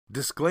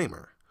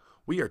Disclaimer.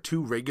 We are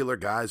two regular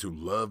guys who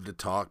love to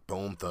talk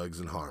Bone Thugs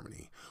and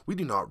Harmony. We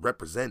do not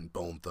represent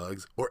Bone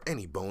Thugs or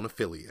any Bone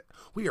affiliate.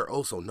 We are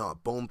also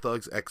not Bone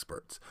Thugs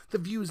experts. The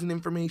views and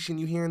information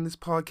you hear in this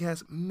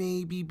podcast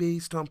may be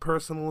based on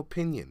personal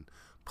opinion.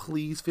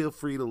 Please feel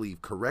free to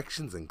leave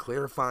corrections and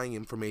clarifying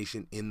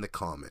information in the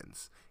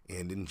comments.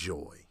 And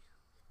enjoy.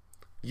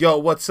 Yo,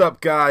 what's up,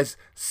 guys?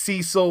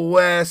 Cecil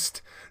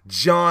West,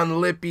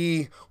 John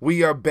Lippy.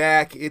 We are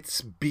back.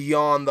 It's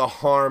Beyond the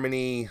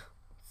Harmony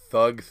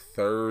Thug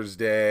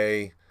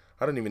Thursday.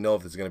 I don't even know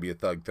if it's going to be a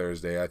Thug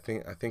Thursday. I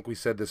think we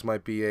said this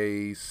might be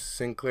a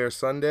Sinclair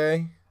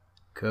Sunday.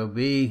 Could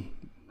be.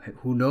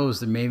 Who knows?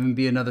 There may even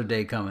be another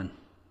day coming.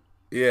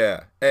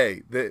 Yeah.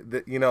 Hey,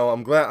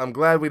 I'm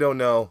glad we don't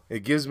know.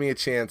 It gives me a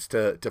chance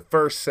to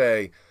first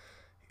say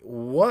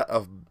what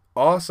a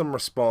awesome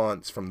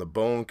response from the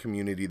Bone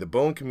community. The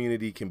Bone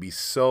community can be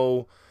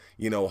so,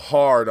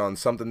 hard on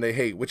something they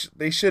hate, which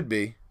they should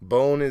be.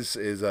 Bone is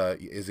a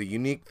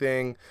unique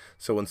thing.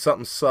 So when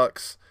something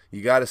sucks,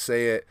 you got to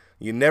say it.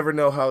 You never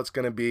know how it's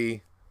going to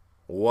be.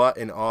 What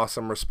an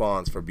awesome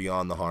response for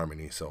Beyond the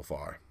Harmony so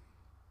far.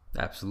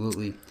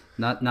 Absolutely.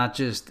 Not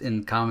just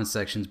in comment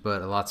sections,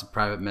 but lots of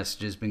private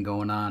messages been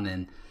going on,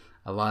 and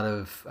a lot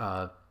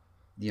of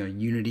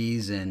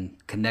unities and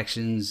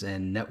connections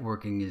and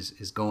networking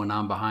is going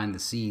on behind the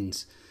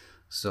scenes.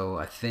 So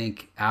I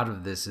think out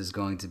of this is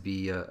going to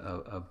be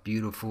a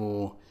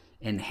beautiful,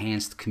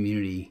 enhanced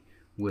community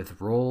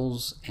with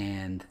roles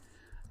and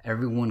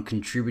everyone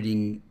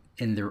contributing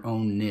in their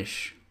own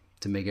niche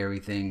to make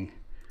everything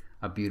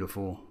a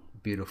beautiful,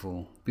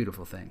 beautiful,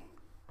 beautiful thing.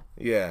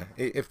 Yeah,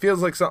 it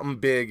feels like something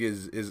big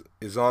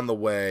is on the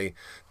way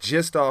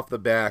just off the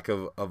back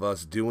of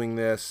us doing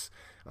this.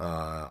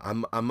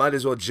 I might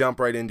as well jump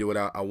right into it.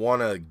 I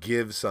want to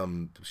give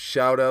some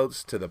shout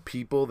outs to the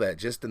people that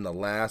just in the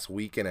last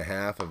week and a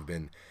half have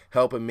been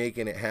helping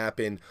making it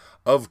happen.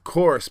 Of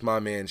course, my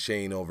man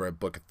Shane over at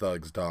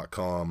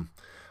bookofThugs.com.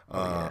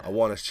 I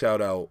want to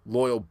shout out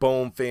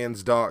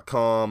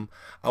LoyalBoneFans.com.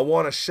 I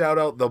want to shout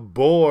out the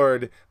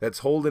board that's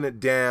holding it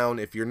down.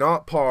 If you're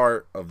not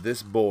part of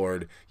this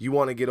board, you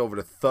want to get over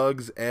to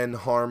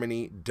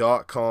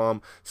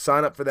ThugsandHarmony.com.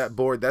 Sign up for that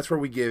board. That's where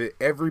we give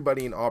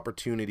everybody an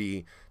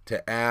opportunity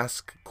to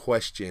ask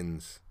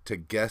questions to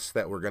guests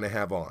that we're going to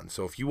have on.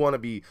 So if you want to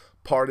be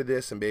part of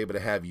this and be able to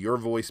have your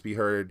voice be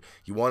heard,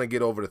 you want to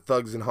get over to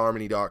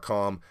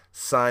ThugsandHarmony.com,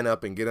 sign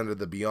up and get under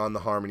the Beyond the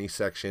Harmony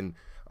section.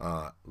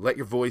 Let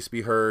your voice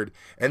be heard.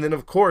 And then,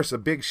 of course, a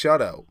big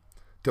shout out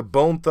to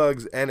Bone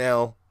Thugs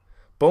NL.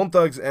 Bone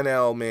Thugs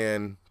NL,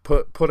 man,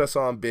 put us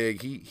on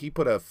big. He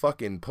put a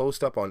fucking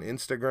post up on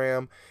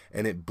Instagram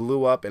and it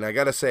blew up. And I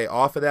got to say,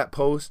 off of that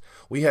post,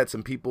 we had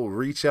some people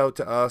reach out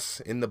to us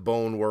in the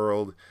Bone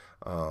world.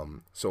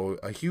 So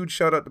a huge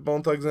shout out to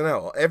Bone Thugs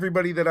NL.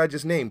 Everybody that I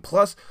just named.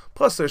 Plus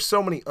there's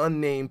so many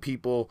unnamed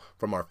people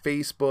from our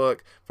Facebook,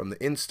 from the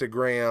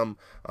Instagram,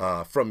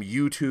 from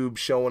YouTube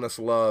showing us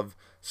love.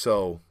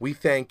 So we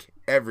thank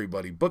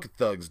everybody.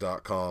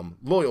 BookofThugs.com,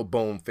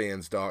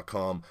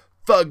 LoyalBoneFans.com,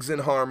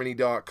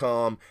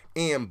 ThugsandHarmony.com,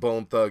 and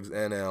Bone Thugs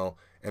NL,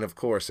 and of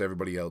course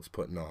everybody else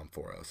putting on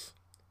for us.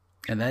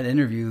 And that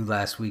interview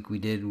last week we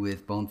did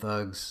with Bone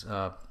Thugs,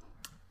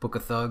 Book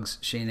of Thugs,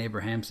 Shane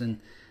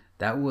Abrahamson,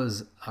 that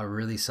was a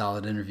really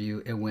solid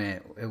interview. It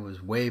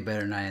was way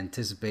better than I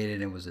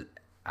anticipated.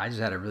 I just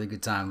had a really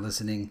good time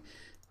listening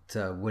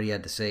to what he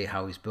had to say,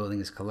 how he's building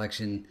his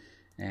collection.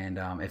 And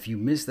if you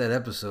missed that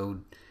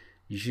episode,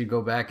 you should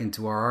go back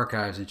into our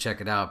archives and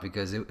check it out,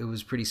 because it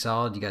was pretty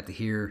solid. You got to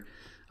hear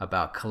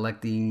about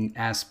collecting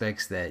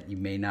aspects that you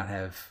may not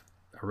have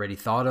already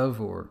thought of,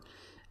 or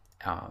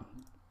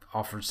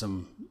offered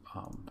some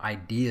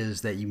ideas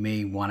that you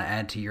may want to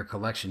add to your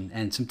collection,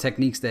 and some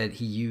techniques that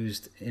he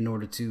used in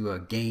order to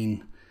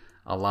gain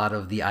a lot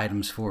of the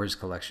items for his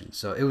collection.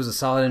 So it was a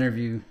solid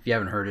interview. If you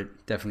haven't heard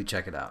it, definitely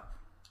check it out.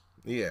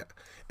 Yeah.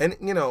 And,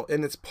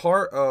 and it's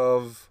part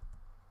of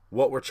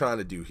what we're trying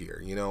to do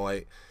here.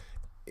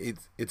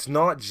 It's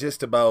not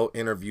just about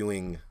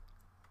interviewing,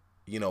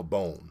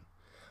 Bone.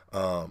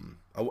 I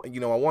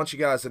want you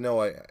guys to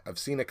know I've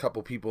seen a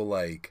couple people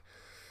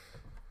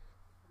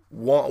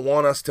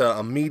want us to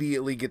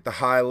immediately get the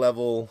high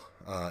level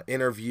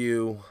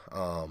interview.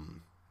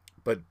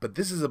 But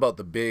this is about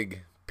the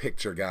big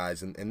picture,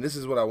 guys, and this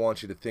is what I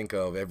want you to think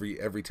of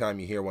every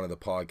time you hear one of the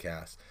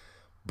podcasts.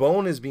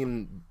 Bone is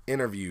being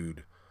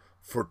interviewed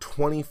for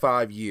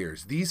 25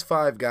 years. These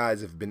 5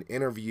 guys have been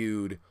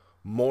interviewed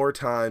more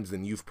times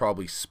than you've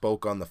probably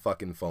spoke on the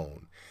fucking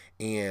phone.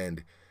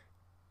 And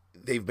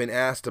they've been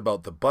asked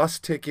about the bus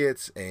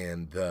tickets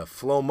and the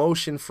Flow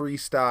Motion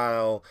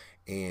freestyle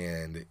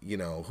and,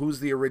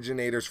 who's the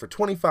originators for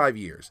 25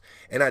 years.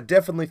 And I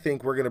definitely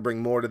think we're going to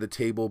bring more to the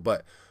table,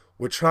 but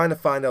we're trying to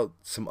find out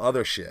some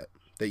other shit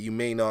that you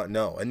may not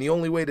know. And the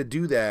only way to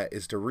do that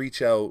is to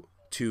reach out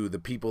to the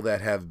people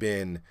that have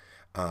been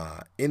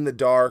in the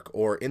dark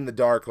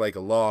like a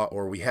lot,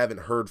 or we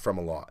haven't heard from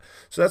a lot.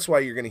 So that's why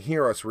you're going to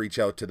hear us reach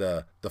out to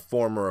the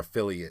former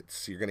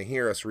affiliates. You're going to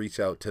hear us reach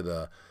out to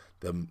the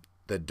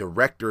the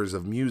directors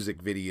of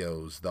music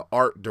videos, the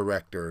art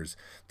directors,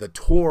 the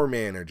tour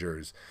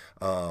managers,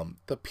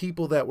 the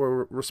people that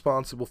were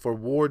responsible for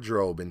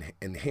wardrobe and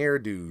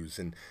hairdos.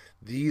 And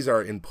these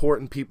are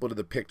important people to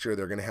the picture.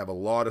 They're going to have a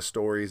lot of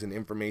stories and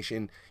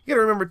information. You got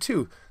to remember,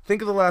 too,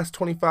 think of the last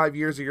 25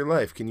 years of your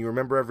life. Can you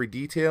remember every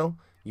detail?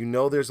 You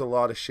know there's a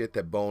lot of shit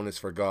that Bone has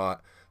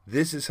forgot.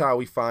 This is how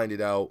we find it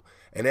out.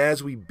 And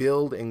as we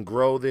build and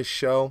grow this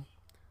show,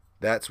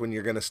 that's when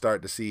you're going to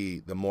start to see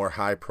the more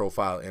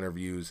high-profile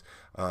interviews.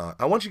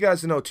 I want you guys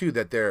to know, too,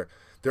 that they're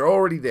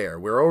already there.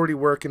 We're already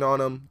working on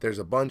them. There's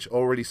a bunch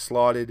already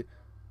slotted.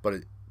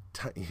 But,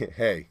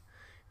 hey,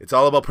 it's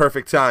all about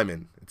perfect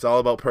timing. It's all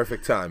about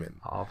perfect timing.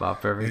 All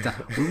about perfect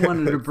timing. We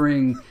wanted to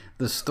bring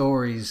the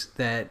stories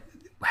that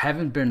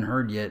haven't been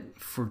heard yet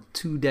for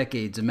 2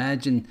 decades.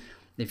 Imagine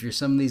if you're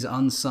some of these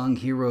unsung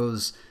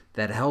heroes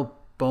that help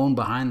Bone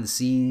behind the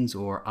scenes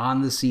or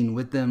on the scene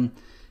with them,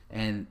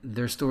 and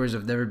their stories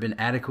have never been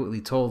adequately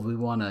told. We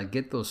want to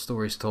get those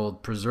stories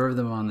told, preserve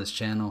them on this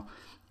channel,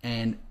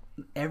 and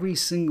every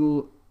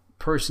single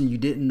person you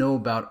didn't know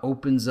about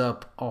opens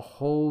up a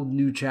whole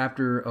new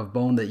chapter of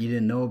Bone that you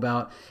didn't know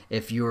about.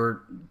 If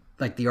you're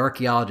like the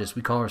archaeologists,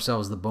 we call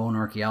ourselves the Bone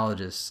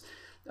archaeologists.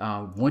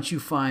 Once you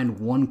find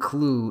one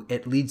clue,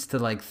 it leads to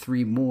like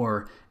 3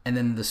 more, and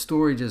then the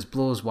story just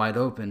blows wide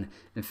open.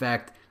 In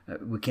fact,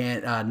 we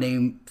can't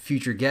name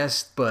future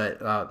guests,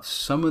 but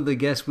some of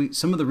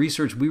the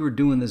research we were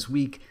doing this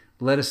week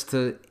led us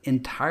to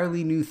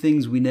entirely new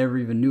things we never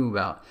even knew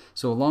about.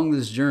 So along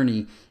this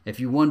journey, if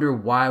you wonder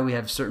why we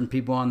have certain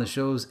people on the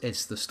shows,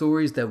 it's the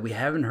stories that we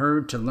haven't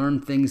heard to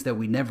learn things that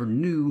we never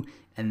knew,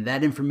 and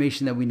that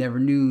information that we never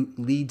knew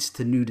leads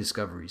to new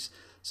discoveries.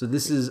 So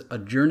this is a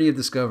journey of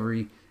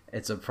discovery.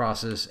 It's a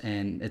process,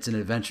 and it's an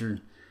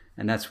adventure,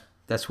 and that's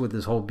what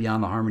this whole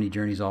Beyond the Harmony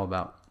journey is all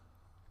about.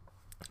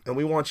 And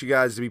we want you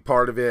guys to be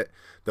part of it.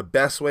 The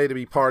best way to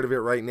be part of it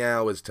right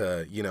now is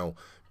to,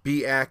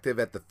 be active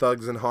at the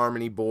Thugs in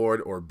Harmony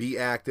board, or be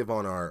active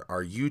on our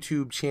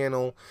YouTube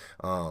channel.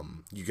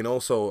 You can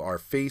also, our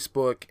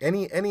Facebook,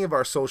 any of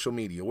our social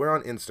media. We're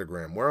on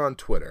Instagram. We're on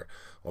Twitter.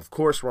 Of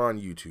course, we're on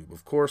YouTube.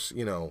 Of course,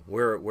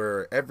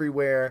 we're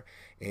everywhere.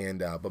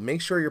 And but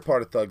make sure you're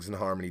part of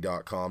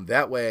thugsinharmony.com.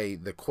 That way,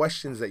 the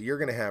questions that you're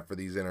going to have for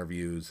these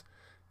interviews,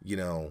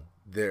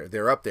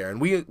 they're up there. And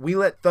we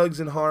let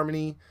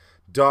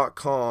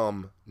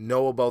thugsinharmony.com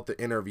know about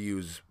the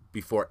interviews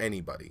before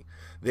anybody.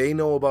 They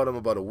know about them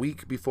about a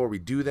week before we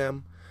do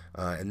them,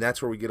 and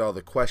that's where we get all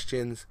the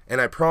questions.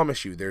 And I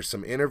promise you, there's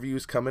some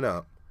interviews coming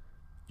up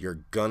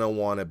you're gonna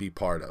want to be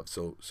part of.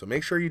 So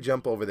make sure you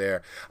jump over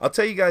there. I'll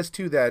tell you guys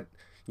too that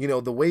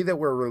the way that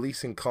we're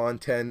releasing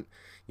content,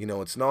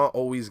 it's not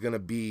always gonna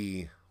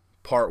be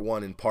part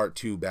 1 and part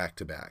 2 back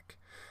to back.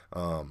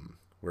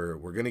 We're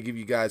going to give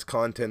you guys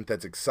content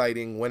that's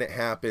exciting when it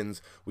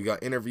happens. We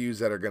got interviews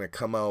that are going to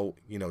come out,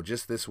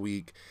 just this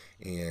week.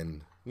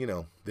 And,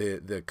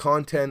 the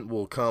content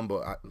will come.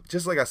 But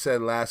just like I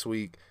said last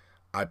week,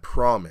 I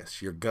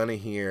promise you're going to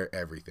hear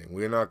everything.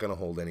 We're not going to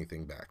hold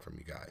anything back from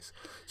you guys.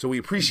 So we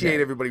appreciate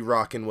everybody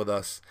rocking with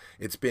us.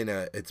 It's been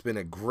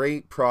a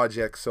great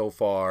project so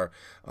far.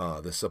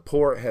 The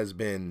support has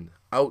been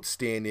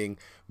outstanding.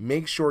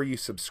 Make sure you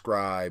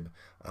subscribe.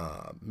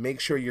 Make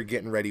sure you're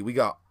getting ready. We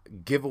got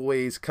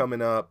giveaways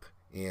coming up,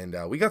 and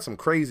we got some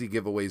crazy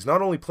giveaways.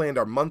 Not only planned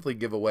our monthly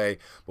giveaway,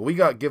 but we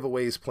got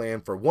giveaways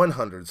planned for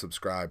 100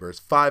 subscribers,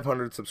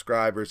 500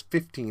 subscribers,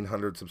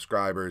 1,500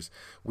 subscribers.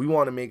 We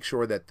want to make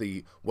sure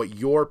that what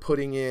you're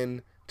putting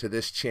in to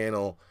this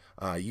channel,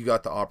 you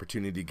got the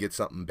opportunity to get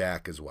something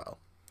back as well.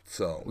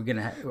 So are we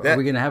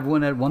gonna have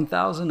one at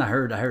 1,000? I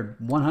heard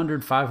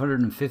 100, 500,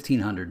 and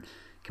 1,500.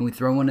 Can we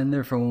throw one in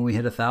there for when we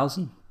hit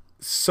 1,000?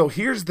 So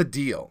here's the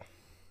deal.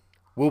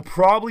 We'll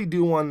probably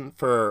do one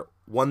for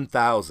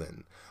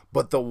 1,000,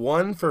 but the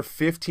one for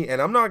 15,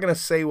 and I'm not going to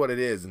say what it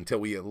is until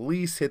we at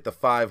least hit the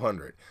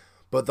 500,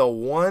 but the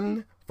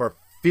one for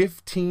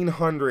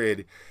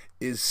 1,500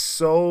 is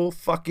so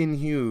fucking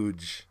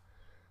huge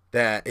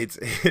that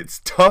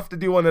it's tough to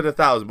do one at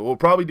 1,000, but we'll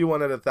probably do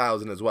one at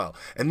 1,000 as well.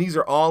 And these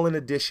are all in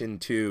addition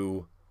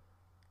to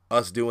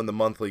us doing the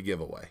monthly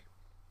giveaway.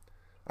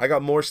 I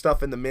got more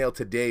stuff in the mail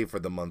today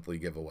for the monthly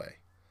giveaway.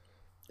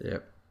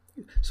 Yep.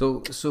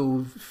 So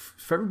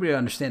for everybody to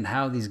understand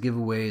how these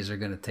giveaways are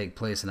going to take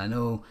place, and I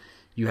know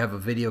you have a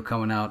video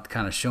coming out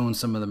kind of showing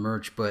some of the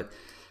merch, but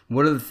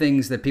what are the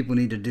things that people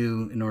need to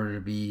do in order to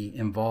be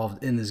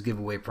involved in this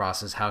giveaway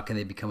process? How can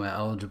they become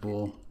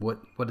eligible?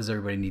 What does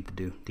everybody need to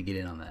do to get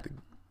in on that?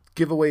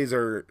 Giveaways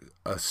are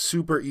a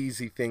super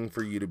easy thing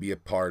for you to be a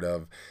part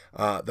of.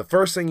 The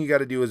first thing you got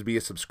to do is be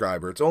a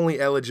subscriber. It's only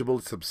eligible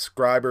to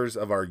subscribers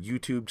of our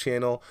YouTube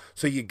channel,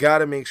 so you got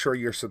to make sure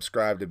you're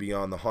subscribed to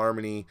Beyond the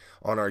Harmony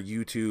on our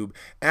YouTube.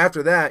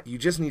 After that, you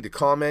just need to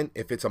comment.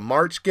 If it's a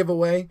March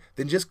giveaway,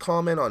 then just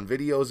comment on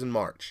videos in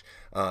March.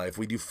 If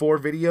we do 4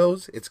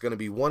 videos, it's going to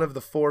be one of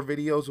the 4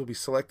 videos will be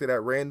selected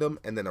at random,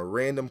 and then a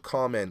random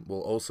comment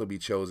will also be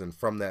chosen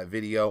from that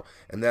video,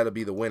 and that'll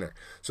be the winner.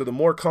 So the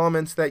more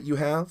comments that you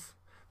have,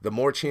 the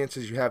more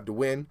chances you have to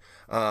win.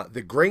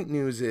 The great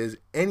news is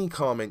any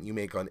comment you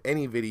make on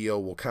any video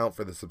will count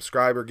for the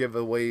subscriber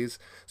giveaways.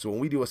 So when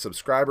we do a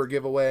subscriber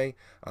giveaway,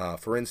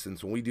 for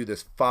instance, when we do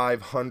this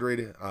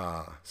 500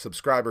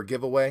 subscriber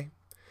giveaway,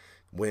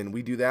 when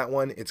we do that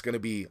one, it's going to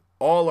be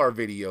all our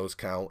videos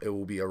count. It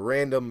will be a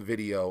random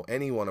video,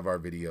 any one of our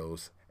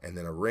videos, and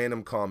then a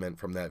random comment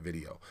from that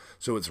video.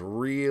 So it's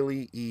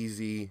really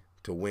easy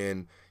to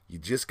win. You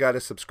just got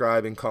to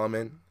subscribe and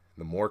comment.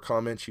 The more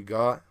comments you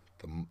got,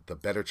 the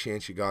better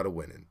chance you got of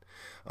winning.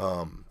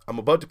 I'm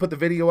about to put the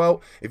video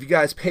out. If you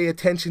guys pay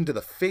attention to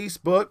the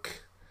Facebook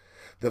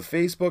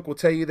will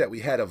tell you that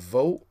we had a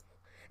vote.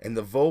 And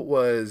the vote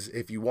was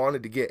if you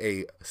wanted to get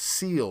a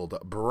sealed,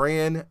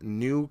 brand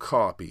new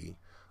copy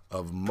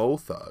of Mo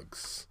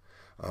Thugs.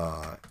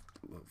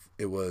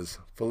 It was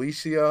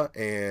Felicia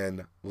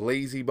and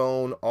Lazy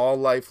Bone all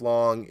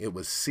lifelong. It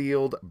was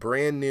sealed,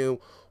 brand new.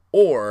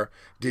 Or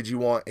did you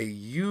want a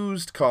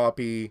used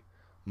copy,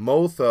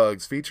 Mo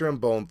Thugs featuring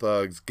Bone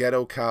Thugs,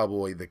 Ghetto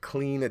Cowboy, the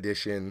clean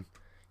edition?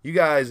 You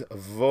guys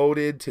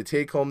voted to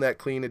take home that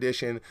clean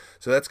edition.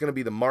 So that's going to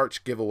be the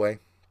March giveaway.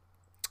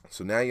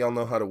 So now y'all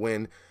know how to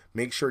win.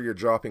 Make sure you're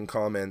dropping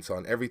comments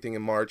on everything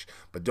in March.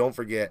 But don't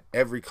forget,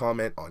 every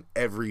comment on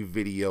every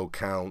video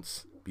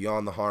counts.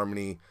 Beyond the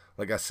Harmony.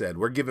 Like I said,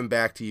 we're giving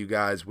back to you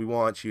guys. We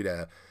want you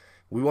to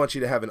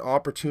have an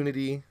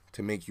opportunity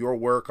to make your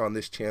work on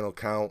this channel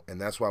count. And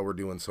that's why we're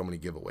doing so many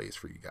giveaways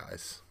for you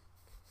guys.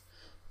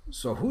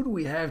 So who do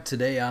we have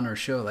today on our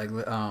show? Like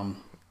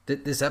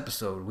this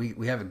episode,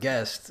 we have a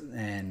guest.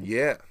 And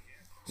yeah.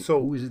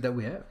 So who is it that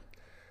we have?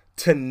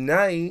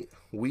 Tonight,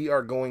 we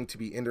are going to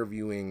be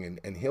interviewing,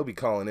 and he'll be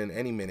calling in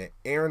any minute,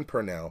 Aaron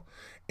Purnell.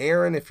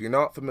 Aaron, if you're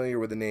not familiar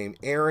with the name,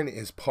 Aaron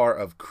is part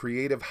of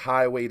Creative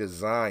Highway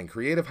Design.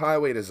 Creative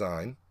Highway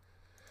Design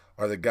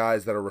are the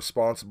guys that are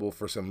responsible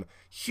for some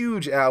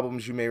huge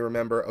albums you may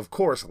remember. Of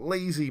course,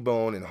 Lazy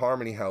Bone and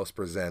Harmony House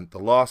present The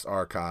Lost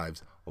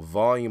Archives,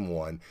 Volume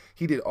 1.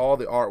 He did all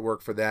the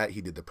artwork for that.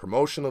 He did the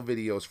promotional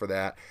videos for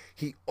that.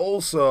 He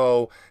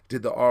also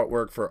did the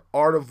artwork for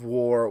Art of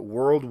War,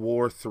 World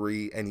War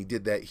III, and he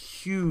did that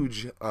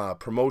huge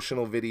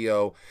promotional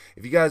video.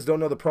 If you guys don't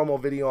know the promo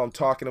video I'm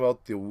talking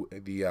about,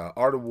 the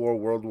Art of War,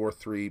 World War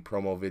III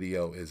promo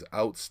video is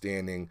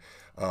outstanding.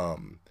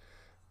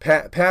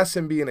 Past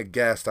him being a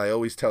guest, I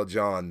always tell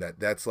John that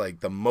that's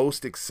like the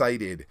most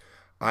excited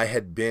I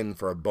had been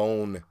for a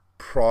Bone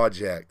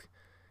project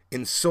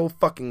in so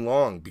fucking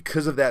long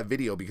because of that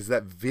video, because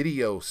that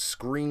video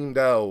screamed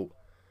out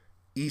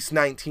East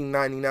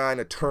 1999,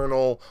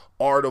 Eternal,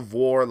 Art of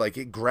War. Like,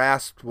 it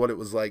grasped what it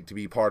was like to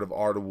be part of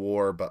Art of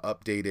War, but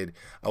updated.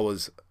 I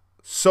was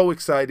so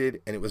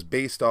excited, and it was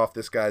based off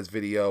this guy's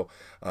video.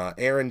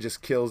 Aaron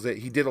just kills it.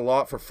 He did a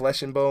lot for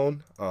Flesh and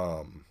Bone,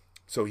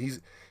 so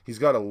he's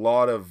got a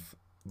lot of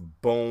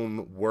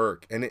Bone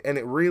work, and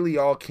it really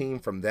all came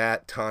from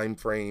that time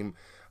frame.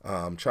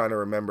 Trying to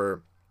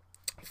remember.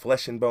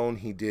 Flesh and Bone,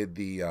 he did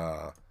the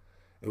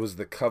it was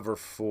the cover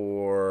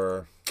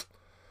for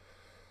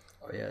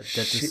Death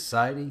to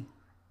Society.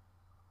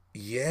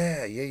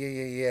 Yeah.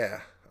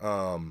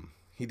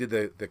 He did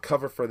the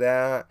cover for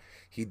that.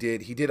 He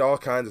did all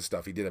kinds of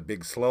stuff. He did a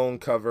Big Sloan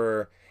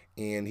cover,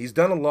 and he's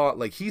done a lot.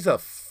 Like, he's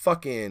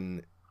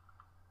done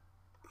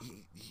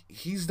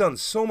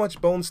so much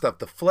Bone stuff.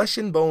 The Flesh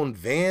and Bone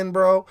van,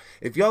 bro.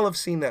 If y'all have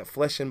seen that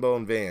Flesh and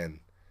Bone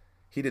van,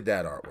 he did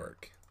that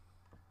artwork.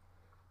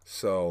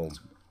 So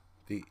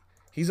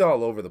he's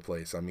all over the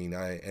place. I mean,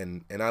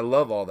 I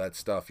love all that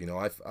stuff. You know,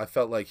 I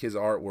felt like his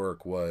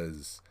artwork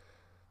was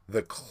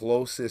the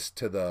closest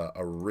to the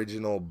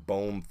original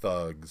Bone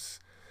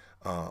Thugs,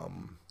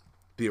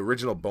 the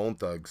original Bone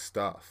Thugs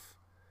stuff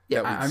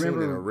that we've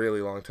seen in a really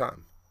long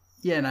time.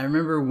 Yeah, and I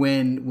remember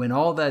when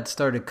all that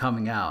started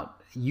coming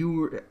out, I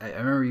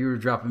remember you were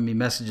dropping me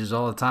messages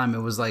all the time. It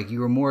was like you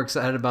were more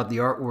excited about the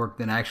artwork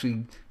than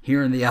actually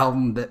hearing the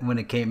album when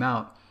it came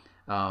out.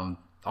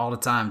 All the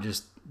time,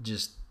 just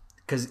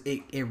because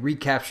it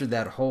recaptured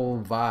that whole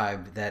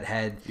vibe that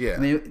had. Yeah. I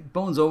mean,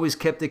 Bones always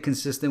kept it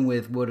consistent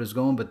with what was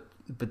going, but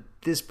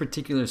this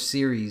particular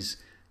series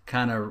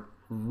kind of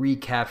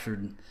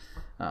recaptured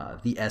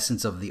the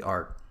essence of the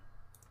art.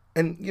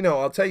 And, you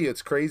know, I'll tell you,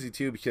 it's crazy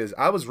too, because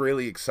I was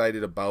really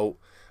excited about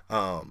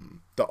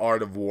the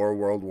Art of War,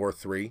 World War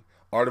III.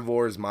 Art of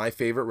War is my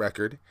favorite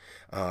record.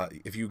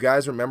 If you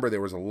guys remember, there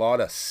was a lot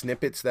of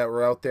snippets that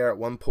were out there at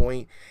one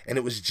point, and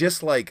it was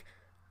just like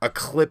a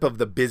clip of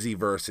the Busy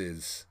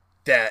verses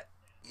that,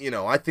 you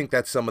know, I think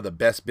that's some of the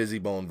best Busy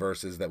Bone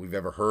verses that we've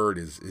ever heard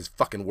is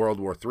fucking World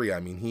War III. I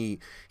mean, he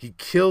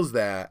kills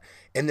that.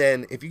 And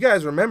then, if you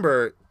guys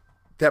remember,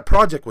 that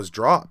project was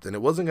dropped and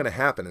it wasn't going to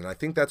happen. And I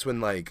think that's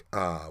when, like,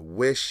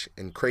 Wish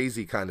and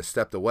Crazy kind of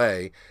stepped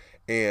away,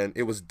 and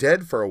it was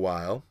dead for a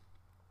while.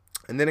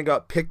 And then it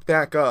got picked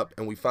back up,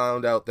 and we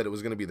found out that it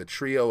was going to be the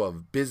trio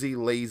of Busy,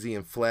 Lazy,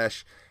 and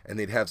Flesh, and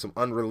they'd have some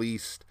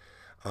unreleased,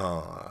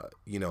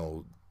 you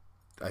know,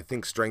 I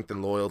think Strength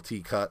and Loyalty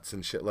cuts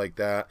and shit like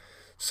that.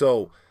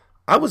 So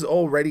I was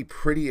already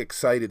pretty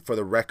excited for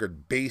the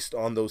record based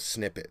on those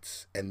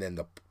snippets, and then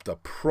the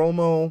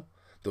promo,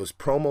 those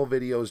promo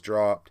videos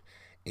dropped,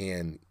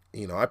 and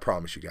I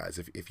promise you guys,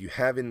 if you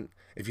haven't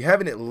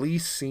at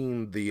least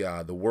seen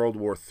the World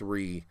War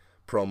III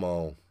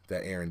promo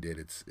that Aaron did,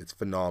 it's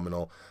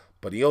phenomenal.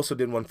 But he also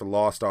did one for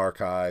Lost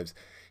Archives.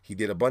 He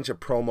did a bunch of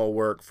promo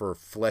work for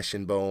Flesh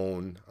and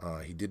Bone.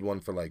 He did one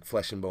for like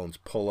Flesh and Bone's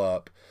Pull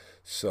Up.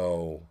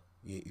 So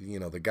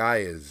the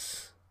guy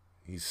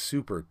he's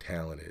super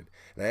talented,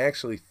 and I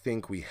actually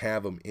think we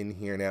have him in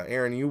here now.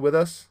 Aaron, you with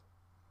us?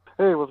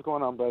 Hey, what's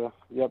going on, brother?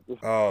 Yep.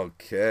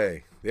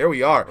 Okay, there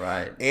we are.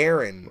 Right.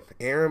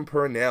 Aaron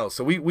Purnell.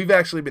 So we've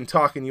actually been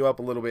talking you up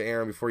a little bit,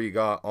 Aaron, before you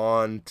got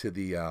onto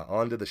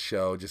the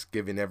show, just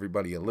giving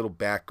everybody a little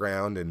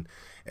background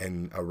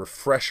and a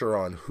refresher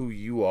on who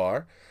you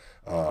are.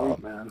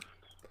 Sweet, man.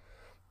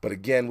 But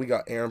again, we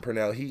got Aaron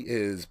Purnell. He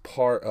is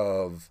part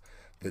of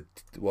the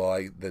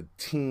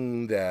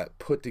team that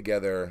put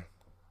together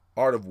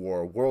Art of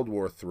War, World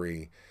War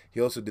III. He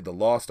also did the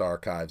Lost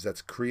Archives.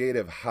 That's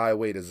Creative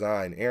Highway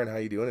Design. Aaron, how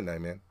you doing tonight,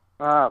 man?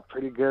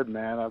 Pretty good,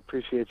 man. I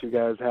appreciate you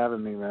guys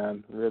having me,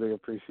 man. Really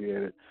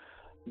appreciate it.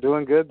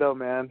 Doing good, though,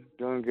 man.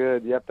 Doing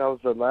good. Yep, that was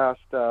the last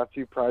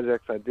few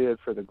projects I did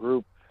for the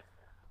group.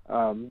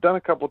 Done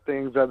a couple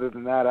things other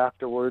than that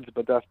afterwards,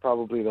 but that's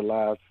probably the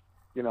last,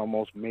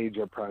 most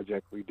major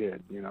project we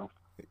did,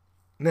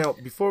 Now,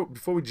 before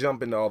we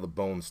jump into all the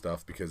bone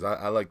stuff, because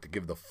I like to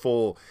give the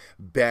full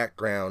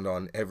background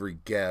on every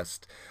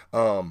guest.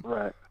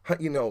 Right.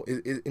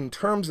 In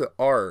terms of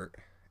art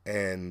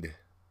and,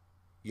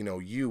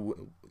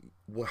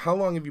 how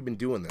long have you been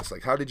doing this?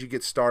 Like, how did you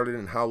get started,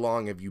 and how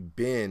long have you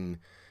been,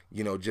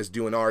 just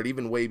doing art,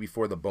 even way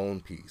before the bone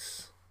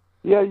piece?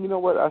 Yeah, you know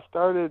what? I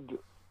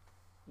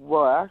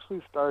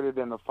actually started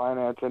in the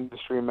finance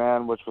industry,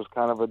 man, which was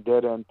kind of a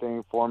dead-end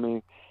thing for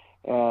me.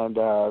 And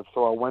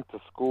so I went to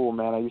school,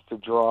 man. I used to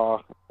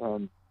draw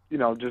and,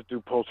 just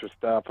do poster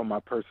stuff on my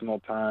personal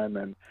time.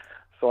 And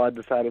so I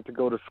decided to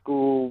go to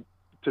school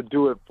to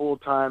do it full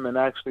time and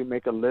actually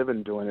make a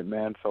living doing it,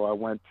 man. So I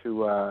went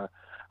to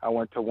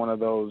one of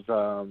those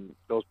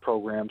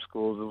program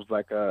schools. It was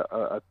like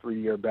a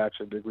 3-year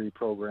bachelor degree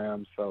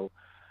program. So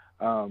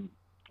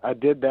I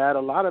did that.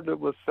 A lot of it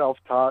was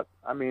self-taught.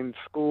 I mean,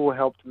 school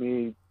helped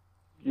me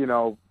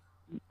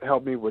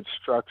with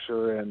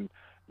structure and,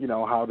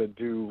 how to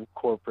do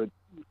corporate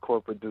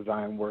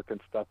design work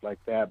and stuff like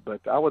that.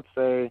 But I would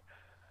say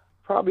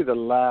probably the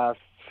last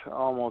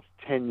almost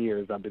 10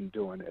 years I've been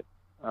doing it.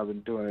 I've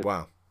been doing it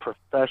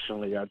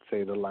professionally, I'd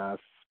say the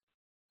last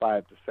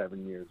 5 to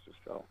 7 years or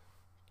so.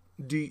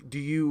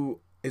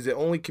 Is it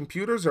only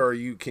computers, or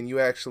can you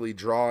actually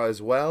draw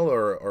as well,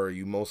 or are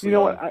you mostly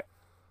what?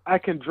 I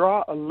can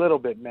draw a little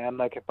bit, man.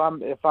 Like if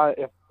I'm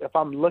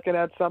looking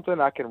at something,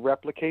 I can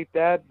replicate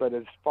that. But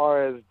as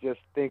far as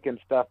just thinking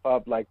stuff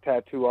up, like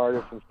tattoo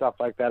artists and stuff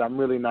like that, I'm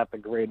really not the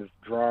greatest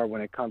drawer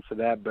when it comes to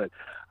that. But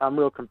I'm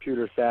real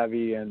computer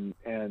savvy, and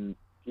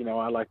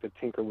I like to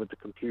tinker with the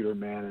computer,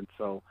 man. And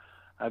so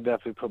I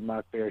definitely put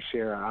my fair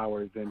share of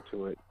hours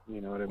into it.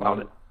 You know what I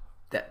mean?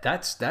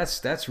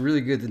 That's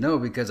really good to know,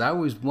 because I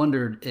always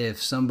wondered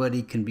if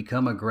somebody can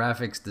become a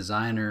graphics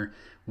designer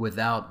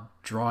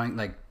without drawing,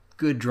 like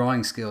good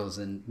drawing skills,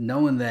 and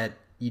knowing that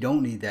you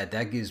don't need that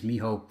gives me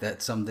hope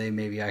that someday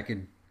maybe I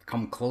could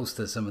come close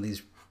to some of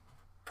these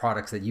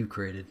products that you've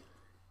created.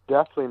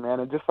 Definitely,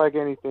 man. And just like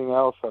anything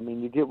else, I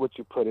mean, you get what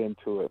you put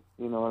into it.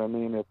 You know what I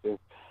mean?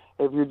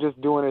 If you're just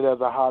doing it as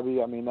a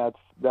hobby, I mean,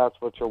 that's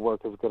what your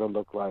work is going to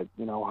look like,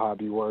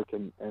 hobby work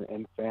and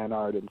fan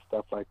art and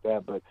stuff like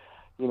that. But,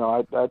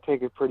 I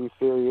take it pretty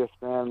serious,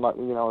 man. Like,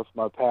 it's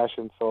my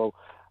passion. So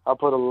I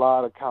put a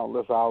lot of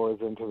countless hours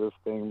into this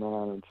thing,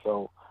 man. And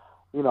so,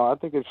 I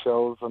think it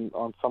shows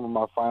on some of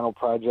my final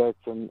projects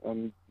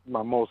and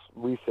my most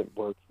recent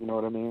work. You know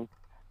what I mean?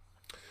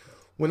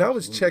 When I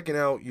was checking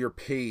out your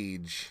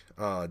page,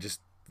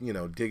 just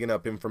digging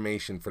up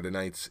information for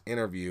tonight's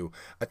interview,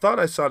 did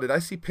I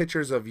see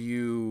pictures of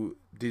you?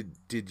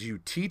 Did you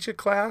teach a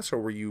class, or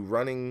were you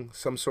running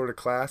some sort of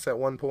class at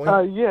one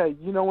point? Yeah,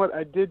 you know what?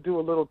 I did do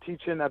a little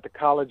teaching at the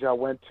college I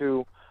went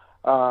to.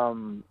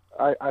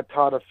 I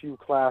taught a few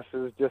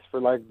classes just for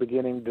like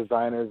beginning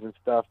designers and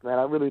stuff. Man,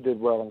 I really did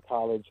well in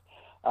college.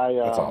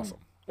 That's awesome.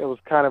 It was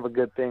kind of a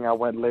good thing I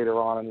went later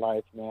on in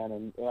life, man,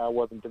 and I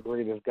wasn't the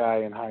greatest guy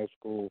in high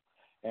school,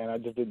 and I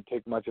just didn't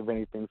take much of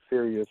anything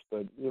serious.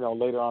 But,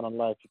 later on in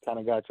life, you kind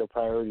of got your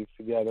priorities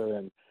together,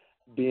 and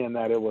being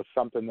that it was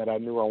something that I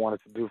knew I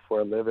wanted to do for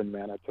a living,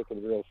 man, I took it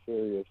real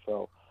serious.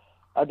 So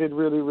I did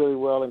really, really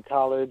well in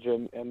college,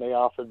 and they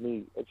offered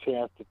me a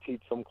chance to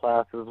teach some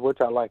classes, which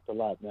I liked a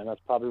lot, man.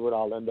 That's probably what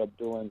I'll end up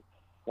doing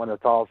when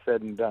it's all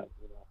said and done.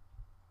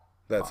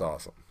 That's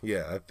awesome.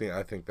 Yeah,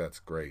 I think that's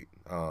great.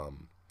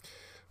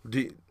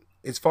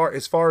 As far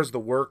as the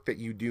work that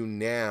you do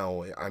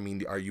now, I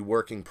mean, are you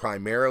working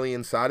primarily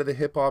inside of the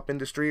hip hop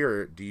industry,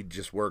 or do you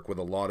just work with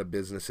a lot of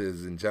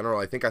businesses in general?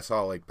 I think I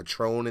saw like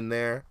Patron in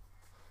there.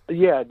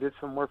 Yeah, I did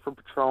some work for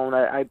Patron.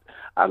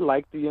 I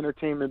like the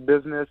entertainment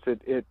business.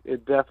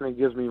 It definitely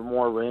gives me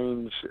more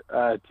range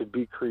to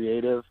be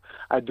creative.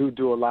 I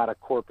do a lot of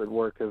corporate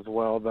work as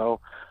well, though.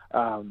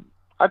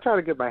 I try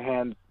to get my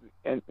hands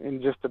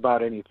in just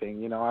about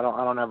anything. You know, I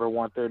don't ever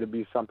want there to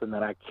be something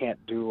that I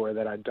can't do or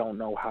that I don't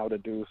know how to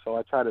do. So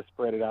I try to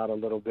spread it out a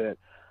little bit.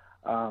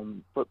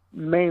 But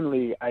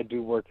mainly, I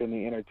do work in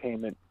the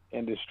entertainment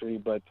industry,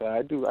 but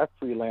I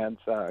freelance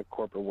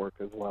corporate work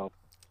as well.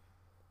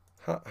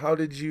 How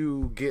did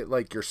you get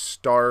like your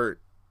start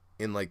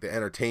in like the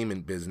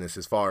entertainment business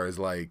as far as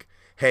like,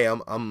 hey,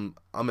 I'm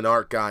an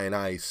art guy and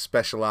I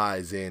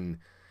specialize in,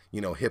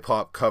 hip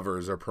hop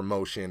covers or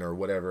promotion or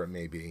whatever it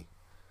may be.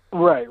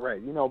 Right,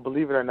 right. You know,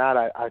 believe it or not,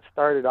 I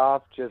started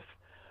off just,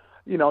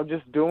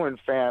 just doing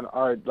fan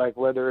art, like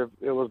whether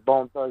it was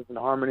Bone Thugs and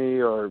Harmony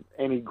or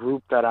any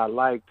group that I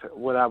liked.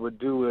 What I would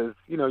do is,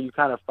 you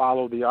kind of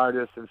follow the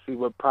artist and see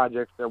what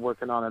projects they're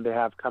working on and they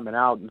have coming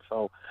out. And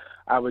so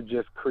I would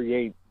just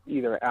create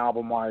either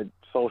album art,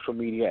 social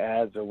media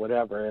ads, or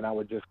whatever, and I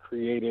would just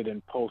create it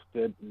and post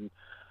it and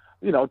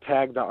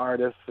tag the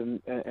artists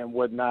and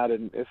whatnot,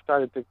 and it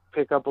started to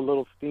pick up a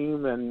little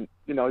steam, and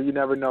you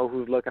never know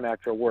who's looking at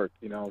your work,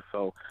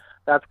 so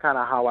that's kind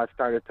of how I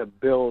started to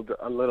build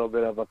a little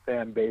bit of a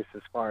fan base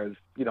as far as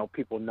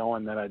people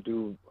knowing that I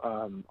do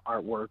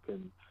artwork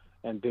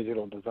and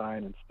digital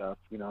design and stuff.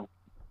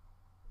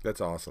 That's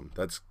awesome.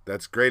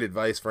 That's great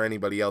advice for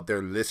anybody out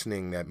there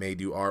listening that may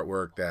do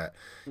artwork that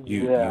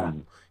you Yeah.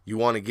 you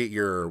want to get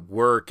your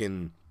work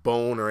in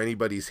Bone or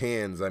anybody's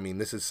hands. I mean,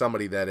 this is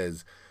somebody that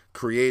is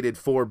created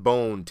for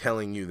Bone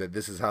telling you that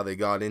this is how they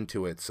got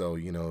into it. So,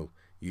 you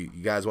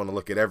guys want to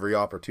look at every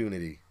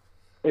opportunity.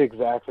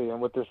 Exactly,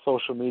 and with this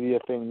social media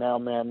thing now,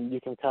 man,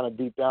 you can kind of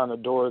beat down the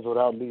doors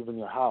without leaving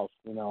your house.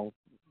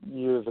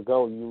 Years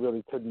ago, you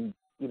really couldn't,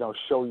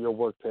 show your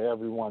work to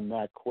everyone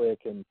that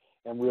quick and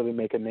really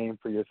make a name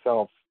for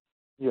yourself,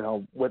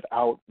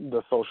 without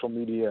the social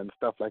media and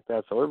stuff like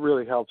that. So it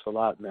really helps a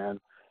lot, man.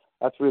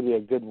 That's really a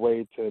good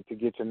way to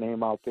get your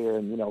name out there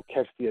and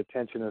catch the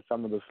attention of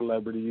some of the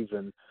celebrities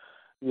and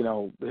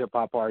hip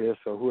hop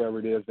artists or whoever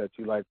it is that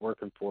you like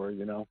working for.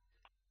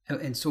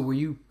 And so were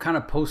you kind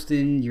of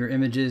posting your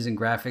images and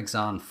graphics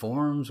on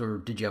forums, or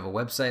did you have a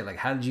website? Like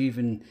how did you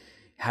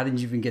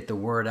even get the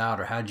word out,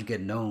 or how did you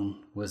get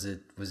known? Was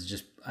it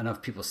just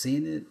enough people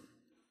seeing it?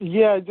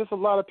 Yeah, just a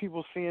lot of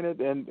people seeing it,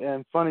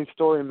 and funny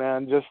story,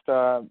 man. Just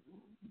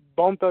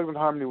Bone Thugs and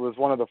Harmony was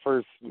one of the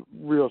first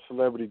real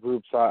celebrity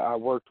groups I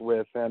worked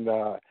with, and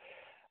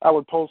I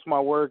would post my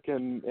work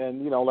and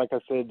like I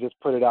said, just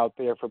put it out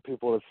there for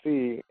people to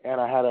see. And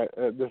I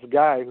had this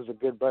guy who's a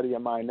good buddy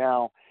of mine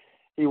now.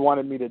 He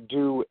wanted me to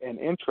do an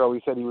intro.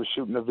 He said he was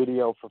shooting a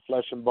video for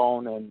Flesh and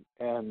Bone,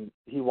 and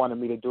he wanted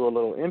me to do a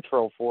little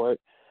intro for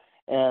it.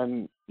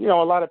 And a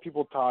lot of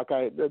people talk.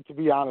 To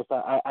be honest,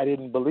 I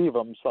didn't believe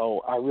him,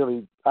 so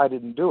I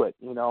didn't do it.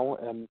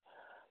 And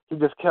he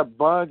just kept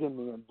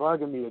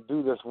bugging me to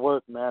do this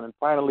work, man. And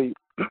finally,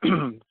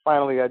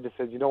 finally, I just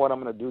said, you know what,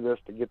 I'm going to do this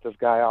to get this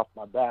guy off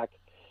my back.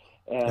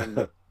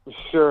 And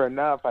sure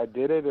enough, I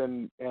did it,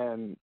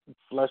 and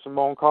Flesh and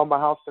Bone called my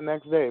house the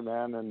next day,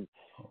 man.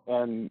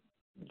 And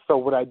so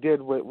what I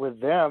did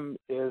with them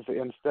is,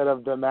 instead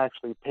of them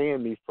actually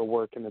paying me for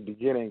work in the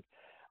beginning,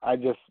 I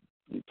just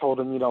told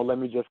them, let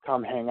me just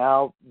come hang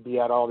out, be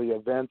at all the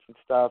events and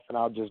stuff, and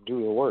I'll just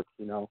do the work.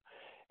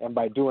 And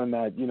by doing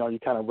that, you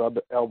kind of rub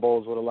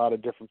elbows with a lot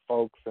of different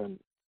folks, and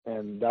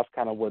that's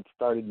kind of what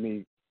started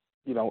me,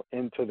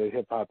 into the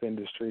hip hop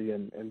industry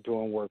and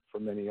doing work for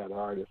many other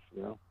artists.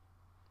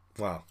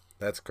 Wow,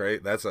 that's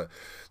great. That's an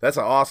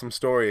awesome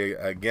story.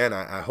 Again,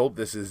 I hope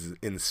this is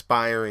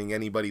inspiring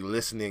anybody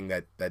listening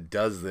that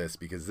does this,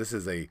 because this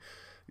is a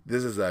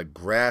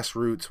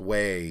grassroots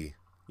way,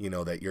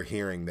 that you're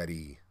hearing that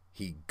he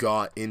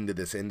got into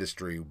this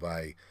industry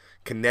by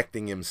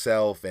connecting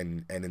himself,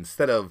 and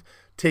instead of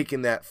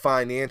taking that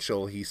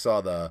financial, he saw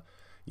the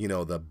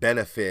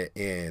benefit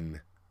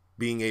in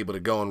being able to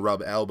go and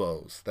rub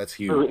elbows. That's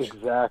huge.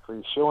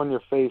 Exactly. Showing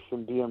your face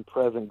and being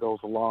present goes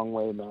a long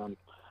way, man.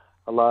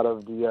 A lot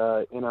of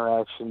the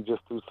interaction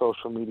just through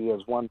social media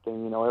is one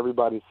thing.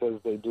 Everybody says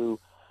they do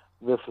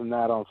this and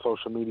that on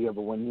social media,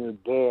 but when you're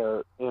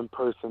there in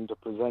person to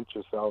present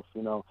yourself,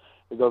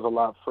 it goes a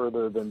lot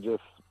further than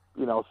just,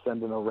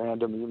 sending a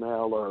random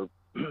email or,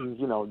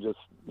 just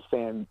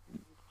saying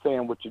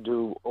what you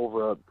do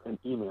over an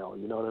email.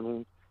 You know what I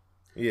mean?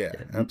 Yeah,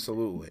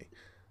 absolutely.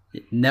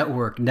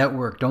 Network.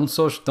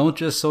 Don't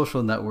just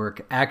social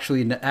network.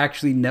 Actually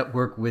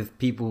network with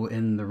people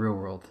in the real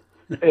world.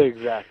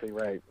 Exactly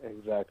right.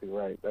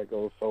 That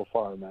goes so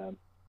far, man.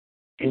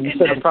 And you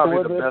said that's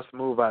probably the best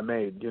move I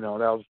made. That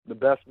was the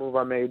best move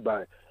I made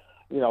by,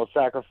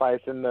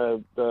 sacrificing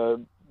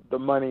the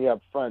money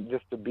up front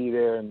just to be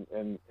there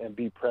and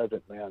be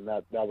present, man.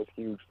 That was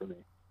huge for me.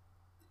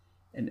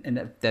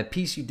 And that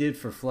piece you did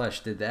for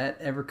Flesh, did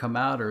that ever come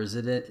out, or is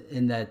it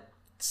in that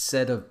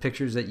set of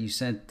pictures that you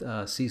sent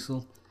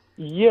Cecil?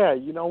 Yeah,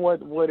 you know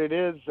what it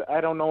is.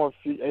 I don't know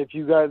if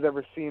you guys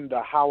ever seen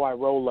the How I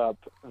Roll Up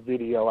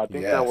video. I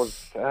think that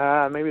was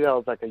Yes. maybe that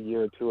was like a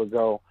year or two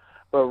ago.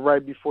 But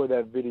right before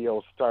that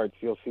video starts,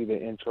 you'll see the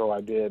intro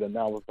I did, and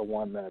that was the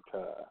one that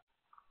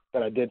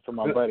I did for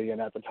my buddy.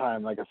 And at the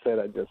time, like I said,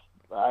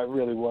 I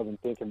really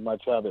wasn't thinking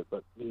much of it.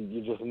 But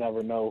you just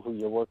never know who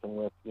you're working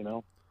with, you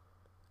know.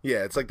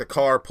 Yeah, it's like the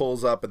car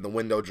pulls up and the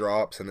window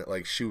drops and it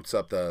like shoots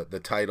up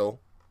the title.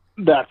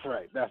 That's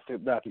right. That's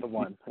the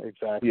one.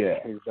 Exactly. Yeah.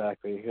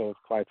 Exactly. It was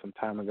quite some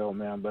time ago,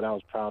 man. But I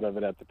was proud of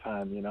it at the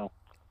time, you know.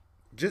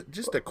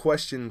 Just a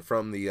question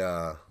from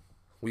the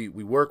we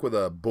work with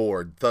a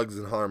board,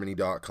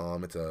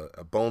 thugsandharmony.com. It's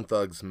a Bone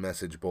Thugs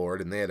message board,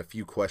 and they had a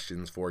few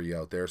questions for you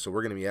out there, so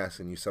we're going to be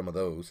asking you some of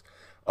those.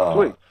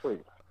 Sweet.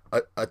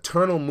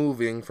 Eternal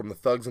Moving from the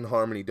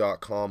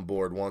thugsandharmony.com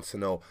board wants to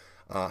know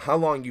how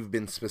long you've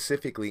been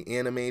specifically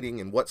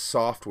animating and what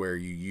software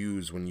you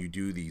use when you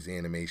do these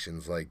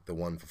animations like the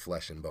one for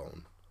Flesh and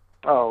Bone.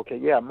 Oh, okay.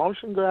 Yeah,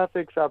 motion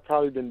graphics I've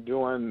probably been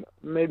doing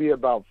maybe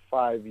about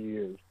 5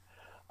 years.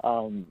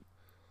 Um,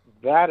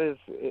 that is,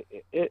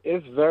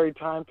 it's very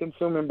time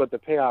consuming, but the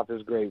payoff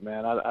is great,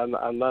 man.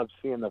 I love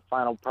seeing the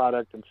final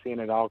product and seeing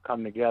it all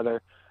come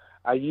together.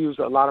 I use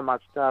a lot of my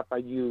stuff. I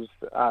use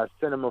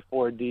Cinema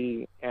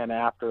 4D and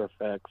After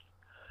Effects,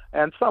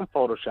 and some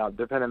Photoshop,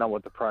 depending on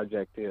what the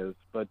project is.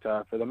 But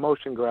for the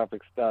motion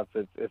graphic stuff,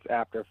 it's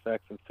After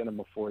Effects and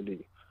Cinema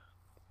 4D.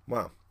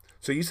 Wow.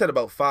 So you said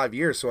about 5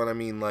 years. So I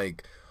mean,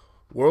 like,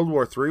 World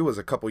War III was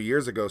a couple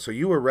years ago. So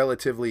you were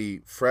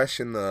relatively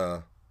fresh in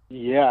the.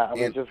 Yeah, I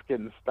was just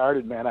getting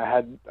started, man. I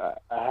had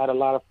a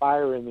lot of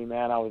fire in me,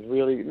 man. I was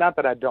really, not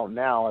that I don't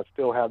now. I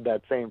still have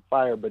that same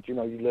fire, but you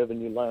know, you live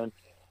and you learn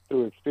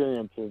through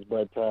experiences.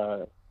 But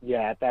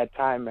yeah, at that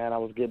time, man, I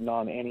was getting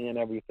on any and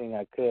everything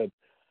I could.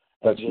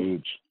 That's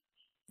huge.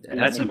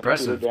 That's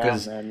impressive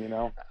because, man, you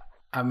know.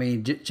 I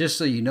mean, just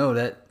so you know,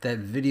 that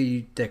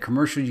video, that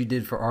commercial you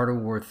did for Art of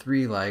War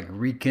 3, like,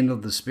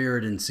 rekindled the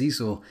spirit in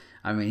Cecil.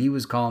 I mean, he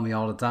was calling me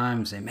all the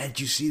time saying, man, did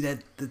you see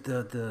that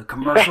the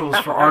commercials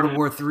for Art of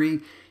War 3?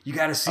 You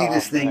got to see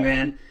this thing,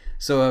 man.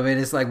 So, I mean,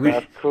 it's like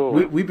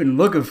we've been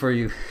looking for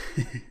you.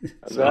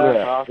 That's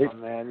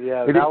awesome, man.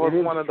 Yeah, that was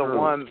one of the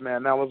ones,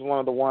 man. That was one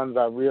of the ones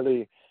I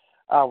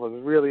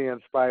was really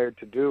inspired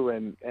to do.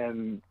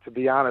 And to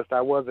be honest,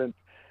 I wasn't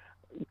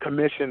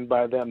commissioned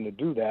by them to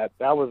do that.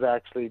 That was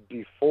actually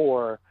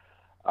before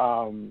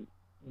I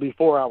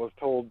was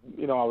told,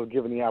 you know, I was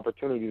given the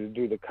opportunity to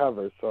do the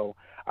cover. So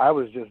I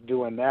was just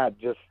doing that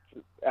just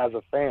as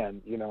a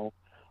fan, you know.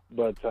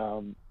 But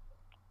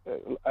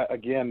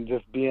again,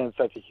 just being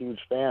such a huge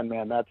fan,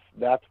 man,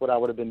 that's what I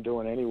would have been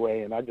doing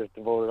anyway. And I just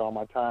devoted all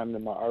my time to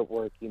my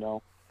artwork, you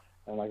know.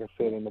 And like I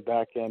said, in the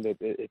back end,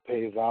 it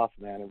pays off,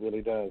 man. It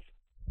really does.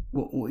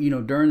 Well, you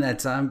know, during that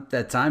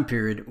time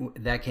period,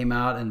 that came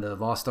out and the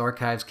Lost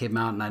Archives came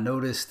out, and I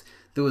noticed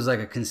there was like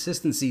a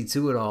consistency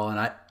to it all,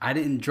 and I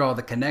didn't draw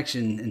the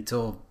connection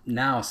until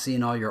now,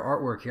 seeing all your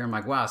artwork here. I'm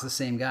like, wow, it's the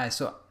same guy.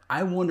 So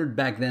I wondered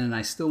back then, and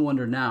I still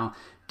wonder now,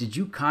 did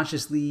you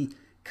consciously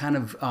kind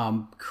of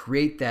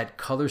create that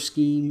color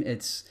scheme?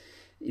 It's,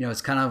 you know,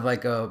 it's kind of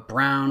like a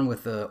brown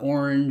with a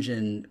orange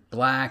and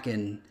black,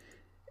 and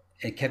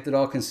it kept it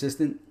all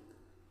consistent.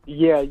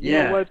 Yeah, you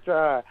know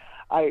what?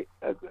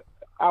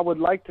 I would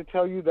like to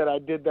tell you that I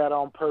did that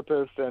on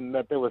purpose and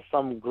that there was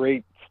some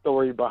great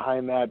story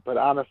behind that, but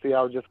honestly,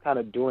 I was just kind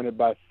of doing it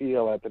by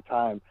feel at the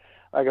time.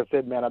 Like I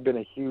said, man, I've been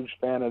a huge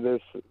fan of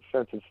this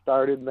since it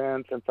started,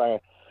 man, since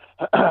I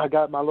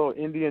got my little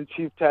Indian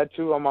chief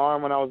tattoo on my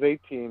arm when I was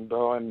 18,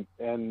 bro,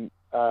 and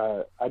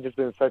I just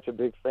been such a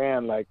big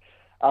fan. Like,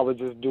 I was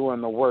just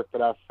doing the work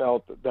that I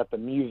felt that the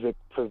music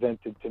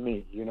presented to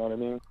me, you know what I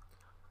mean?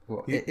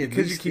 Well,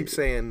 because you keep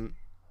saying,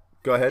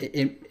 go ahead.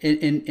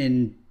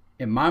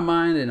 In my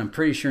mind, and I'm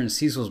pretty sure in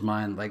Cecil's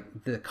mind,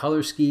 like the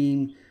color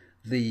scheme,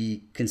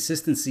 the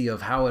consistency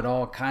of how it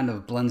all kind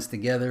of blends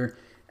together,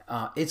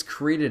 it's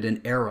created an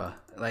era.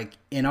 Like,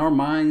 in our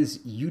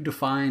minds, you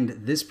defined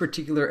this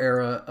particular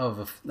era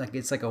of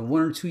it's like a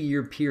 1 or 2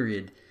 year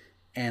period.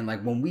 And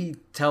like when we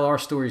tell our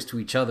stories to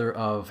each other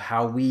of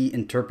how we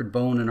interpret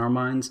Bone in our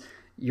minds,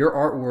 your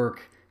artwork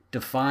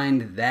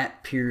defined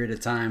that period of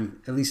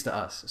time, at least to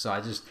us. So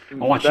I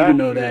want you to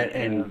know that,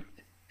 and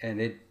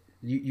it.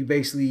 You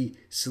basically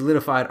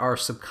solidified our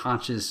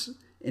subconscious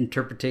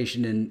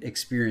interpretation and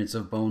experience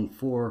of Bone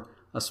for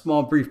a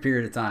small, brief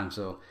period of time.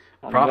 So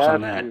props on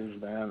that. Huge,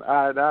 man.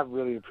 I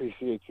really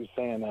appreciate you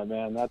saying that,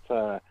 man. That's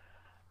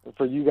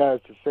for you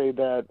guys to say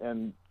that,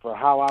 and for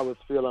how I was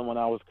feeling when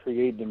I was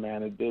creating,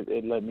 man.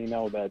 It let me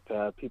know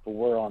that people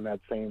were on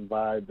that same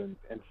vibe and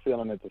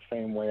feeling it the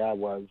same way I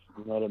was.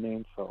 You know what I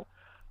mean? So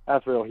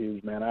that's real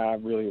huge, man. I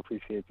really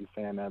appreciate you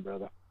saying that,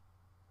 brother.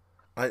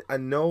 I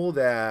know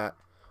that.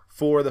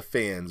 For the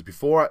fans,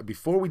 before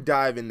we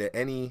dive into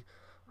any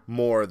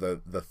more of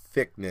the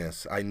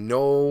thickness, I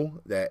know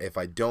that if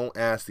I don't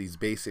ask these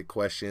basic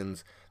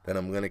questions, then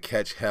I'm gonna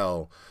catch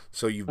hell.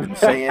 So you've been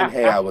saying,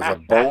 hey, I was a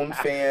Bone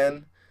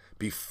fan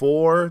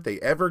before they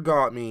ever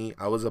got me.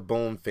 I was a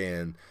Bone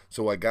fan,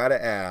 so I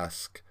gotta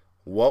ask,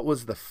 what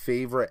was the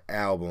favorite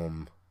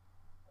album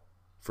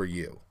for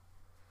you?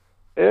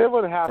 It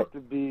would have to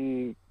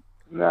be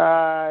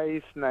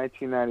nice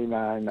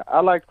 1999. I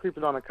liked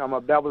Creeping on the Come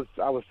Up. I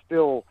was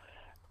still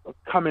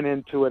coming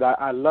into it.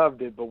 I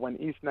loved it, but when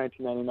East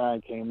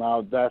 1999 came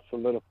out, that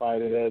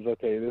solidified it as,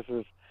 okay, this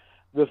is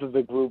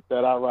the group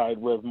that I ride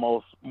with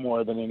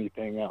more than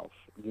anything else.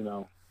 You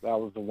know, that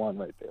was the one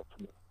right there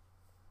for me.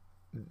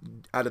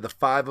 Out of the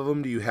 5 of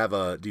them, do you have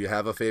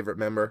a favorite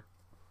member?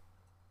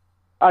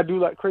 I do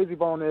like Crazy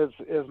Bone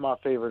is my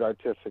favorite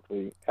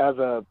artistically. As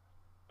a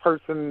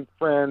person,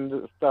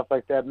 friend, stuff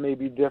like that may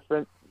be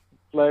different.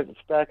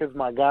 Stack is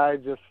my guy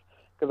just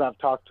because I've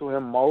talked to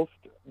him most,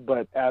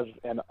 but as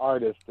an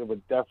artist, it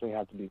would definitely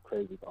have to be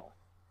Crazy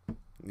Bone.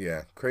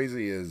 Yeah,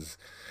 Crazy is,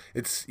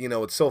 it's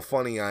so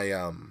funny.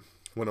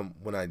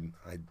 When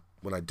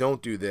I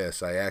don't do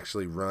this, I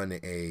actually run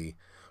a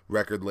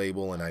record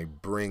label and I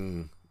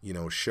bring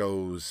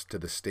shows to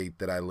the state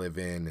that I live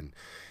in,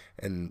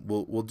 and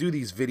we'll do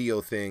these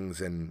video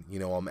things, and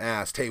I'm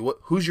asked, hey,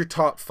 who's your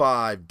top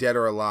 5 dead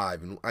or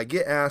alive? And I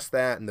get asked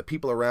that, and the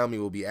people around me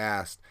will be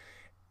asked,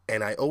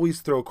 and I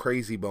always throw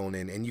Crazy Bone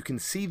in, and you can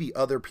see the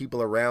other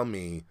people around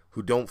me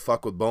who don't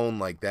fuck with Bone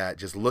like that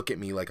just look at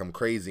me like I'm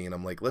crazy, and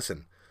I'm like,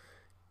 listen,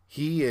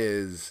 he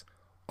is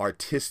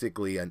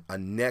artistically a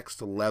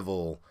next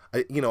level.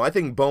 I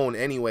think Bone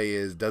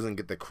anyway doesn't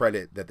get the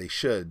credit that they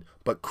should,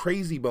 but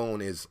Crazy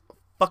Bone is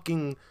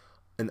fucking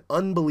an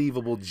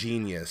unbelievable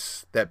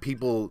genius that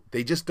people,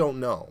 they just don't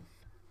know.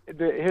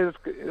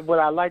 What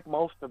I like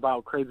most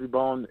about Crazy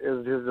Bone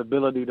is his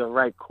ability to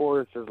write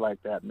choruses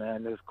like that,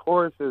 man. His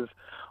choruses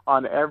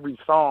on every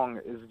song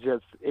is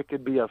just, it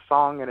could be a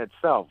song in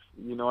itself.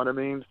 You know what I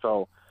mean?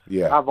 So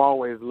yeah, I've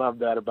always loved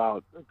that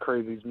about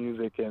Crazy's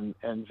music and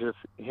just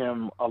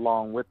him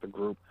along with the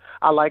group.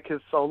 I like his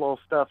solo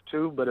stuff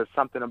too, but it's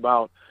something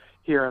about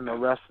hearing the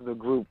rest of the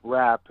group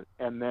rap,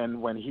 and then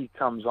when he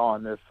comes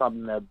on, there's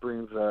something that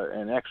brings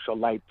an extra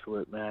light to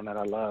it, man, that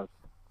I love.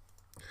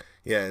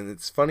 Yeah, and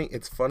it's funny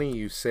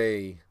you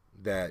say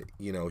that,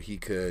 he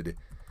could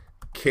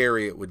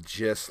carry it with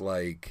just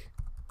like,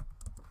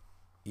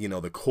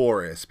 the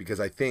chorus, because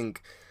I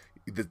think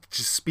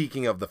just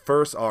speaking of the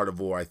first Art of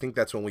War, I think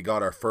that's when we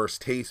got our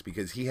first taste,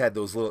 because he had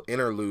those little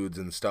interludes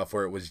and stuff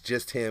where it was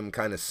just him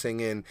kind of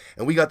singing,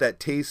 and we got that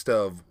taste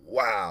of,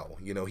 wow,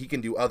 he can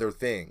do other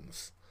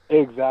things.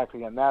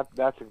 Exactly, and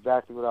that's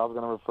exactly what I was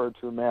going to refer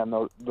to, man.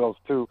 Those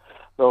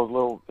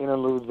little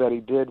interludes that he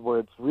did, where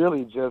it's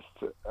really just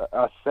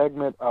a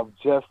segment of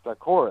just a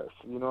chorus.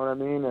 You know what I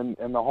mean?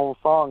 And the whole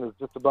song is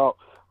just about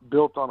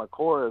built on a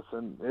chorus,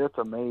 and it's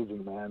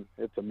amazing, man.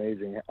 It's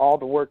amazing. All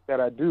the work that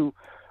I do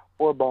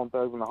for Bone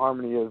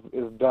Thugs-n-Harmony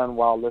is done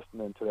while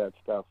listening to that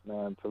stuff,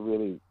 man. To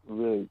really,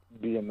 really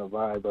be in the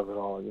vibe of it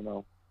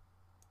all,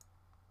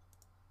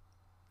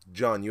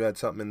 John, you had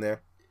something in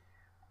there?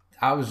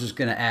 I was just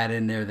going to add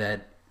in there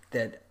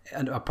that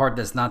a part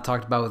that's not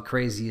talked about with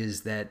Crazy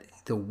is that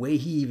the way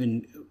he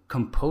even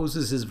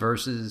composes his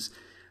verses,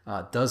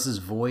 does his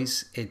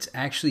voice, it's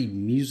actually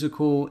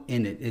musical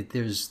in it.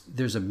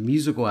 There's a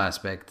musical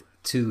aspect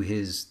to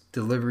his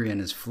delivery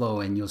and his flow,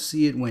 and you'll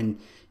see it when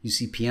you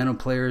see piano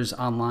players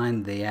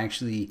online. They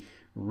actually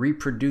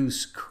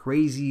reproduce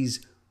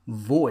Crazy's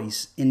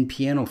voice in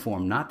piano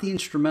form, not the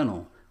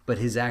instrumental, but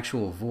his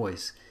actual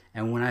voice.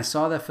 And when I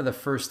saw that for the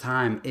first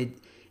time,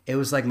 it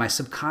was like my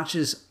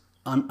subconscious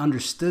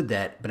understood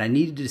that, but I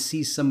needed to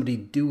see somebody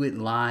do it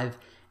live,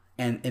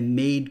 and it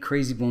made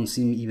Crazy Bone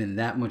seem even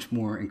that much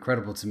more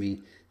incredible to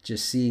me,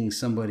 just seeing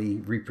somebody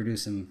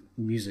reproduce him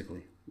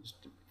musically. It's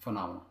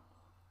phenomenal.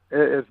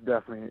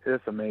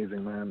 It's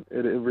amazing, man.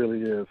 It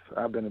really is.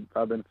 I've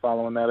been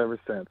following that ever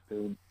since,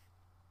 dude.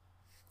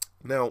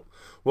 Now,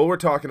 while we're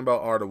talking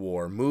about Art of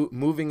War,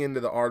 moving into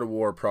the Art of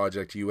War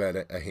project you had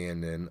a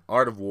hand in,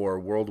 Art of War,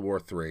 World War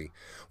III.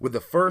 With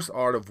the first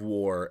Art of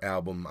War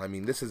album, I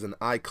mean, this is an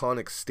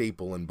iconic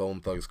staple in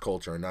Bone Thugs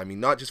culture. And I mean,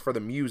 not just for the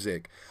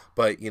music,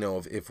 but,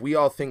 if we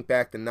all think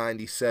back to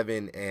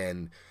 97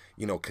 and,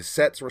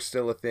 cassettes were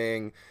still a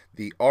thing,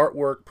 the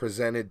artwork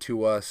presented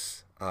to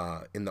us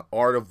in the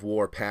Art of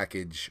War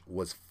package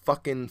was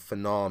fucking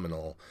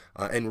phenomenal,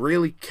 and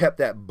really kept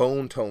that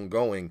Bone tone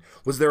going.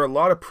 Was there a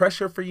lot of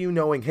pressure for you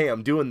knowing, hey,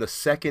 I'm doing the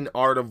second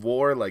Art of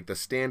War, like the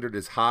standard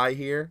is high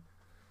here?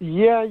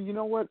 Yeah, you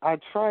know what? I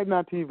tried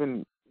not to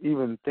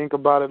even think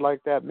about it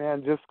like that,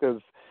 man, just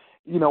because,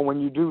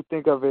 when you do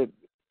think of it,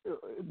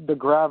 the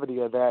gravity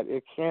of that,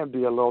 it can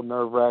be a little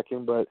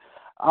nerve-wracking, but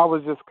I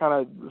was just kind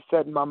of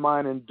setting my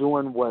mind and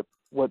doing what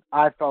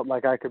I felt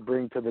like I could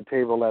bring to the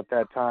table at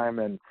that time,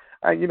 and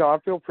I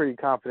feel pretty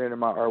confident in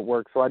my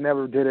artwork, so I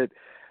never did it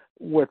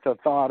with the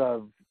thought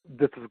of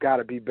this has got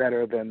to be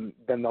better than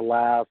the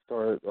last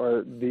or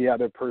the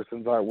other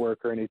person's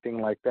artwork or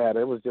anything like that.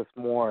 It was just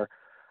more,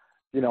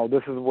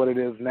 this is what it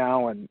is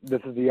now, and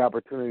this is the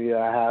opportunity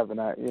that I have,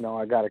 and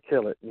I got to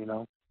kill it.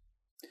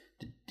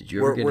 Did you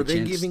ever get were a they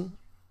chance? giving?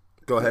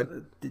 Go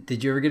ahead.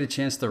 Did you ever get a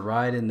chance to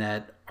ride in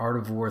that Art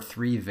of War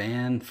 3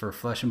 van for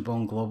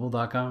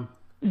fleshandboneglobal.com?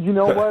 You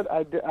know what?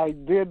 I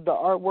did the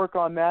artwork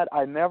on that.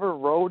 I never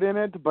rode in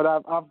it, but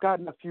I've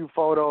gotten a few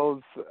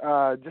photos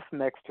just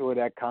next to it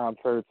at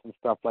concerts and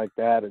stuff like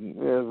that, and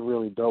it was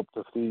really dope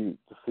to see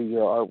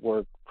your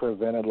artwork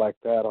presented like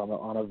that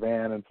on a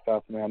van and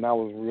stuff. Man, that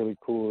was really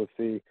cool to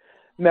see.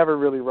 Never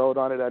really rode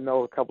on it. I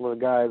know a couple of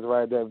guys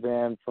ride that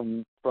van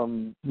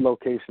from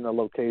location to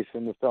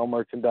location to sell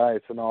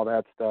merchandise and all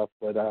that stuff,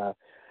 but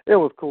it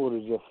was cool to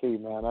just see,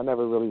 man. I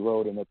never really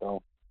rode in it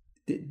though.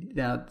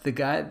 Now, the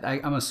guy,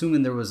 I'm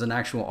assuming there was an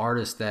actual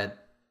artist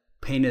that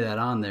painted that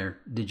on there.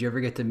 Did you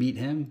ever get to meet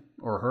him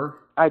or her?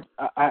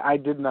 I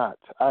did not.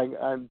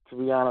 To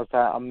be honest,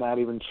 I'm not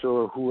even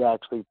sure who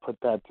actually put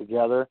that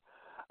together.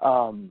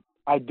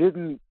 I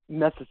didn't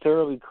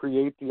necessarily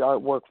create the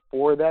artwork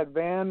for that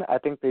van. I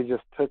think they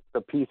just took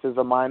the pieces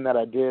of mine that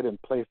I did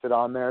and placed it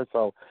on there.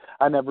 So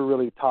I never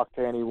really talked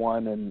to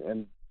anyone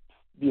and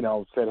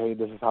said, hey,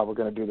 this is how we're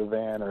going to do the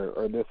van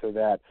or this or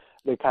that.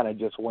 They kind of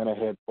just went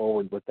ahead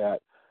forward with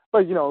that.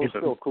 But, it was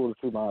still cool to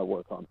see my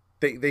artwork on.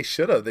 They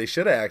should have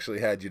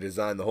actually had you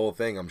design the whole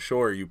thing. I'm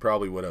sure you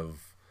probably would have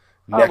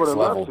next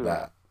leveled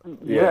that.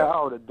 Yeah,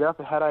 I would have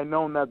definitely. Had I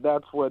known that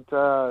that's what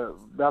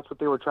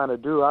they were trying to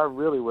do, I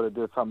really would have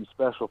did something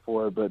special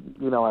for it. But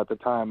at the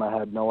time, I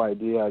had no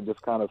idea. I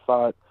just kind of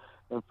saw it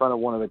in front of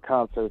one of the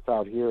concerts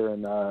out here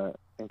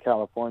in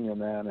California,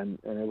 man, and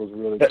it was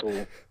really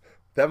cool.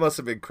 That must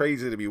have been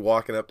crazy to be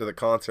walking up to the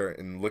concert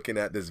and looking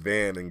at this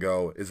van and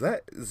go, "Is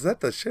that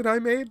the shit I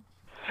made?"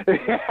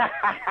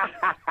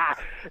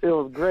 It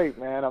was great,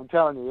 man. I'm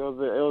telling you, it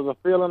was a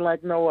feeling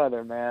like no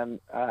other,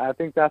 man. I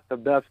think that's the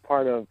best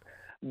part of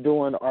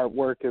doing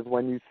artwork is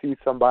when you see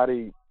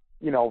somebody,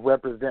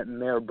 representing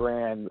their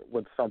brand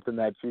with something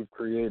that you've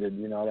created.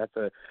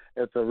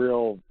 It's a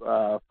real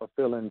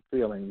fulfilling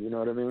feeling. You know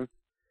what I mean?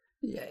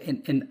 Yeah,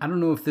 and I don't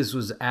know if this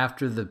was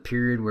after the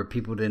period where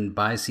people didn't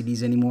buy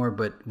CDs anymore,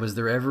 but was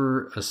there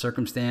ever a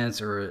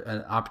circumstance or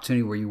an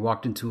opportunity where you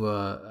walked into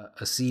a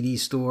CD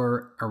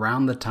store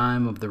around the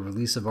time of the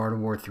release of Art of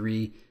War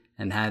 3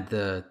 and had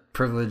the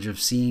privilege of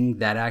seeing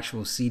that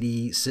actual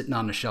CD sitting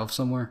on a shelf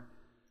somewhere?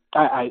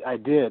 I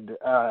did.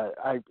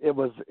 It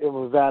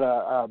was at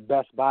a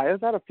Best Buy. I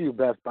was at a few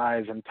Best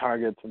Buys and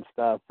Targets and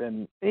stuff.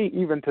 And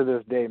even to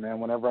this day, man,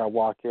 whenever I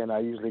walk in, I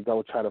usually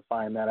go try to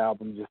find that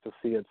album just to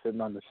see it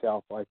sitting on the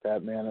shelf like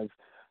that, man. It's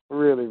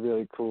really,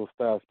 really cool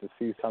stuff to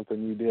see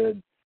something you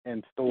did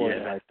in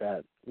stores like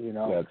that.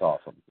 That's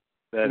awesome.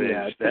 That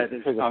is.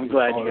 I'm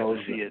glad you got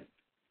to see it.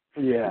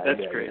 Yeah,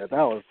 that's great.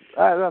 Yeah.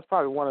 That's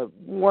probably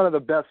one of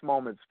the best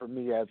moments for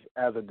me as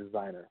a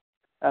designer.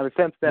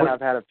 Since then,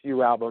 I've had a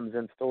few albums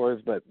in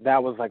stores, but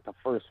that was like the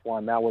first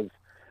one. That was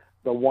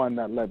the one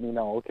that let me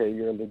know, okay,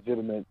 you're a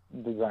legitimate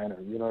designer.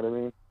 You know what I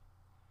mean?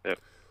 Yep.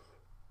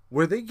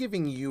 Were they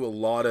giving you a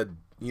lot of,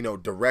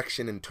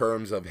 direction in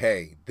terms of,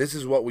 hey, this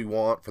is what we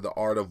want for the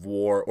Art of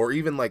War, or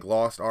even like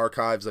Lost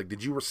Archives? Like,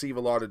 did you receive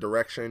a lot of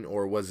direction,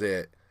 or was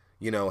it,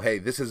 hey,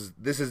 this is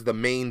the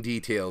main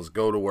details,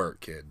 go to work,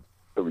 kid?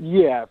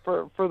 Yeah,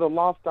 for the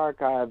Lost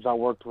Archives, I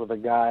worked with a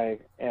guy,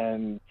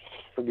 and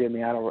forgive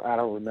me, I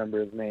don't remember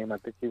his name. I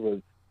think he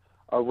was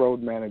a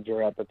road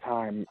manager at the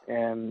time,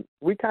 and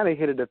we kind of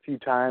hit it a few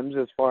times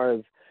as far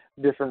as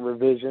different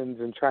revisions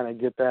and trying to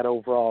get that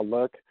overall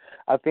look.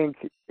 I think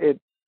it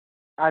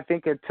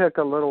took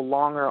a little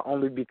longer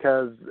only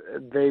because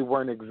they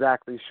weren't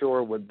exactly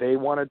sure what they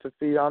wanted to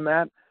see on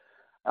that.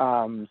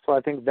 So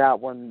I think that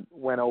one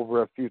went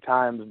over a few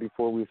times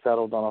before we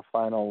settled on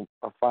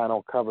a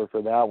final cover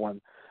for that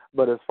one.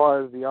 But as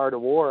far as the Art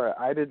of War,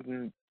 I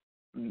didn't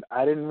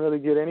really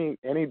get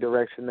any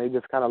direction. They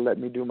just kind of let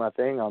me do my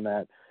thing on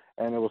that,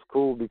 and it was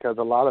cool because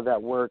a lot of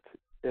that work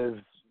is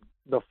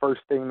the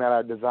first thing that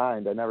I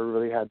designed. I never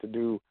really had to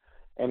do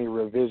any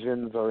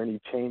revisions or any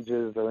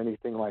changes or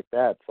anything like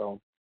that. So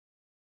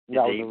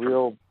that was a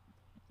real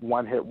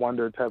one-hit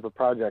wonder type of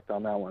project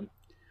on that one.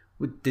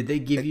 Did they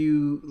give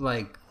you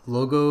like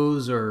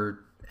logos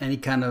or any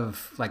kind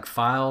of like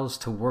files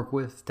to work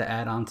with to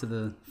add onto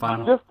the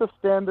final? Just the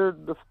standard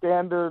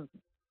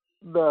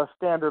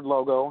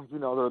logo,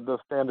 the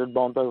standard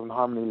Bone Thugs and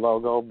Harmony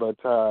logo, but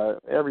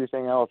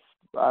everything else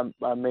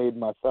I made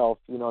myself,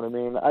 you know what I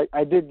mean?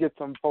 I did get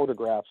some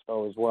photographs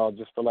though as well,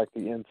 just for like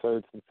the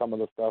inserts and some of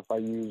the stuff I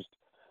used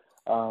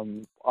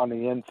on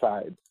the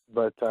inside.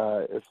 But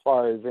as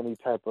far as any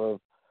type of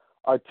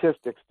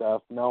artistic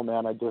stuff, no,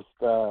 man, I just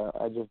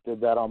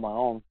did that on my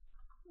own.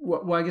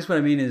 Well, I guess what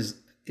I mean is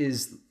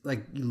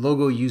like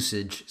logo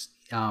usage.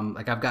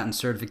 Like I've gotten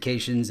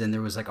certifications and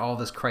there was like all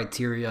this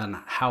criteria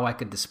on how I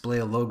could display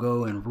a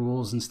logo and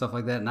rules and stuff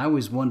like that. And I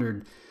always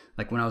wondered,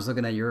 like when I was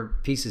looking at your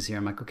pieces here,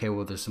 I'm like, okay,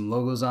 well, there's some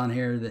logos on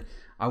here that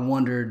I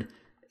wondered,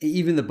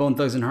 even the Bone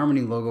Thugs and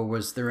Harmony logo,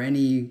 was there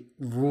any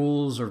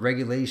rules or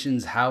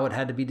regulations, how it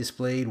had to be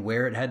displayed,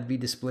 where it had to be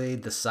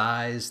displayed, the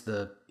size,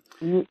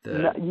 You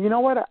know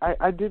what?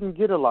 I didn't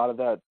get a lot of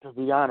that, to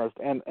be honest,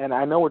 and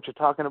I know what you're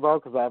talking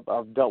about because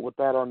I've dealt with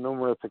that on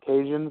numerous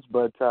occasions.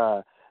 But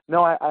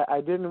no,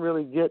 I didn't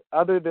really get,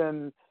 other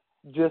than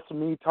just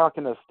me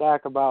talking to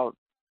Stack about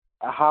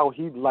how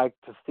he'd like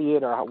to see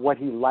it or what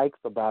he likes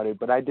about it,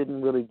 but I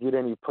didn't really get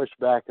any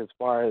pushback as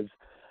far as,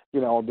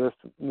 this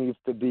needs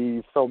to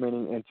be so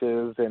many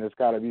inches and it's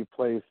got to be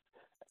placed,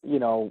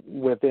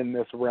 within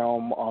this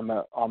realm on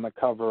the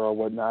cover or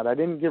whatnot. I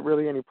didn't get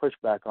really any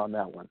pushback on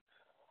that one.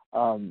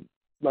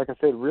 Like I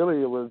said,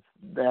 really it was,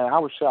 and I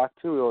was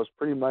shocked too. It was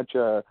pretty much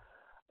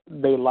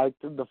they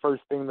liked the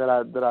first thing that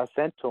I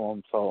sent to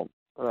them, so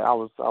I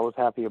was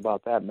happy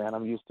about that, man.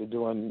 I'm used to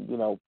doing,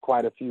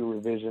 quite a few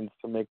revisions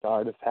to make the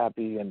artist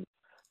happy, and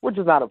which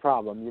is not a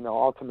problem.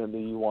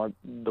 Ultimately you want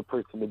the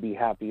person to be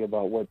happy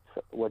about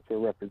what you're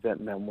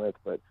representing them with,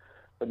 but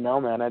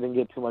no, man, I didn't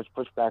get too much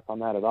pushback on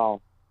that at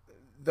all.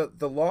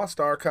 The Lost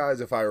Archives,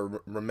 if I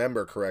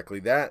remember correctly,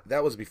 that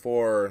was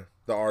before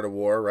the Art of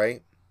War,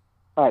 right?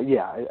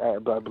 Yeah, I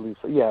believe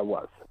so. Yeah, it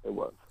was.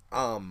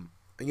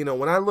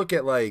 When I look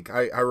at, like,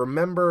 I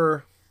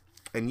remember,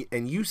 and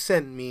you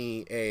sent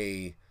me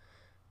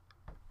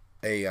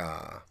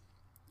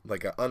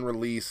like an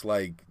unreleased,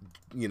 like,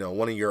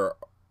 one of your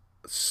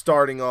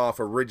starting off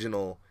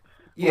original.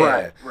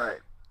 Yeah. Right.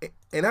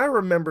 And I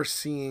remember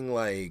seeing,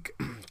 like,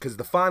 because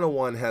the final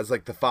one has,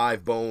 like, the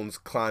 5 bones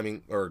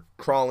climbing or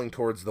crawling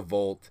towards the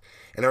vault.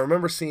 And I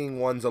remember seeing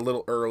ones a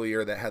little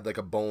earlier that had, like,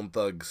 a Bone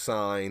Thug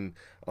sign,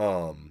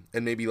 and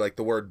maybe, like,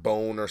 the word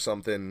bone or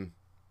something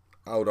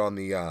out on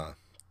the,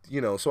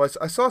 so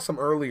I saw some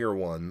earlier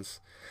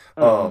ones.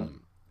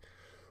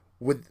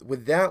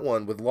 With that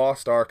one, with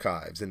Lost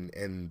Archives,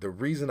 and the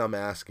reason I'm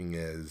asking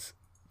is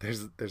there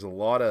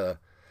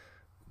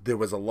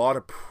was a lot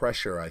of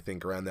pressure, I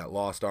think, around that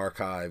Lost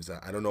Archives.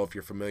 I don't know if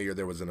you're familiar.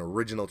 There was an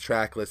original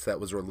track list that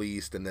was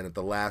released, and then at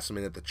the last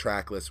minute, the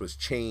track list was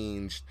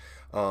changed.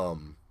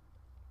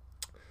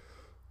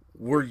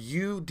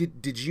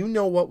 Did you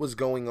know what was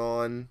going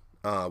on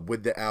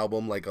with the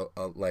album, like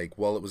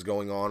while it was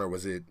going on, or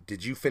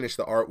did you finish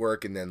the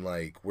artwork and then,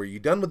 like, were you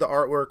done with the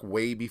artwork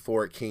way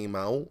before it came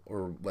out,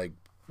 or like?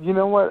 You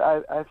know what?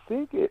 I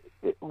think it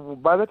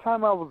by the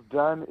time I was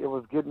done, it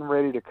was getting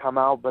ready to come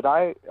out. But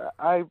I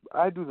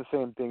do the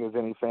same thing as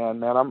any fan,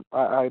 man.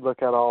 I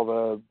look at all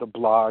the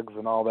blogs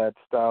and all that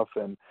stuff,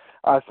 and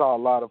I saw a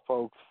lot of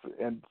folks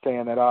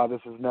saying that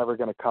this is never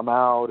going to come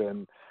out,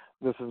 and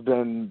this has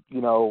been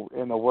in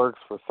the works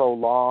for so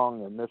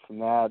long, and this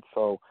and that.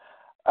 So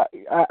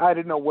I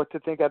didn't know what to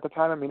think at the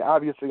time. I mean,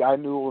 obviously I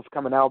knew it was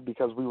coming out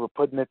because we were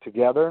putting it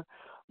together,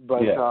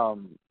 but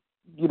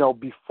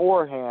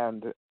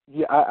beforehand.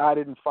 Yeah, I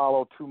didn't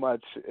follow too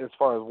much as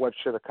far as what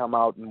should have come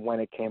out and when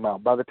it came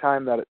out. By the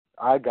time that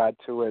I got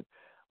to it,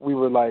 we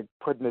were, like,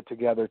 putting it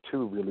together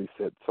to release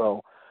it.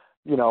 So,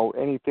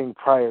 anything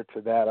prior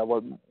to that, I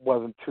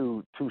wasn't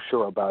too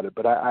sure about it.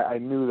 But I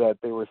knew that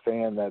they were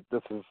saying that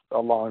this is a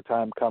long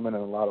time coming,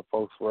 and a lot of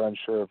folks were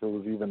unsure if it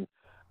was even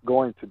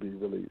going to be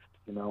released,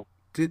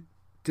 Did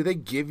they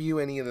give you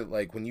any of the,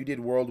 like, when you did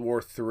World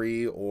War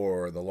III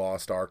or the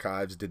Lost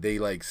Archives, did they,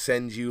 like,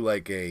 send you,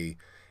 like, a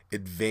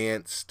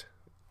advanced,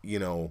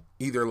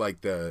 either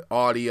like the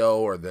audio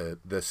or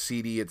the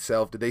CD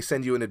itself? Did they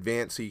send you in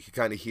advance so you could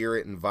kind of hear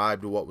it and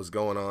vibe to what was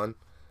going on?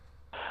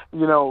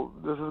 This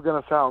is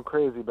going to sound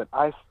crazy, but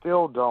I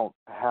still don't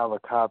have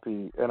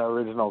an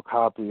original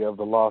copy of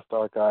the Lost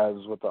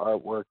Archives with the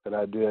artwork that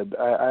I did.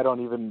 I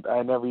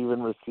never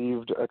even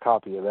received a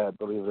copy of that,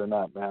 believe it or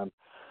not, man.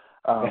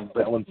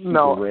 That one's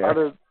super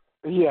rare.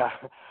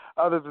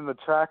 Other than the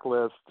track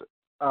list,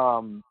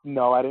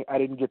 no, I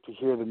didn't get to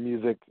hear the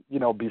music,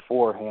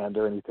 beforehand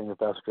or anything, if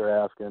that's what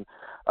you're asking.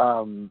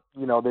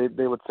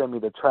 They would send me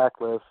the track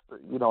list,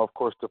 of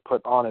course, to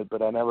put on it,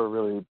 but I never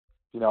really,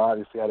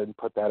 obviously I didn't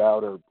put that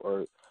out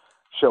or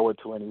show it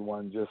to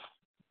anyone, just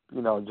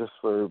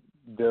for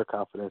their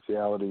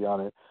confidentiality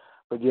on it.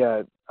 But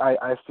yeah,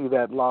 I see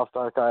that Lost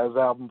Archives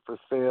album for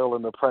sale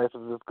and the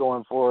prices it's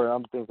going for, and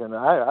I'm thinking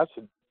I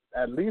should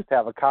at least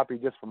have a copy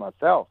just for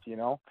myself,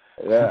 Yeah.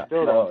 I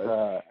still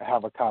don't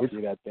have a copy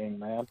of that thing,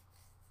 man.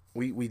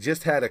 We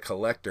just had a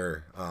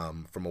collector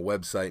from a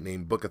website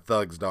named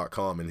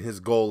bookofthugs.com, and his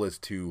goal is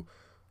to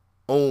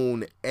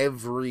own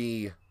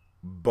every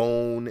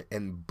Bone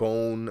and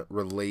Bone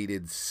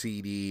related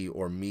CD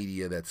or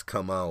media that's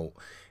come out,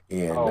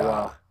 and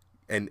wow.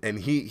 and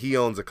he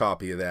owns a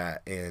copy of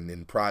that. And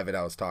in private,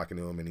 I was talking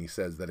to him, and he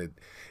says that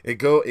it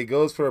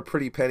goes for a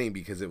pretty penny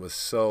because it was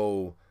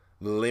so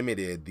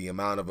limited, the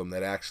amount of them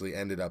that actually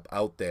ended up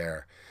out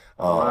there.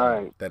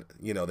 Right. That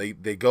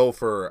they go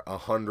for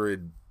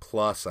 100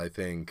 plus, I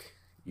think.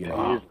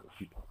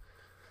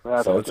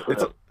 That's so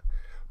it's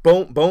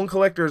Bone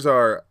collectors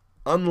are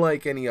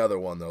unlike any other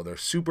one, though. They're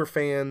super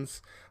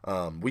fans.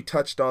 We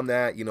touched on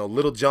that.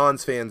 Little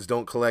John's fans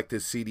don't collect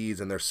his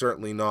CDs, and they're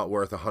certainly not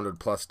worth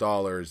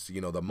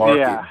 $100+. The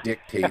market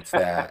dictates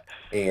that,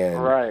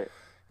 and right.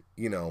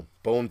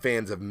 Bone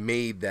fans have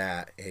made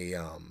that a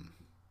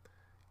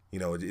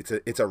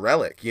it's a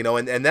relic,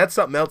 and that's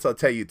something else I'll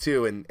tell you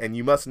too, and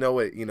you must know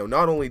it.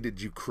 Not only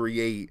did you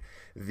create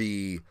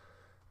the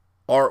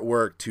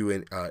artwork to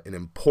an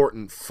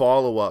important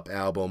follow-up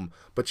album,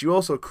 but you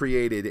also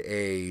created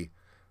a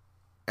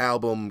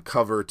album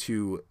cover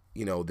to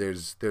you know,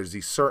 there's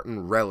these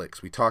certain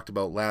relics. We talked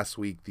about last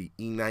week the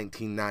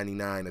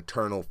E1999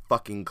 Eternal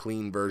fucking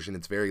clean version.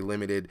 It's very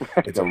limited.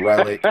 It's a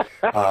relic.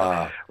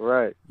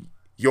 Right.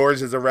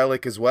 Yours is a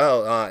relic as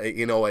well.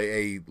 You know,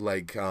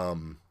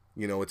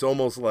 you know, it's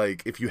almost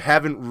like if you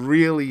haven't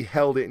really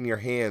held it in your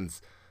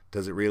hands,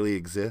 does it really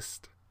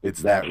exist?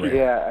 It's that rare.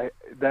 Yeah,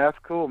 that's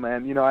cool,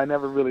 man. You know, I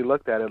never really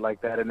looked at it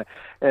like that,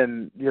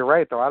 and you're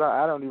right though.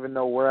 I don't even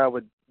know where I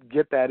would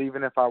get that,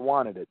 even if I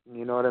wanted it.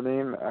 You know what I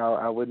mean?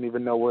 I wouldn't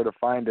even know where to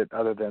find it,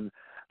 other than,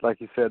 like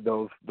you said,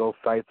 those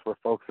sites where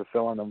folks are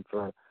selling them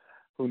for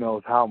who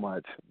knows how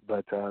much.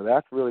 But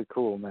that's really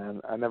cool,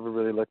 man. I never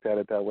really looked at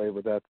it that way,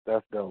 but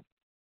that's dope.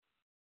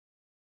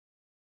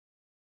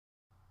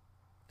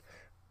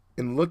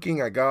 In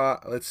looking, I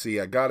got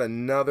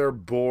another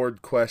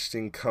board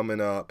question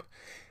coming up.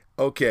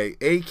 Okay,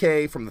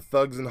 AK from the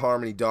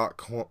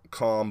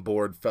thugsandharmony.com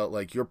board felt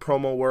like your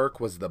promo work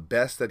was the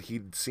best that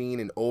he'd seen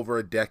in over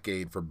a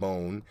decade for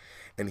Bone,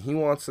 and he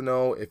wants to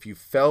know if you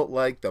felt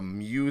like the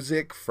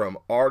music from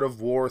Art of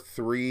War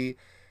 3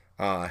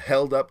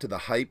 held up to the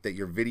hype that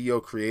your video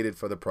created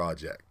for the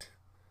project.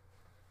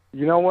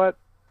 You know what?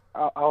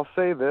 I'll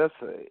say this.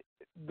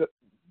 The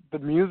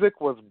music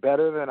was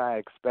better than I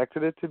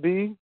expected it to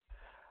be.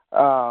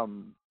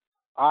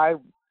 I,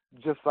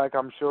 just like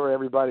I'm sure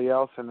everybody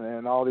else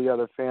and all the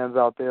other fans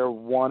out there,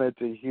 wanted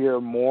to hear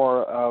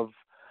more of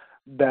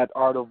that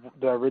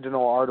the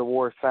original Art of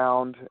War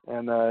sound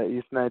and the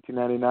East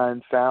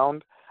 1999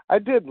 sound. I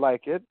did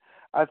like it.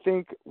 I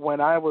think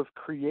when I was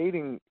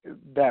creating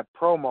that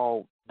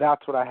promo,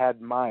 that's what I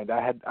had in mind.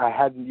 I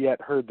hadn't yet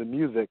heard the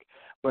music,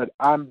 but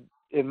I'm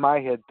in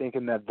my head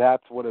thinking that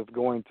that's what it's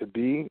going to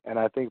be, and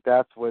I think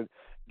that's what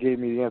gave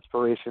me the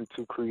inspiration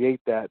to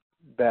create that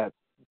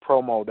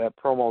promo. That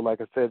promo,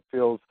 like I said,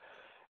 feels,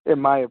 in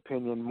my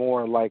opinion,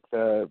 more like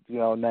the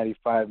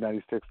 95,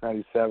 96,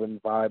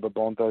 97 vibe of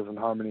Bone Thugs and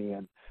Harmony,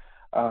 and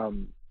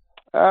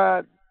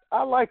I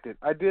liked it.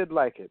 I did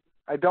like it.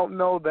 I don't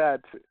know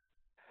that.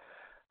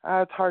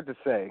 It's hard to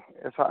say.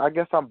 I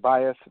guess I'm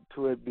biased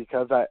to it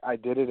because I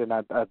did it, and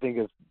I think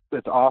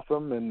it's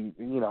awesome, and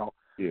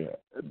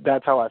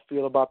that's how I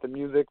feel about the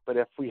music. But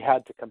if we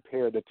had to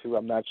compare the two,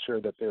 I'm not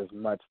sure that there's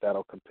much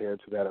that'll compare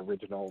to that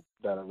original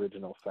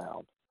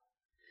sound.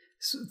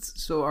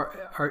 So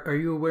are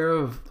you aware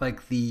of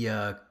like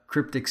the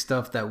cryptic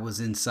stuff that was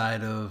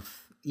inside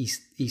of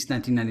East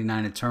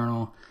 1999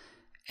 Eternal,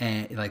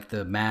 and like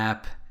the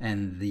map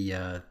and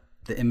the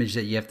image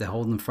that you have to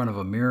hold in front of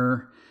a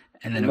mirror,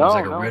 and then it was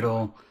like a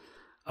riddle?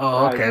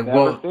 Oh, okay. I've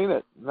never seen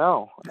it.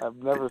 No, I've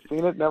never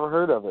seen it. Never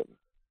heard of it.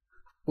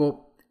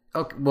 Well,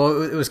 okay.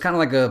 Well, it was kind of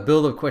like a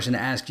build-up question to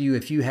ask you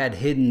if you had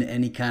hidden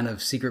any kind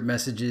of secret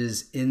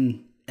messages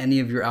in any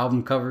of your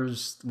album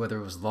covers, whether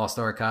it was Lost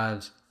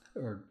Archives.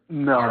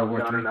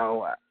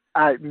 No.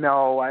 I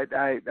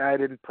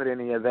didn't put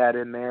any of that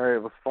in there.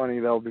 It was funny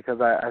though, because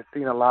I've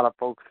seen a lot of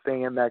folks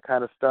saying that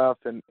kind of stuff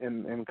in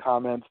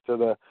comments to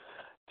the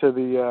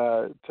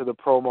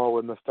promo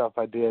and the stuff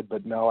I did.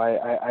 But no,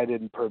 I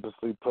didn't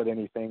purposely put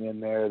anything in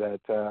there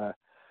that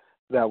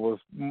was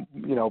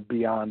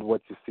beyond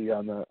what you see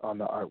on the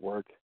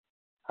artwork.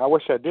 I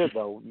wish I did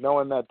though,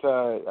 knowing that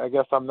I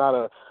guess I'm not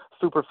a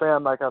super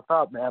fan like I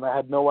thought, man. I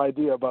had no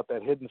idea about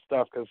that hidden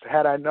stuff, because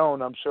had I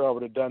known, I'm sure I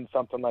would have done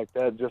something like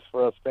that just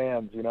for us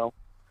fans,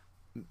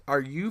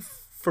 Are you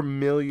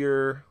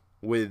familiar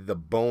with the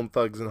Bone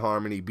Thugs and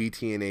Harmony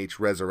BT&H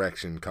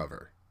Resurrection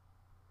cover?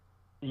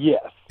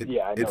 Yes. I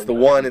know it's the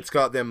one. It's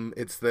got them.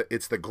 It's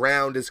the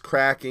ground is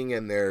cracking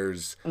and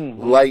there's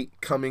light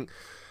coming.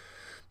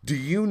 Do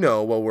you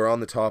know, while we're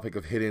on the topic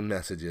of hidden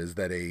messages,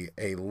 that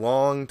a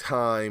long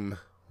time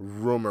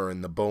rumor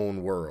in the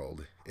Bone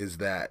world is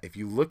that if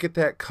you look at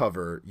that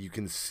cover, you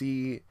can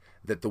see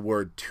that the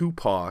word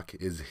Tupac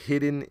is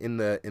hidden in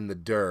the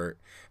dirt,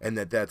 and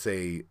that's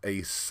a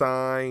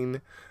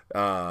sign,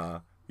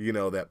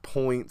 that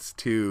points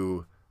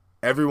to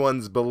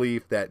everyone's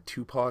belief that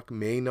Tupac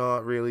may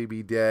not really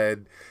be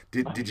dead.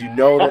 Did you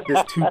know that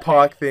this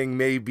Tupac thing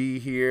may be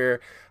here?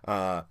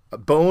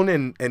 Bone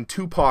and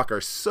Tupac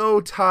are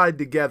so tied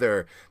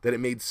together that it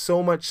made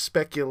so much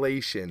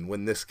speculation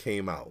when this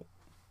came out.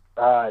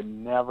 I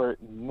never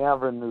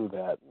knew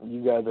that.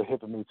 You guys are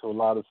hipping me to a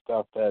lot of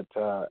stuff that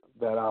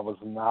I was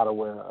not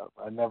aware of.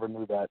 I never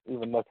knew that.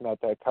 Even looking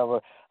at that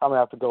cover, I'm gonna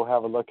have to go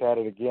have a look at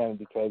it again,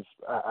 because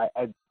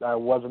I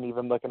wasn't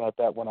even looking at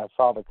that when I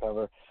saw the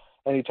cover.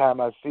 Anytime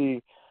I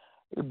see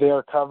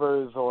their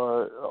covers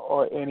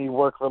or any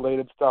work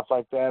related stuff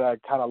like that, I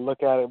kind of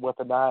look at it with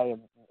an eye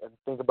and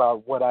think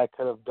about what I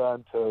could have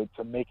done to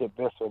make it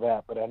this or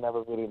that. But I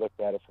never really looked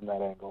at it from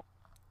that angle.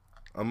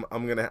 I'm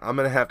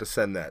gonna have to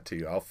send that to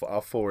you.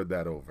 I'll forward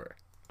that over.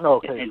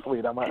 Okay,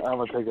 sweet. I'm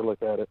gonna take a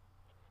look at it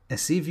and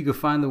see if you could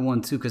find the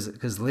one too,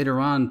 because later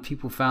on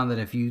people found that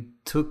if you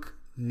took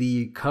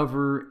the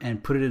cover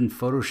and put it in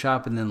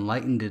Photoshop and then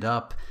lightened it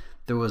up,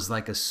 there was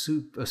like a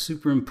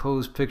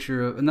superimposed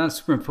picture of, not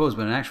superimposed,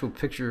 but an actual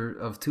picture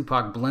of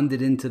Tupac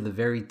blended into the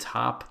very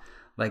top,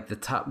 like the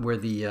top where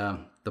the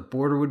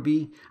border would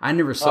be. I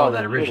never saw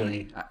that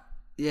originally.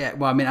 Yeah,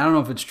 well, I mean, I don't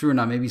know if it's true or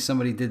not. Maybe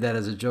somebody did that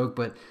as a joke,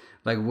 but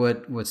like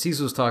what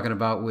Cecil was talking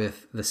about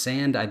with the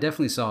sand, I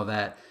definitely saw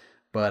that.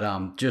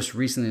 But just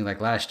recently,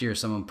 like last year,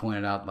 someone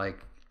pointed out like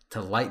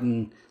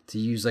to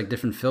use like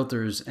different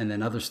filters, and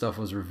then other stuff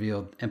was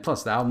revealed. And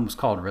plus, the album was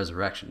called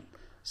Resurrection.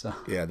 So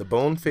yeah, the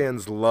Bone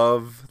fans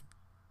love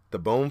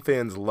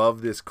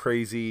this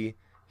crazy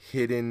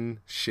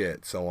hidden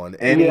shit. So on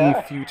any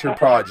future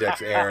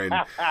projects, Aaron,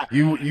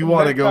 you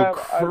want to go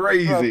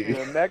crazy.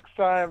 The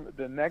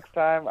next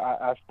time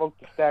I spoke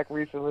to Stack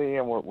recently,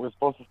 and we're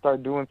supposed to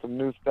start doing some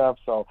new stuff.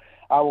 So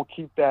I will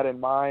keep that in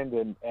mind,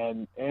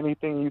 and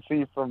anything you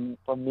see from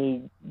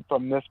me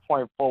from this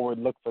point forward,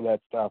 look for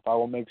that stuff. I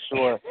will make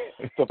sure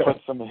to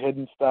put some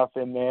hidden stuff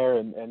in there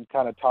and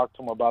kind of talk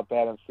to him about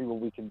that and see what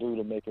we can do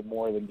to make it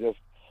more than just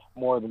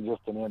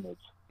an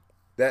image.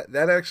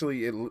 That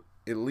actually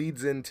it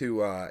leads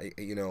into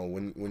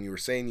when you were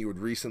saying you had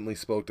recently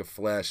spoke to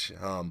Flesh,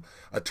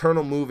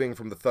 Eternal Moving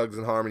from the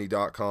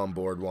thugsandharmony.com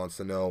board wants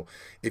to know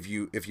if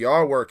you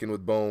are working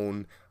with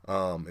Bone,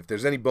 if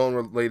there's any Bone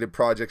related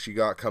projects you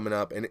got coming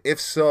up, and if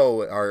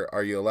so,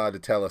 are you allowed to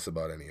tell us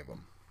about any of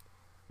them?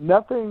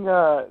 Nothing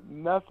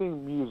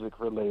music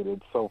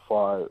related so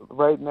far.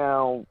 Right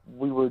now,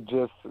 we were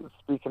just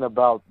speaking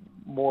about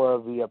more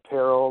of the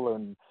apparel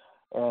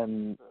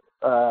and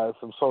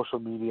some social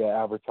media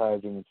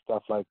advertising and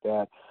stuff like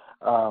that.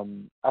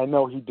 I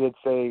know he did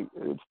say,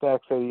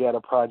 Stack said he had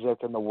a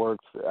project in the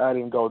works. I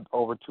didn't go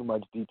over too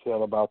much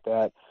detail about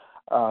that.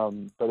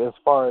 But as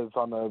far as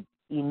on the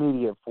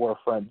immediate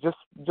forefront, just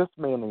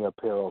mainly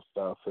apparel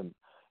stuff and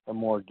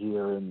more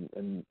gear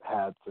and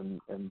hats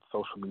and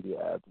social media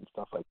ads and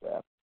stuff like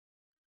that.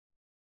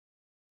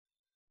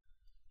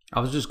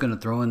 I was just going to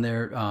throw in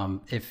there,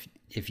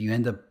 if you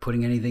end up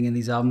putting anything in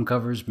these album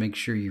covers, make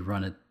sure you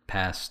run it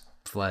past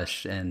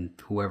Flesh and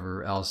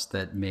whoever else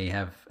that may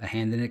have a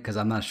hand in it, because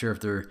I'm not sure if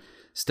they're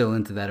still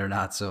into that or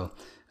not. So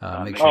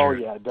make sure. Oh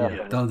yeah,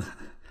 definitely.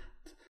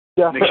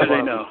 Make sure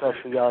they know.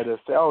 The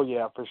artist. Oh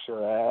yeah, for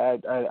sure.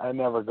 I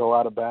never go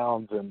out of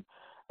bounds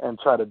and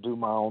try to do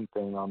my own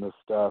thing on this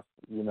stuff.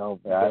 I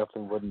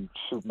definitely wouldn't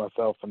shoot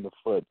myself in the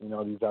foot.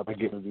 These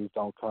opportunities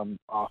don't come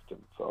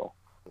often. So.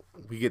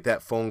 We get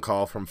that phone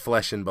call from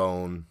Flesh and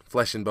Bone,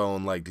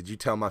 like, did you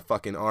tell my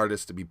fucking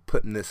artist to be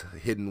putting this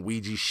hidden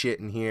Ouija shit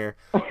in here?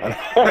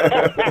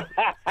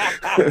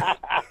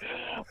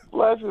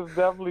 Flesh is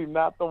definitely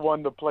not the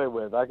one to play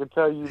with. I can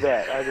tell you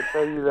that. I can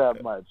tell you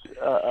that much.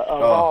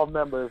 Of all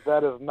members,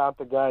 that is not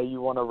the guy you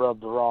want to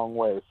rub the wrong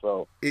way.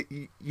 So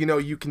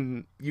you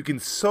can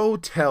so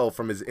tell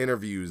from his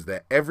interviews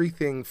that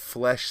everything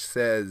Flesh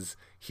says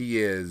he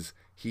is.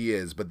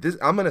 But this,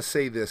 I'm gonna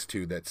say this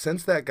too, that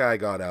since that guy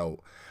got out,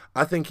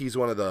 I think he's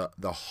one of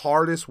the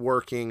hardest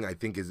working. I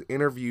think his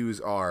interviews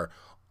are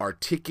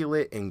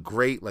articulate and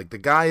great. Like, the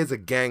guy is a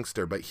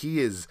gangster, but he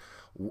is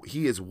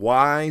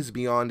wise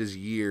beyond his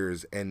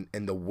years, and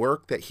the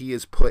work that he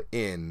has put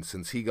in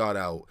since he got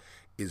out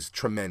is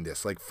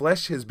tremendous. Like,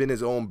 Flesh has been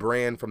his own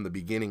brand from the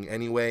beginning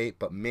anyway,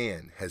 but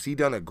man, has he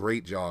done a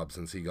great job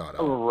since he got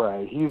out.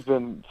 Right. He's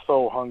been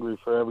so hungry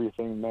for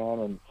everything, man,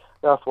 and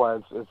that's why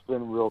it's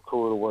been real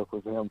cool to work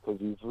with him, because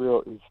he's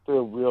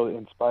still real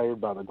inspired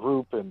by the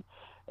group and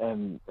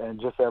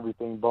just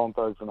everything Bone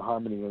Thugs and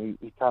Harmony, and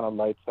he kind of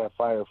lights that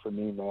fire for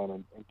me,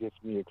 man, and gets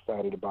me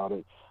excited about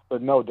it.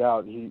 But no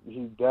doubt,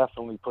 he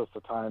definitely puts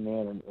the time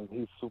in, and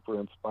he's super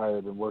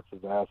inspired and works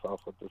his ass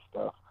off with this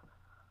stuff.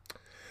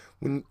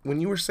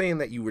 When you were saying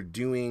that you were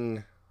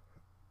doing,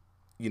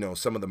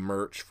 some of the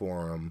merch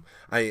for him,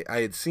 I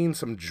had seen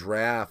some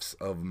drafts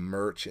of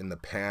merch in the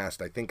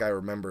past. I think I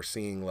remember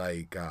seeing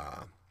like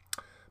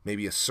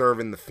maybe a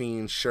Serving the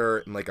Fiend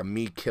shirt and like a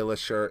Me Killa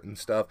shirt and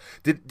stuff.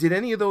 Did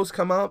any of those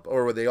come up,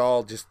 or were they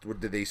all did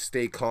they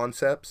stay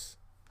concepts?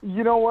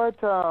 You know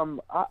what?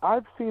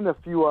 I've seen a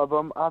few of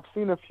them. I've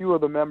seen a few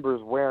of the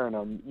members wearing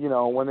them,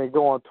 when they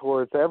go on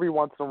tours. So every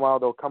once in a while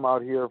they'll come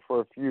out here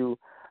for a few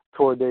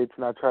tour dates,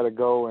 and I try to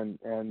go,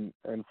 and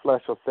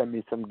Flesh will send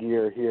me some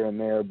gear here and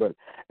there. But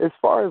as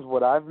far as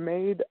what I've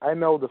made, I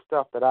know the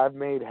stuff that I've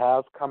made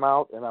has come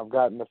out, and I've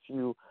gotten a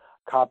few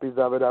copies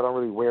of it. I don't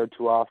really wear it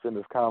too often.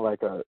 It's kind of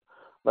like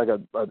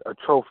a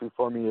trophy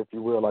for me, if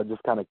you will. I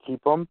just kind of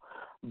keep them.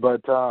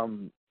 But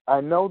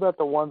I know that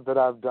the ones that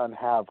I've done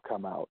have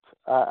come out.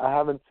 I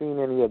haven't seen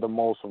any of the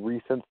most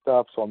recent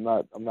stuff, so I'm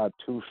not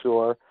too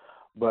sure.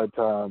 But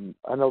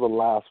I know the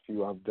last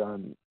few I've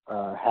done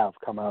have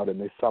come out, and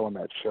they sell them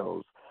at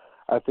shows.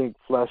 I think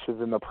Flesh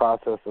is in the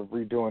process of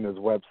redoing his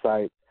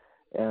website,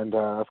 and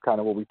that's kind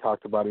of what we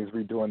talked about. He's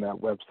redoing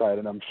that website,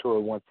 and I'm sure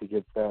once he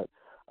gets that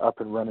up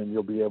and running,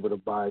 you'll be able to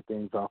buy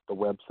things off the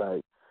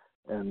website.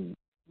 And,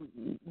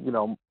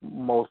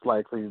 most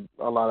likely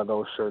a lot of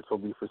those shirts will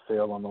be for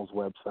sale on those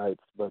websites.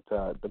 But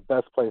the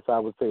best place I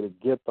would say to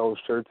get those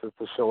shirts is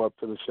to show up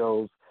to the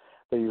shows.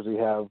 They usually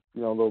have,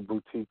 little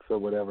boutiques or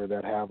whatever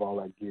that have all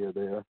that gear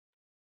there.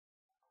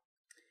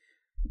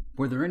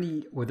 Were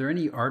there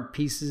any art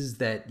pieces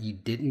that you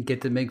didn't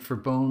get to make for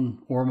Bone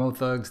or Mo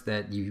Thugs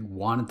that you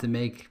wanted to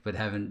make but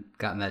haven't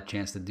gotten that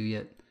chance to do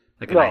yet?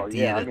 Like an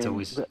idea that's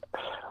always...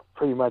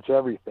 pretty much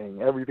everything.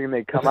 Everything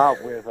they come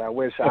out with, I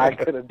wish I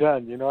could have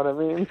done. You know what I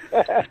mean?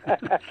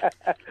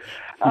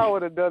 I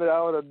would have done it.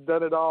 I would have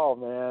done it all,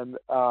 man.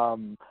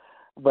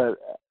 But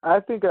I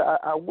think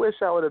I wish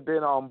I would have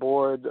been on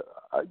board,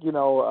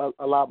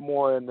 a lot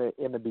more in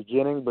the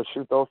beginning. But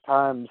shoot, those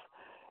times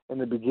in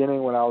the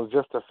beginning when I was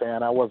just a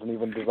fan, I wasn't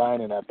even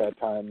designing at that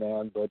time,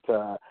 man. But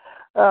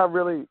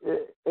really,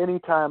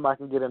 anytime I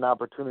can get an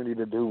opportunity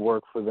to do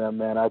work for them,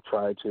 man, I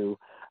try to.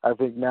 I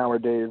think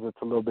nowadays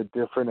it's a little bit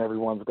different.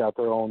 Everyone's got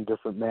their own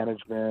different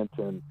management,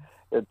 and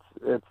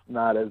it's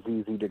not as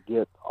easy to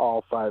get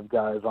all 5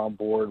 guys on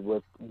board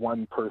with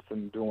one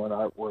person doing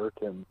artwork,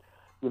 and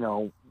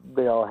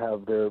they all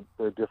have their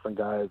different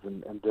guys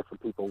and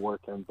different people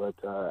working. But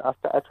I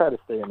try to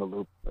stay in the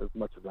loop as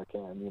much as I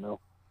can.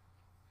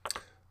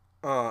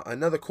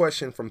 Another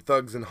question from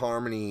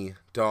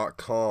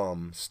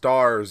thugsandharmony.com.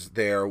 Stars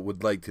there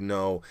would like to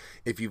know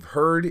if you've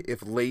heard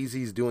if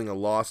Lazy's doing a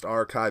Lost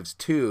Archives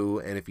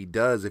 2, and if he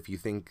does, if you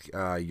think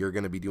you're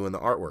going to be doing the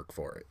artwork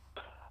for it.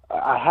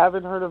 I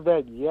haven't heard of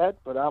that yet,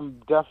 but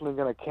I'm definitely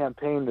going to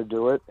campaign to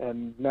do it.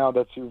 And now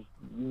that you've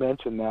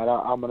mentioned that,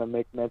 I'm going to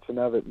make mention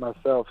of it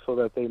myself so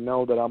that they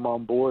know that I'm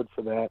on board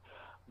for that.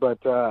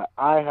 But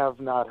I have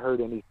not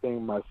heard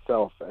anything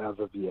myself as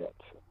of yet.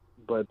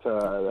 But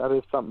that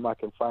is something I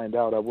can find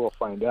out. I will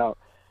find out.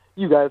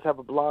 You guys have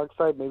a blog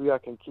site. Maybe I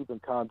can keep in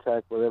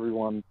contact with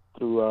everyone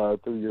through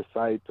your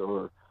site,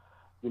 or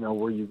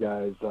where you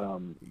guys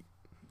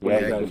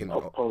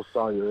post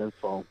all your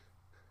info.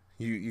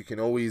 You can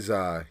always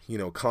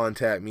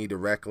contact me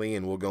directly,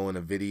 and we'll go in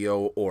a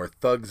video. Or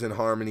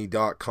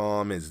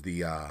thugsandharmony.com is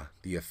the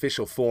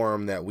official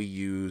forum that we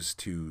use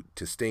to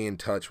stay in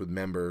touch with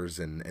members,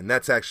 and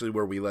that's actually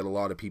where we let a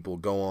lot of people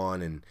go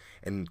on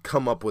and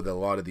come up with a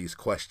lot of these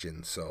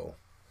questions. So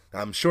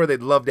I'm sure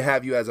they'd love to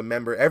have you as a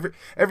member.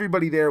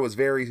 Everybody there was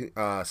very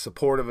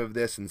supportive of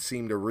this and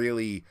seemed to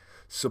really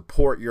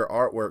support your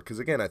artwork, because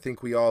again, I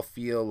think we all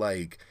feel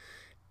like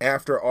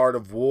after Art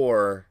of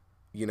War,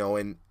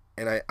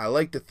 and I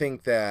like to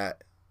think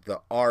that the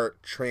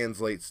art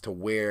translates to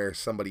where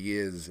somebody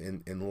is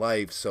in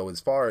life. So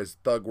as far as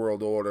Thug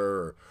World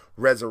Order or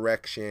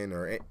Resurrection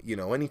or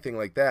anything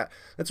like that,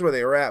 that's where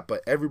they were at.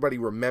 But everybody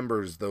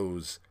remembers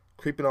those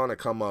Creeping on a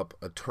Come Up,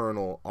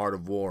 Eternal, Art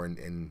of War,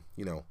 and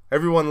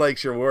everyone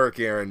likes your work,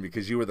 Aaron,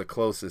 because you were the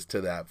closest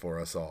to that for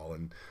us all.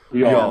 And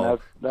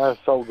that's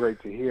so great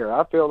to hear.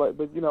 I feel like,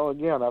 but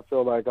again, I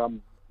feel like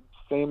I'm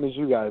same as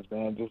you guys,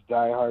 man. Just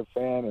diehard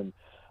fan and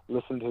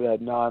listen to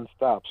that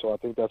nonstop. So I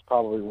think that's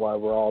probably why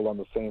we're all on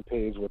the same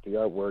page with the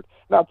artwork.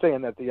 Not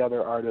saying that the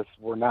other artists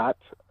were not.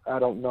 I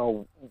don't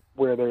know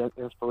where their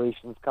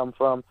inspirations come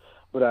from,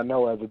 but I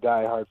know as a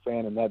diehard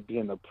fan, and that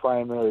being the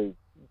primary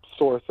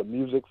source of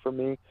music for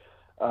me,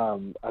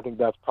 I think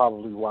that's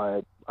probably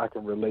why I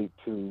can relate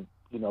to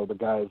the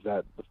guys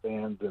that the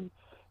fans and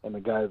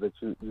the guys that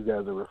you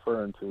guys are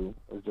referring to,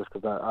 is just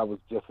because I was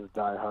just as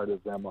diehard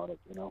as them on it.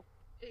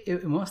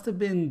 It must have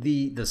been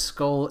the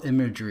skull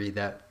imagery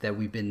that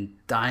we've been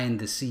dying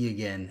to see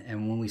again.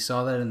 And when we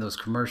saw that in those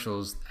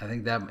commercials, I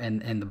think that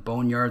and the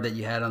boneyard that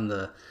you had on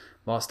the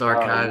Lost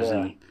Archives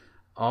and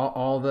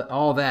all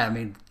that. I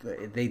mean,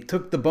 they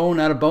took the bone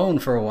out of bone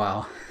for a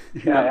while.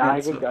 I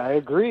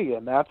agree,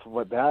 and I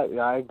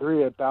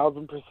agree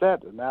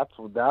 1,000%, and that's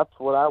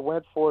what I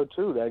went for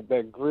too.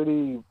 That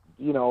gritty,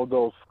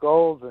 those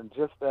skulls and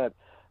just that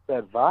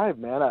vibe,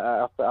 man.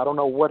 I don't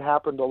know what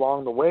happened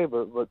along the way,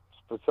 but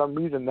for some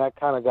reason that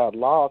kind of got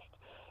lost,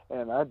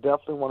 and I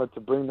definitely wanted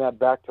to bring that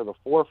back to the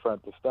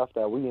forefront, the stuff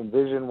that we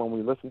envision when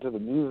we listen to the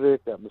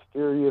music, that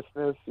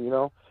mysteriousness,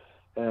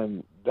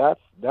 and that's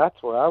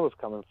where I was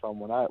coming from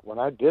when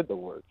I did the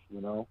work,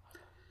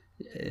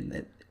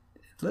 And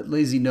let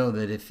Lazy know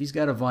that if he's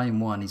got a volume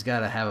 1, he's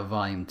got to have a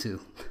volume 2.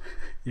 For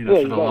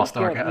the Lost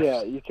Archives.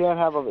 Yeah, you can't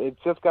have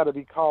it's just got to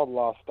be called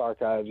Lost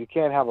Archives. You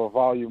can't have a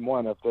volume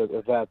 1 if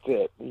that's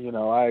it.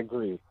 I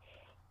agree.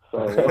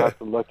 So we'll have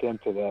to look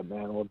into that,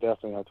 man. We'll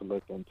definitely have to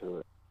look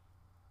into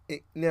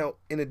it. Now,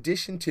 in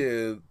addition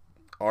to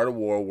Art of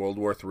War, World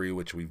War III,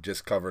 which we've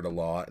just covered a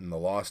lot, and the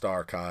Lost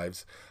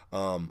Archives,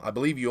 I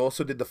believe you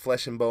also did the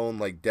Flesh and Bone,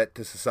 like Debt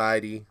to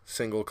Society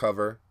single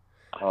cover.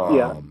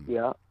 Yeah.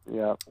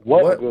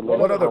 What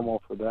other promo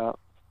for that?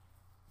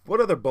 What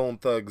other Bone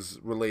Thugs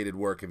related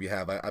work have you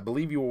have? I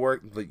believe you were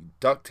working the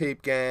Duct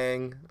Tape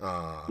Gang.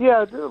 Yeah,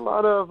 I did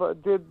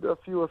a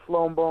few of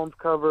Sloan Bones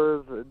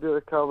covers. I did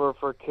a cover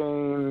for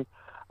Kane.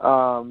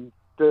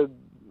 Did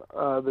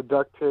the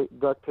Duct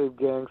Tape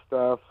Gang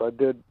stuff. I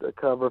did a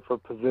cover for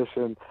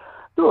Position.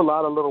 Do a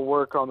lot of little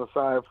work on the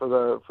side for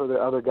the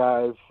other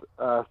guys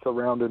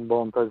surrounding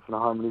Bone Thugs and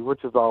Harmony,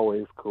 which is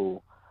always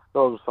cool.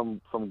 Those are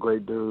some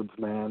great dudes,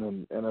 man,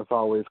 and it's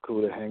always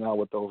cool to hang out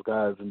with those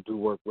guys and do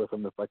work with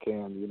them if I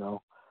can,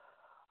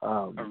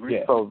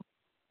 So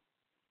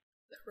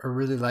I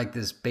really like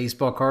this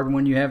baseball card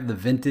one you have, the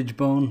vintage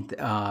Bone.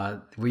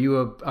 Were you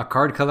a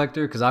card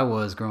collector? Because I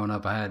was growing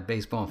up. I had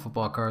baseball and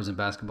football cards and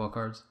basketball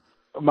cards.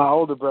 My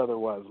older brother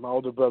was. My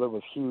older brother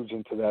was huge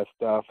into that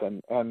stuff,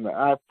 and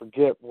I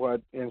forget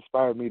what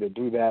inspired me to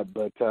do that,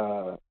 but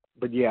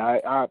but yeah,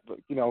 I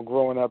you know,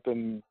 growing up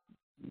in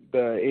the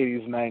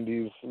 80s,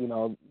 90s, you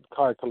know,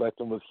 card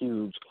collecting was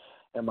huge,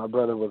 and my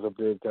brother was a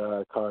big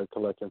card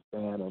collecting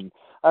fan, and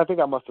I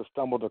think I must have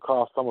stumbled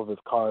across some of his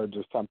cards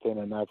or something,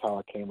 and that's how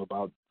I came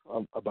about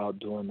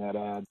doing that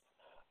ad.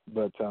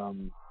 But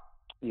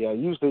yeah,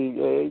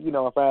 usually, you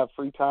know, if I have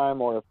free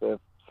time or if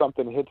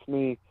something hits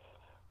me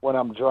when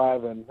I'm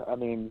driving, I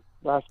mean,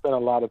 I spend a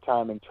lot of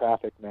time in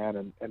traffic,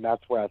 man, and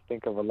that's where I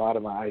think of a lot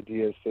of my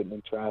ideas, sitting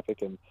in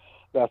traffic, and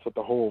that's what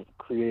the whole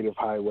creative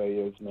highway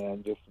is,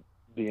 man, just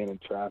being in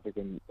traffic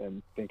and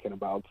thinking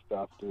about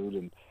stuff, dude.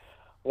 And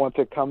once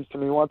it comes to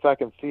me, once I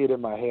can see it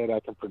in my head, I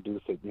can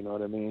produce it, you know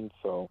what I mean?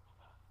 So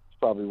it's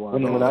probably one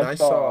of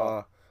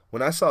those.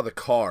 When I saw the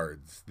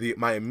cards,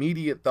 my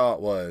immediate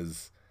thought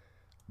was,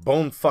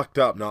 Bone fucked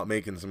up not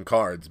making some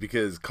cards,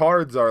 because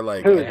cards are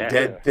like a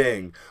dead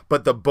thing.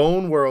 But the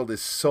Bone world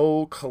is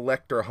so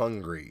collector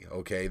hungry,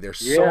 okay? They're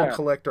so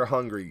collector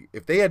hungry.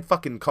 If they had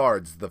fucking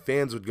cards, the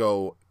fans would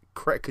go,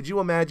 could you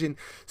imagine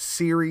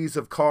series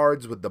of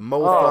cards with the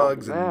Mo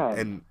Thugs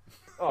and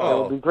it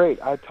would be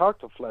great. I talked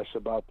to Flesh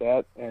about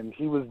that, and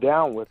he was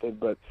down with it.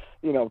 But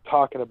you know,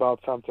 talking about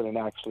something and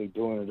actually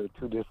doing it are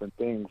two different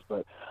things.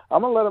 But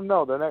I'm gonna let him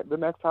know the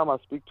next time I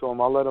speak to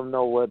him. I'll let him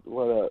know what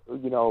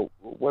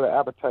an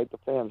appetite the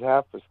fans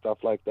have for stuff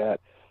like that,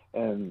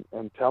 and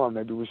tell him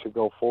maybe we should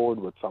go forward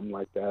with something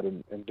like that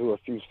and do a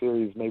few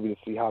series maybe to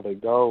see how they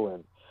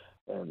go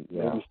and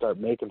maybe start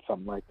making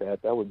something like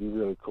that. That would be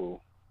really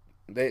cool.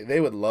 They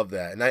would love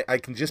that, and I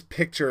can just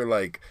picture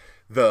like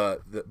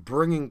the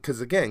bringing,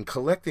 because again,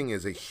 collecting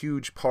is a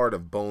huge part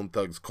of Bone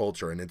Thugs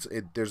culture, and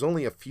there's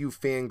only a few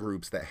fan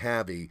groups that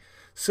have a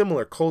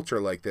similar culture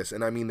like this,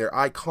 and I mean they're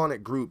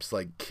iconic groups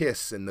like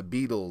Kiss and the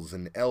Beatles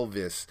and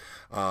Elvis.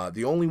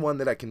 The only one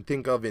that I can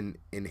think of in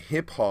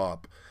hip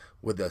hop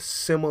with a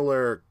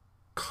similar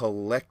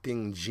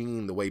collecting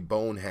gene the way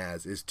Bone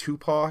has is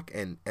Tupac,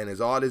 and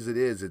as odd as it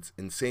is, it's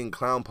Insane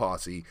Clown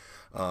Posse.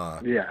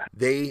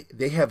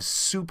 They have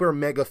super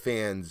mega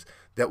fans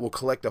that will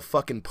collect a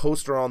fucking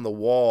poster on the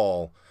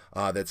wall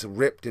that's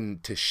ripped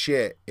into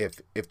shit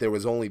if there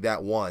was only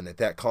that one at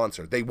that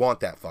concert. They want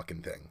that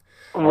fucking thing.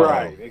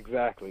 Right,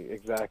 exactly.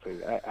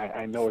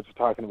 I know what you're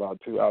talking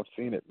about too. I've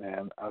seen it,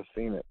 man. I've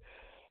seen it.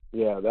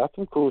 Yeah, that's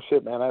some cool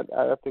shit, man.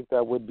 I think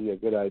that would be a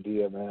good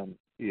idea, man.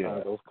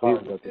 Yeah, those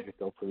cards I think could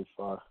go pretty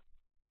far.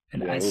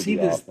 And I see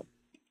this. Awesome.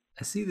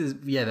 I see this.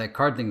 Yeah, that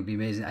card thing would be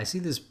amazing. I see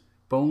this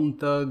Bone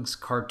Thugs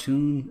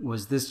cartoon.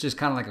 Was this just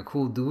kind of like a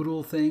cool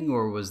doodle thing,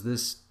 or was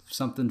this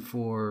something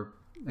for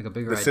like a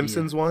bigger idea? The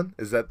Simpsons one?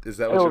 Is that what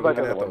you're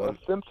looking at? The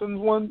Simpsons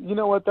one? You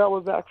know what? That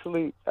was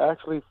actually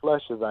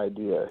Flesh's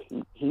idea.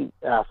 He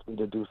asked me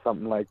to do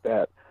something like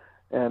that,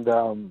 and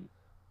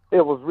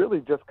it was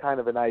really just kind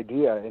of an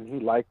idea, and he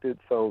liked it,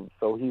 so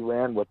he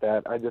ran with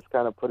that. I just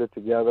kind of put it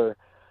together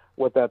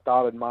with that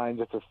thought in mind,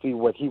 just to see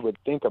what he would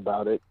think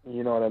about it.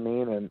 You know what I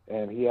mean?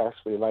 And he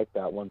actually liked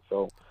that one,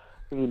 so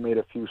he made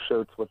a few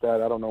shirts with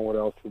that. I don't know what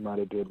else he might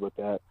have did with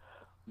that,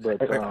 but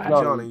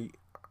John,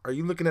 are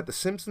you looking at the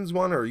Simpsons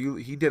one, or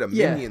he did a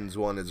Minions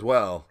one as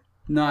well?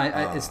 No,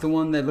 it's the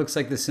one that looks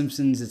like the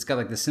Simpsons. It's got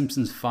like the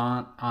Simpsons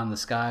font on the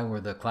sky where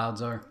the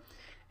clouds are.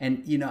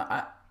 And you know,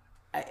 I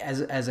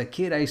as a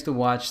kid, I used to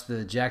watch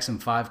the Jackson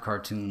 5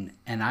 cartoon,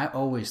 and I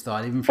always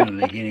thought, even from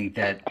the beginning,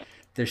 that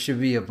there should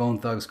be a Bone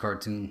Thugs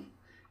cartoon.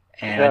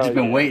 And I've just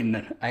been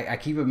waiting. I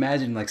keep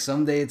imagining like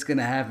someday it's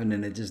gonna happen,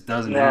 and it just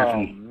doesn't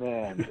happen. Oh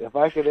man, if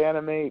I could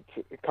animate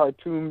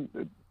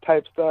cartoon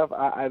type stuff,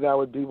 that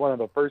would be one of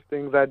the first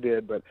things I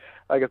did. But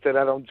like I said,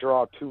 I don't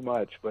draw too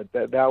much, but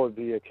that would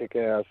be a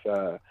kick-ass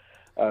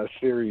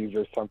series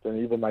or something,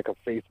 even like a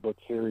Facebook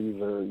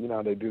series, or you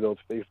know, they do those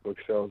Facebook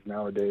shows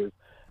nowadays.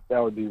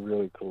 That would be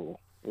really cool,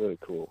 really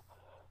cool.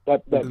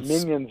 That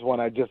Minions one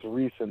I just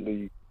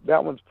recently,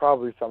 that one's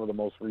probably some of the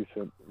most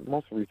recent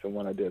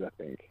one I did, I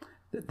think.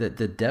 The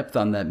depth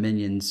on that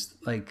Minions,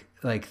 like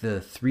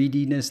the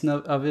 3D-ness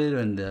of it,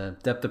 and the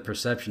depth of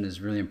perception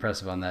is really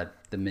impressive on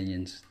the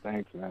Minions.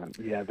 Thanks, man.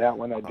 Yeah, that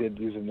one I did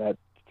using that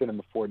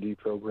Cinema 4D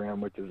program,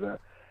 which is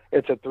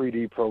it's a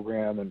 3D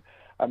program, and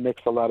I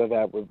mix a lot of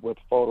that with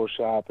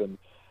Photoshop, and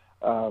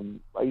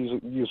I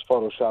use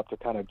Photoshop to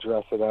kind of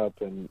dress it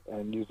up and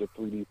use a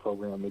 3D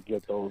program to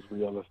get those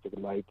realistic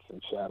lights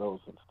and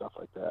shadows and stuff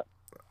like that.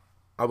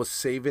 I was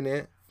saving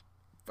it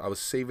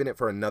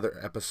for another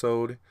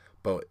episode.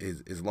 But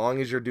as long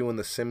as you're doing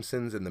the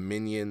Simpsons and the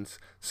Minions,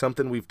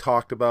 something we've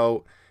talked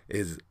about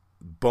is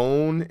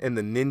Bone and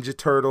the Ninja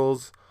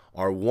Turtles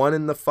are one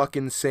and the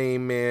fucking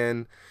same,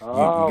 man. You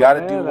got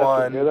to do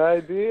one. That's a good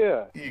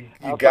idea.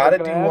 You got to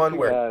do one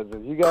where if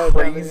you guys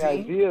have any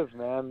ideas,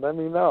 man, let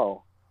me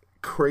know.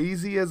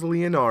 Crazy as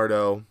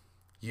Leonardo,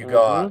 you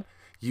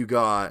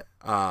got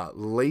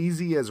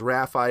lazy as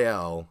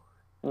Raphael.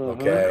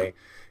 Okay,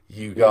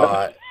 you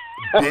got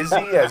busy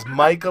as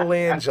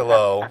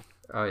Michelangelo.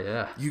 Oh,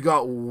 yeah. You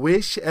got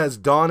Wish as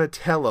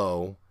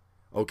Donatello,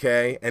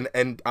 okay?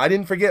 And I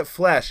didn't forget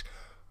Flesh.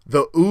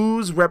 The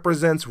ooze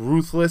represents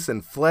Ruthless,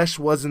 and Flesh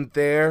wasn't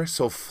there,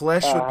 so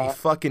Flesh would be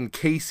fucking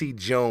Casey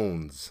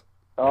Jones.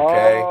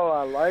 Okay? Oh,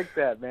 I like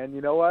that, man.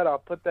 You know what? I'll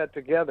put that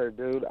together,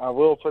 dude. I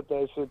will put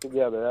that shit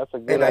together. That's a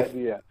good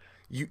idea.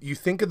 You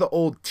think of the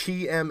old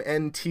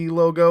TMNT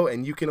logo,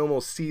 and you can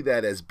almost see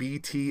that as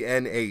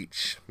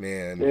BTNH,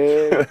 man.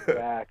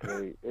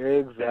 Exactly.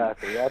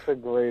 That's a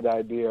great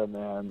idea,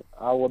 man.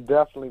 I will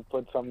definitely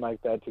put something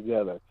like that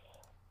together.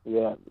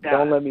 Yeah.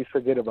 Don't let me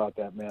forget about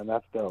that, man.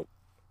 That's dope.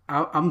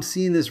 I'm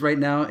seeing this right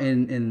now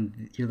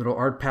in your little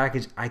art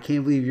package. I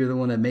can't believe you're the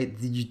one that made.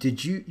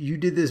 Did you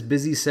did this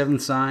Busy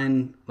Seventh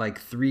Sign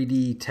like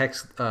 3D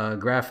text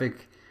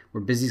graphic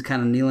where Busy's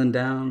kind of kneeling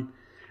down?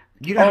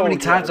 You know how many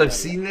times I've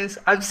seen this?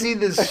 I've seen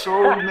this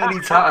so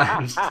many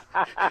times.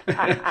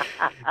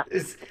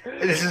 This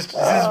is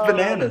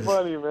bananas. That's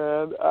funny,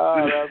 man.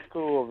 Oh, that's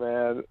cool,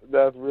 man.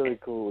 That's really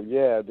cool.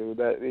 Yeah,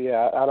 dude.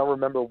 I don't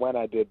remember when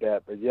I did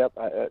that, but yep,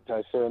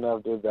 I sure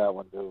enough did that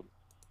one, dude.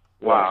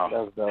 Yeah, wow,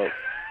 that's dope.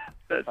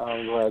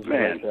 I'm glad you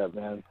like that,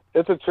 man.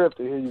 It's a trip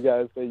to hear you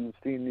guys say you've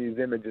seen these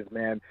images,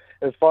 man.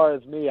 As far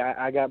as me,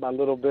 I got my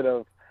little bit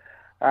of,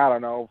 I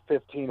don't know,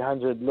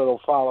 1,500 little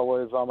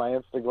followers on my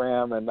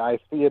Instagram, and I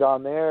see it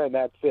on there, and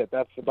that's it.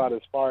 That's about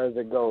as far as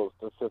it goes.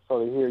 So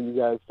to hear you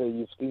guys say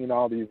you've seen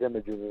all these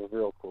images is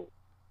real cool.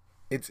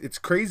 It's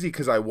crazy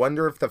because I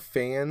wonder if the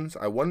fans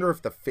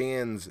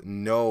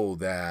know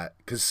that,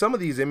 because some of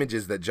these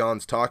images that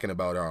John's talking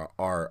about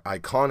are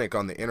iconic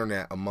on the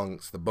internet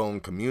amongst the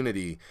Bone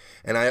community,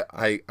 and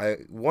I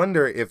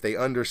wonder if they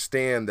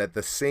understand that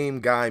the same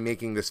guy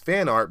making this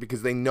fan art,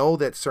 because they know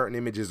that certain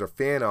images are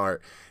fan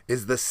art,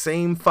 is the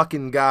same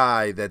fucking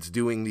guy that's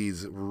doing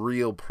these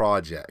real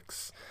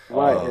projects.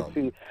 Right. And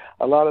see,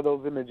 a lot of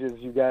those images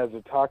you guys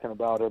are talking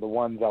about are the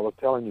ones I was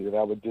telling you that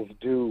I would just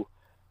do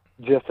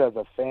just as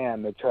a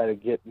fan to try to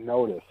get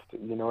noticed,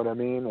 you know what I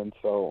mean? And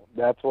so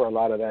that's where a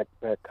lot of that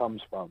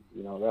comes from,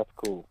 you know. That's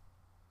cool.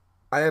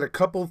 I had a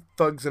couple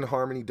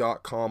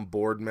thugsinharmony.com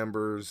board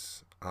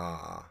members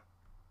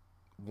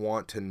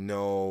want to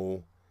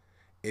know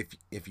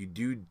if you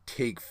do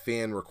take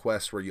fan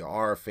requests where you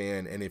are a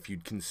fan, and if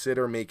you'd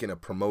consider making a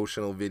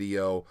promotional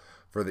video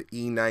for the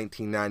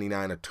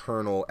E1999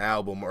 Eternal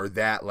album, or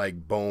that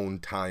like Bone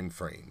time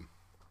frame.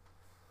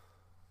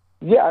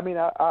 Yeah, I mean,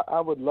 I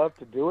would love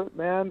to do it,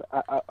 man.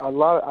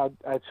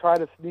 I try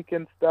to sneak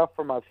in stuff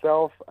for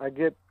myself. I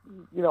get,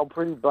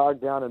 pretty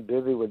bogged down and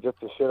busy with just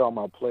the shit on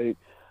my plate.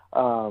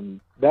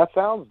 That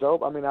sounds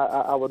dope. I mean,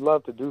 I would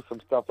love to do some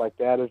stuff like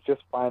that. It's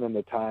just finding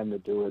the time to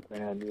do it,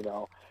 man,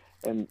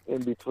 and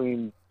in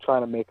between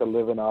trying to make a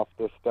living off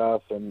this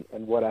stuff and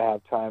what I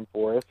have time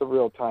for. It's a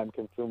real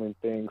time-consuming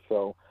thing,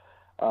 so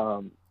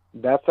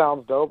that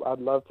sounds dope. I'd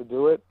love to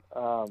do it.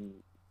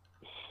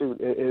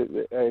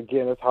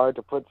 Again, it's hard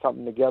to put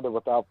something together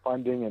without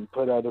funding and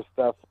put other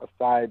stuff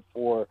aside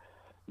for,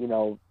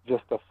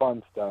 just the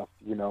fun stuff,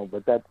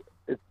 but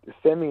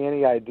send me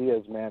any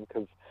ideas, man,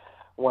 because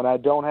when I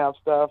don't have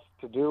stuff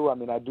to do, I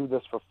mean, I do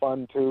this for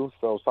fun too,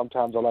 so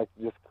sometimes I like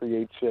to just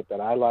create shit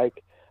that I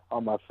like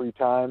on my free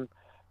time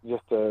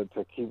just to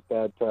keep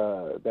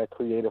that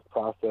creative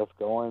process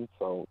going,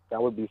 so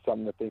that would be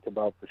something to think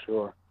about for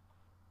sure.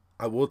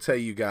 I will tell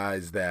you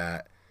guys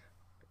that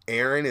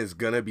Aaron is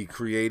going to be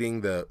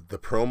creating the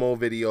promo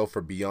video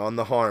for Beyond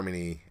the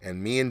Harmony,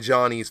 and me and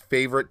Johnny's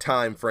favorite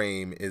time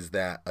frame is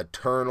that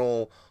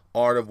Eternal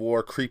Art of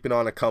War creeping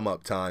on a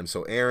come-up time.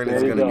 So Aaron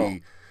is going to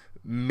be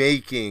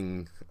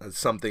making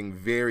something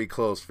very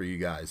close for you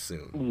guys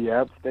soon.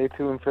 Yep, stay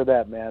tuned for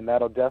that, man.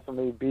 It'll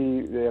definitely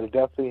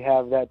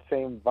have that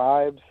same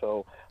vibe,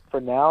 so for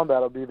now,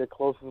 that'll be the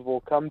closest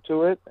we'll come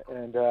to it,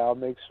 and I'll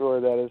make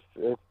sure that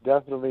it's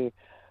definitely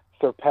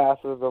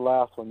surpasses the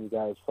last one you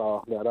guys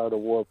saw, that Art of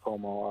War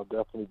promo. I'll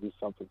definitely do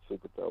something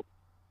super dope.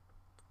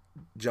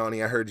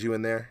 Johnny, I heard you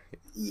in there.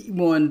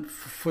 One,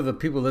 for the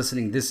people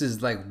listening, this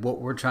is like what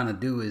we're trying to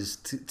do is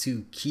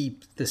to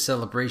keep the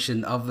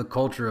celebration of the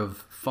culture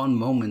of fun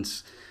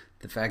moments.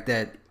 The fact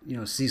that,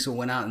 Cecil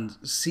went out and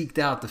seeked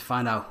out to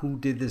find out who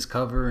did this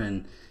cover,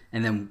 and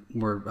then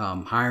we're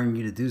hiring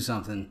you to do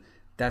something.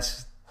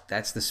 That's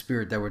the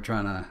spirit that we're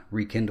trying to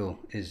rekindle,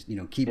 is,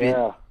 keep it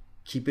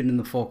in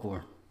the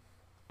folklore.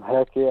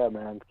 Heck yeah,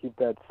 man. Keep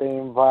that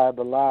same vibe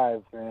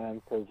alive,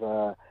 man,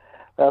 because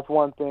that's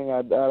one thing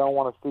I don't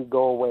want to see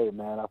go away,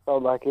 man. I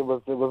felt like it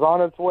was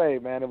on its way,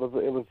 man. It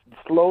was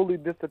slowly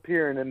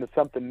disappearing into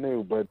something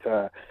new, but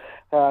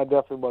I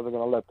definitely wasn't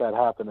going to let that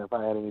happen if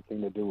I had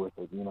anything to do with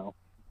it, Now,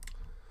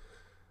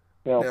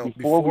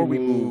 before we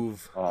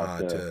move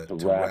to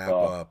wrap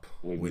up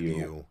with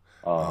you,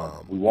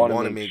 we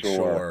want to make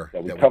sure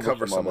that we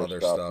cover some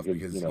other stuff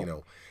because,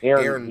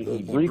 Aaron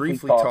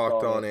briefly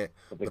talked on it,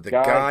 but the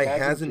guy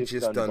hasn't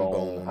just done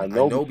Bone. I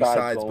know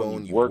besides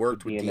Bone, you've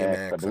worked with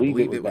DMX. I believe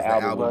it was the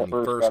album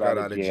when he first got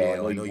out of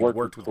jail. I know you've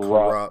worked with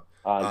Corrupt.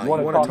 You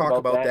want to talk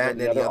about that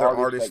and any other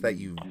artists that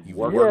you've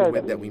worked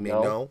with that we may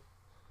know?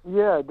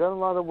 Yeah, I've done a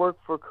lot of work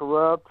for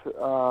Corrupt.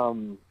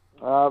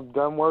 I've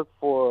done work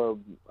for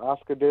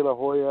Oscar De La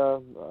Hoya,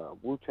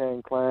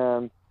 Wu-Tang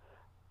Clan,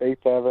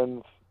 Faith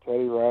Evans,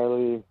 Teddy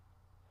Riley,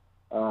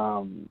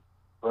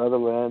 Brother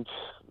Lynch,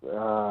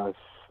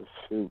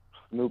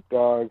 Snoop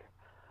Dogg,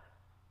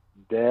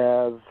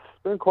 Daz.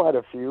 It's been quite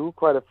a few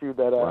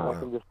that I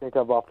can just think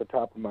of off the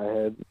top of my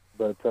head.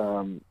 But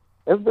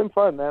it's been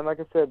fun, man. Like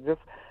I said, just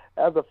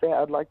as a fan,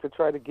 I'd like to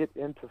try to get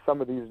into some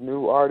of these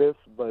new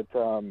artists, but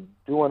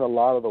doing a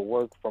lot of the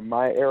work from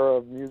my era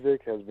of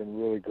music has been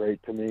really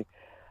great to me.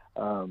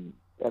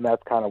 And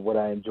that's kind of what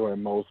I enjoy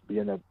most,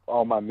 being that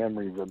all my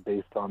memories are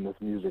based on this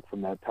music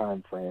from that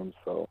time frame.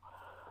 So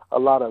a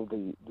lot of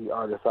the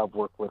artists I've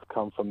worked with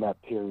come from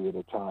that period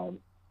of time.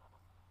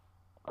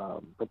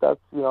 But that's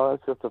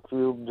just a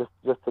few,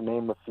 just to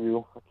name a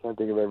few. I can't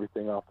think of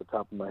everything off the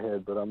top of my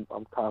head, but I'm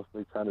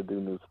constantly trying to do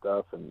new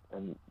stuff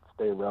and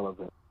stay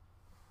relevant.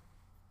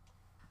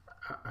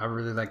 I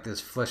really like this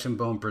Flesh and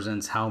Bone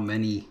Presents How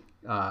Many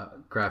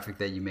graphic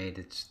that you made.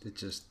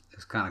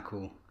 It's kind of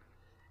cool.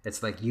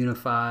 It's like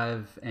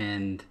Uni-5,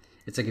 and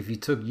it's like if you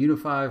took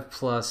Uni-5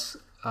 plus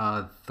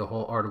the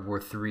whole Art of War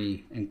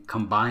 3 and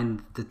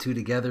combined the two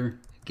together,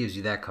 it gives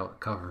you that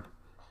cover.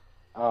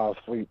 Oh,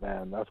 sweet,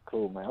 man. That's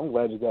cool, man. I'm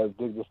glad you guys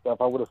dig this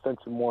stuff. I would have sent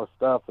you more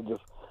stuff, but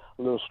just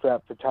a little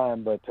strapped for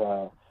time, but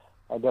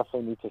I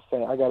definitely need to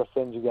send. I got to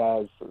send you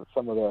guys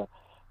some of the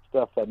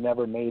stuff that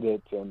never made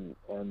it and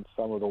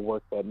some of the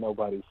work that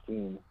nobody's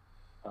seen.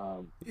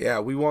 Yeah,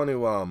 we want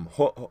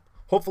to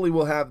hopefully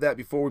we'll have that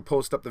before we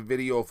post up the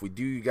video. If we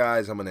do, you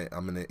guys, I'm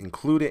gonna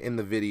include it in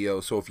the video.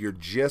 So if you're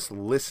just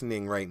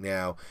listening right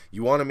now,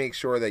 you want to make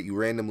sure that you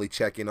randomly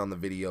check in on the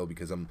video,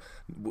 because I'm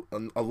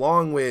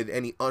along with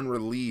any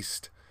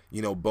unreleased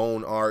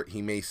Bone art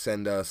he may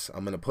send us,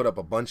 I'm gonna put up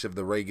a bunch of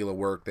the regular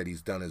work that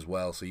he's done as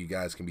well, so you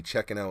guys can be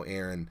checking out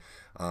Aaron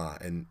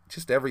and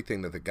just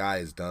everything that the guy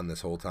has done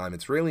this whole time.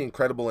 It's really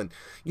incredible. And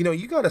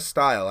you got a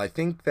style. I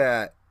think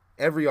that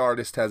every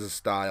artist has a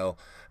style.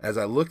 As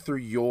I look through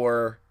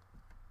your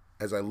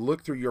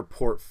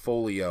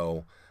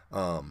portfolio,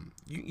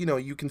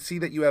 you can see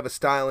that you have a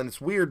style, and it's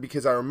weird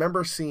because I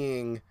remember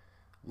seeing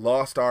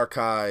Lost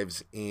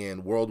Archives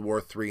and World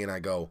War III, and I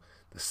go,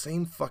 the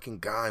same fucking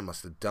guy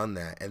must have done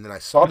that. And then I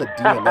saw the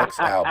DMX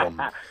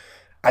album.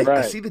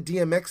 I see the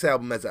DMX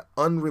album as an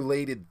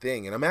unrelated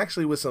thing, and I'm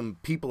actually with some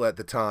people at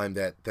the time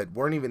that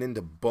weren't even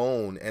into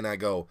Bone, and I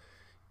go,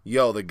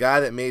 yo, the guy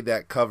that made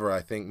that cover,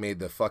 I think, made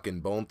the fucking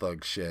Bone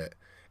Thug shit.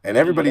 And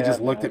everybody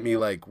just looked at me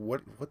like,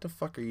 what the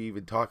fuck are you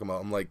even talking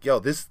about? I'm like, yo,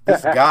 this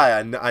guy,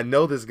 I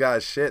know this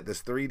guy's shit.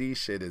 This 3D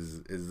shit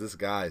is this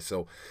guy.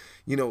 So,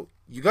 you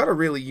got a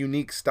really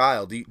unique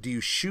style. Do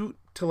you shoot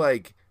to,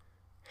 like,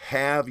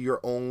 have your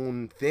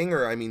own thing?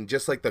 Or, I mean,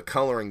 just like the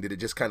coloring, did it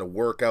just kind of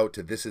work out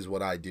to this is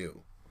what I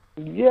do?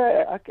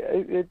 Yeah,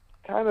 it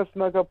kind of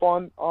snuck up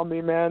on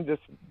me, man,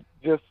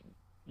 just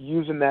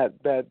using that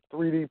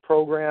 3D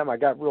program. I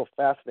got real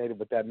fascinated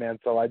with that, man.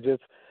 So I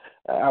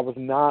was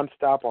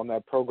nonstop on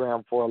that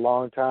program for a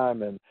long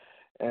time, and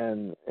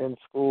in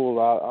school,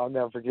 I'll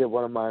never forget,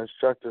 one of my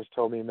instructors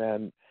told me,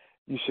 man,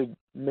 you should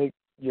make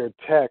your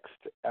text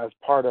as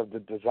part of the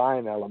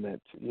design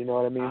element. You know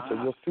what I mean? So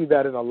you'll see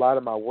that in a lot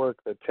of my work.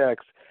 The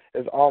text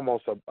is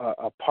almost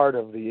a part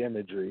of the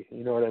imagery.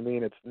 You know what I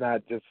mean? It's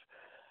not just,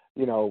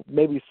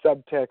 maybe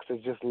subtext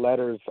is just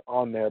letters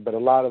on there, but a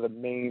lot of the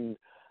main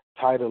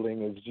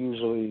titling is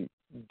usually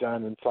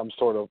done in some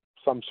sort of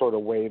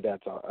way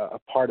that's a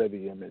part of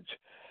the image.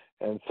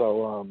 And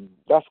so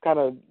I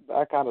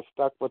kind of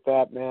stuck with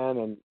that,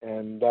 man,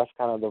 and that's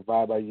kind of the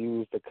vibe I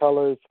use. The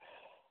color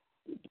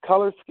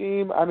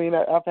scheme, I mean,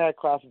 I've had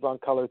classes on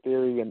color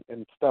theory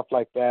and stuff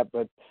like that,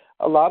 but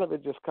a lot of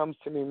it just comes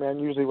to me, man.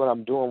 Usually when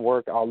I'm doing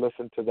work, I'll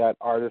listen to that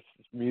artist's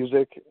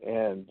music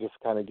and just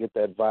kind of get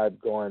that vibe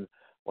going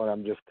when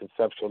I'm just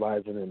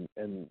conceptualizing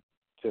and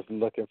just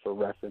looking for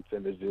reference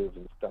images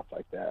and stuff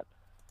like that.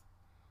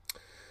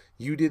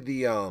 You did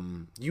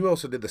you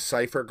also did the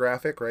Cypher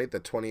graphic, right? The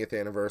 20th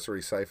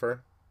anniversary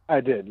Cypher?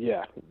 I did,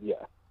 yeah.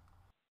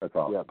 That's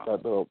awesome. Yeah,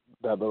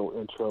 that little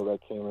intro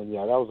that came in,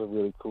 yeah, that was a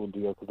really cool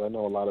deal, because I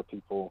know a lot of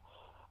people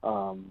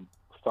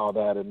saw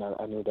that, and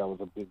I knew that was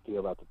a big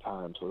deal at the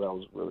time, so that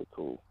was really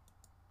cool.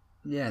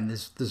 Yeah, and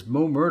this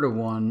Mo Murda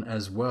one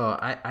as well.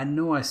 I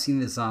know I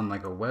seen this on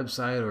like a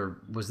website, or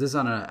was this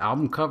on an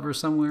album cover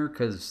somewhere?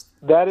 Because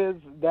that is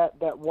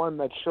that one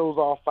that shows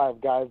all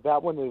five guys.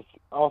 That one is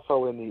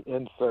also in the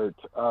insert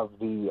of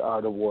the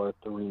Art of War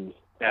 3.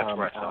 That's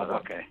where I saw it.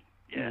 Okay.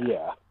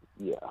 Yeah.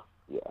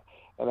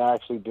 And I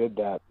actually did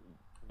that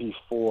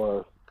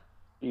before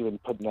even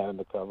putting that in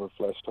the cover.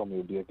 Flesh told me it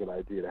would be a good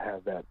idea to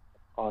have that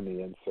on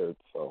the insert,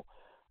 so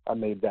I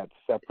made that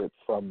separate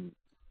from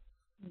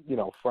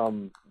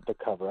the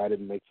cover. I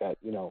didn't make that,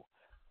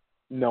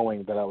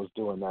 knowing that I was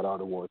doing that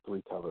Art of War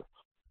 3 cover.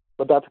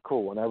 But that's a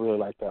cool one. I really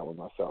like that one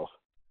myself.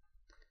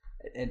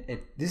 And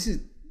this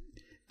is,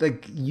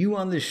 like, you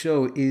on this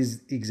show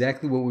is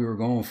exactly what we were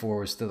going for,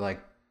 was to, like,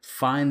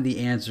 find the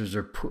answers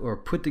or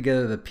put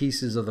together the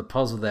pieces of the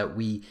puzzle that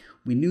we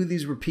knew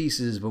these were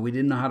pieces, but we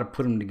didn't know how to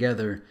put them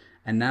together.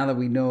 And now that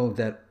we know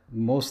that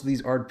most of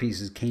these art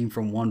pieces came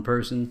from one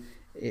person,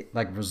 it,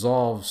 like,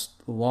 resolves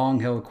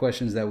long-held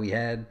questions that we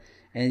had.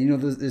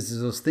 And, there's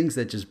those things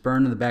that just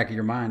burn in the back of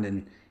your mind,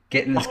 and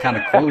getting this kind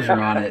of closure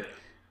on it,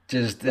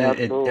 just,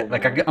 cool,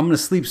 like, I'm going to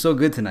sleep so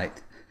good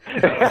tonight.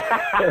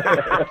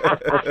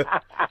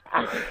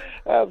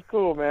 That's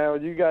cool,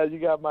 man. You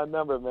got my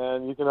number,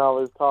 man. You can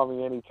always call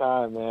me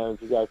anytime, man,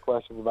 if you got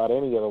questions about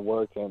any of the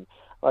work. And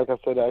like I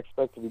said, I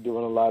expect to be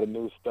doing a lot of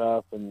new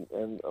stuff and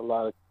a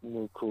lot of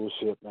new cool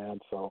shit, man.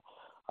 So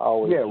I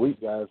always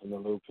keep you guys in the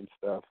loop and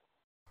stuff.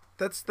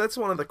 That's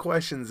one of the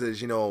questions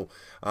is,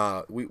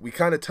 we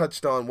kind of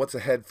touched on what's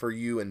ahead for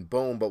you and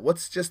Bone, but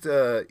what's just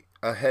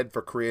ahead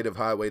for Creative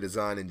Highway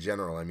Design in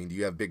general? I mean, do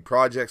you have big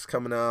projects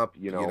coming up?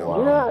 Yeah,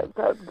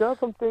 got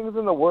some things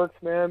in the works,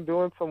 man.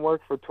 Doing some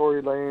work for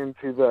Tory Lanez.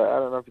 He's I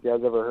don't know if you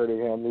guys ever heard of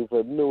him. He's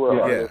a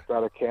newer artist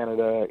out of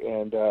Canada,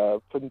 and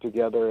putting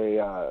together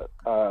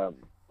a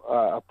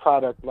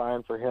product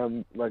line for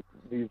him, like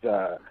these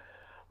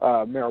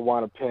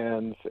marijuana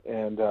pens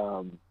and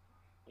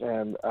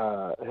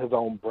his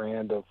own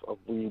brand of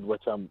weed,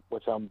 which I'm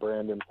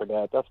branding for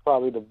that. That's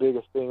probably the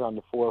biggest thing on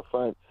the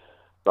forefront.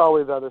 There's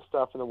always other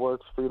stuff in the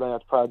works,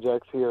 freelance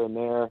projects here and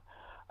there,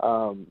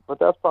 but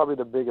that's probably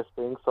the biggest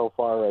thing so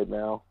far right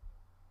now,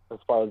 as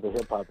far as the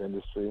hip hop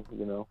industry,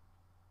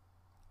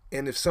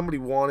 And if somebody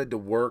wanted to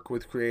work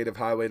with Creative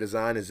Highway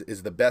Design,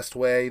 is the best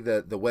way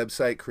the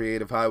website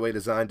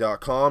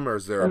creativehhighwaydesign.com, or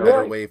is there a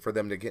better way for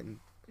them to get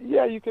in?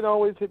 Yeah, you can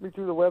always hit me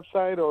through the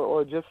website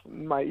or just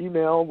my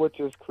email, which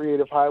is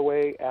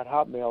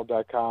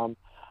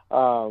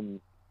creativehighway@hotmail.com.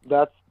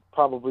 That's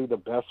probably the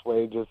best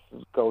way. Just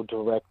go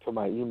direct to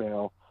my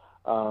email.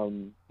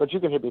 But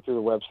you can hit me through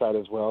the website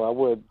as well. I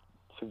would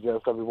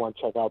suggest everyone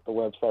check out the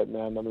website,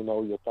 man. Let me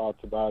know your thoughts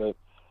about it.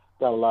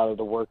 Got a lot of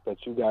the work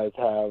that you guys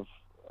have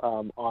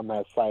on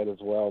that site as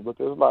well. But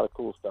there's a lot of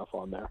cool stuff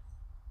on there.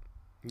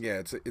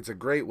 Yeah, it's a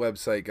great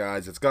website,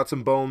 guys. It's got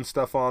some Bone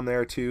stuff on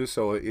there too,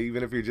 so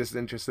even if you're just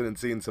interested in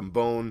seeing some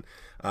Bone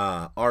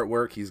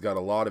artwork, he's got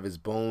a lot of his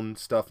Bone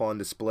stuff on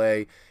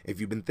display.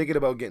 If you've been thinking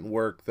about getting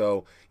work,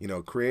 though,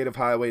 Creative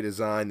Highway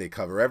Design, they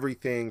cover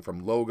everything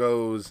from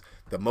logos,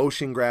 the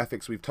motion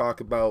graphics we've talked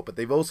about, but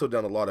they've also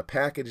done a lot of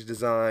package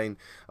design.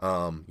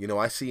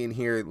 I see in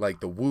here like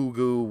the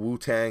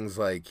Wu-Tang's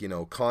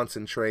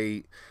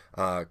concentrate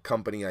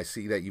company. I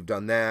see that you've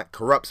done that.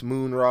 Corrupts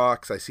Moon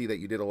Rocks, I see that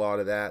you did a lot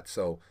of that.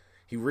 So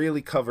he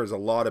really covers a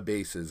lot of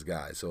bases,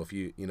 guys. So if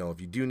you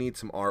do need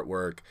some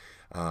artwork,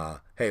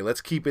 hey,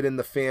 let's keep it in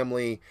the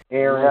family.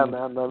 Aaron,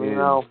 man, let me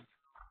know.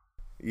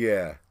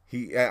 Yeah,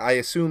 I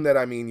assume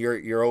that,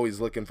 you're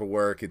always looking for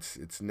work.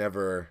 It's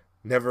never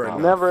enough.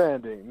 Never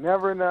ending,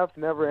 never enough,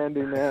 never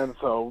ending, man.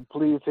 So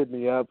please hit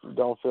me up.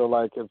 Don't feel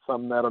like it's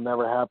something that'll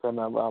never happen.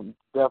 I'm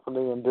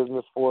definitely in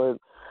business for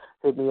it.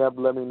 Hit me up,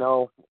 let me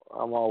know.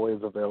 I'm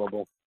always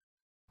available.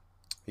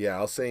 Yeah,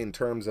 I'll say in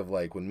terms of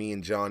when me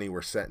and Johnny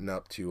were setting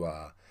up to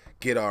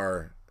get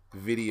our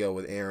video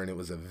with Aaron, it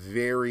was a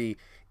very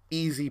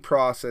easy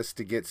process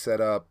to get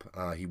set up.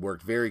 He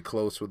worked very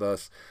close with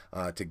us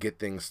to get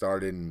things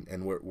started,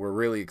 and we're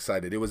really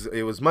excited. It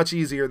was much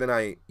easier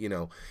than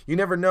you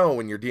never know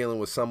when you're dealing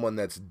with someone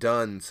that's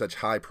done such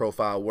high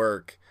profile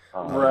work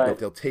that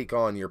they'll take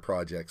on your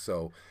project.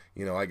 So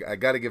I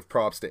got to give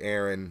props to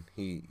Aaron.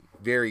 He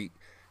very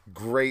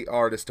great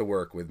artist to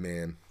work with,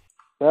 man.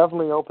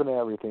 Definitely open to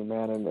everything,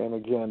 man. And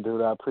again,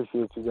 dude, I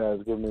appreciate you guys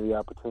giving me the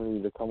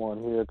opportunity to come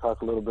on here,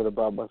 talk a little bit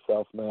about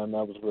myself, man.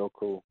 That was real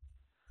cool.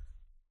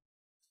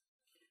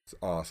 It's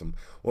awesome.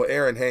 Well,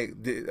 Aaron, hey,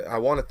 I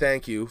want to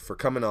thank you for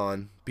coming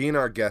on, being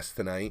our guest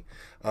tonight.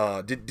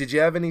 Did you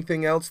have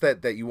anything else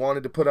that you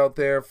wanted to put out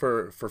there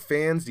for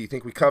fans? Do you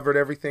think we covered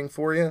everything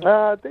for you?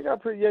 I think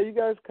you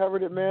guys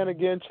covered it, man.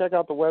 Again, check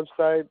out the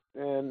website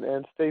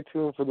and stay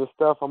tuned for the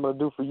stuff I'm going to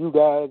do for you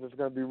guys. It's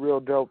going to be real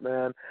dope,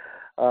 man.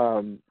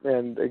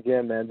 And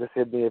again, man, just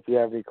hit me if you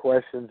have any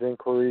questions,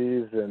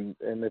 inquiries, and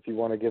if you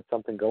want to get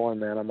something going,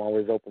 man, I'm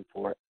always open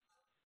for it.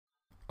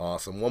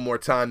 Awesome. One more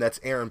time, that's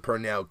Aaron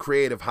Purnell,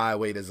 Creative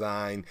Highway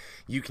Design.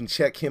 You can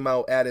check him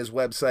out at his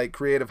website,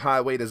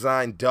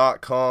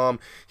 creativehhighwaydesign.com.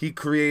 He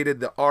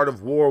created the Art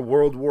of War,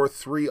 World War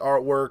III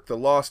artwork, the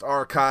Lost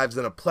Archives,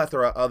 and a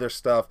plethora of other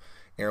stuff.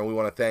 Aaron, we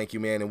want to thank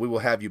you, man, and we will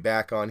have you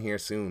back on here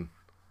soon.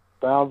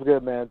 Sounds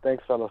good, man.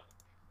 Thanks, fellas.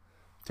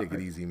 Take it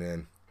easy,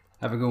 man.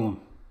 Have a good one.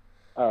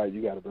 All right,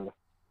 you got it, brother.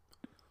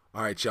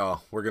 All right,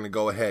 y'all, we're going to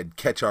go ahead,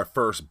 catch our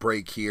first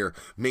break here.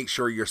 Make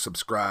sure you're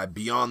subscribed,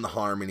 Beyond the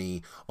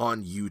Harmony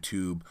on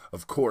YouTube.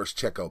 Of course,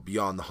 check out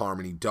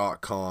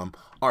beyondtheharmony.com,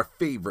 our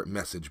favorite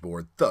message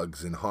board,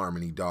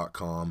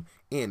 thugsinharmony.com,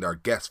 and our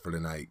guest for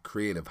tonight,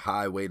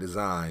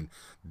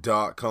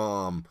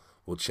 creativehhighwaydesign.com.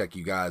 We'll check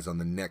you guys on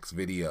the next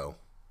video.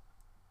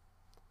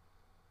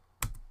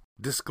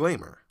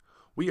 Disclaimer.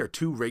 We are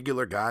two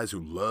regular guys who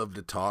love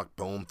to talk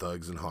Bone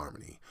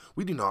Thugs-n-Harmony.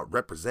 We do not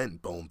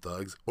represent Bone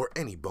Thugs or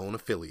any Bone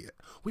affiliate.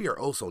 We are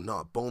also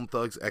not Bone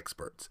Thugs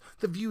experts.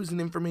 The views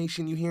and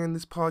information you hear in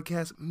this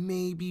podcast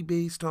may be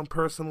based on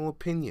personal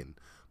opinion.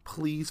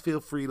 Please feel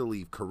free to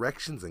leave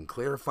corrections and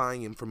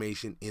clarifying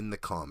information in the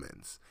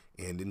comments.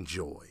 And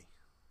enjoy.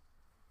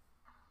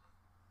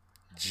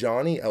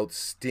 Johnny,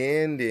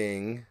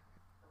 outstanding.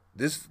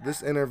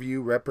 This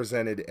interview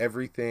represented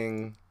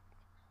everything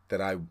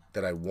that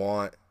I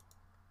want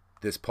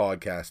this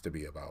podcast to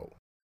be about.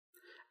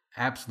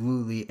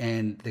 Absolutely.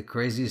 And the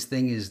craziest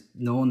thing is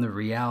knowing the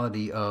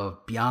reality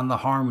of Beyond the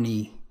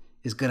Harmony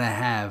is going to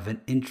have an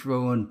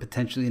intro and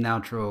potentially an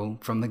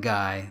outro from the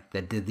guy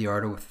that did the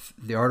Art of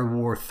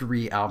War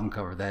 3 album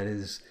cover.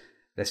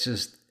 That's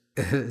just,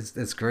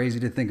 it's crazy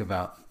to think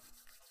about.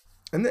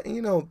 And then,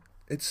 you know,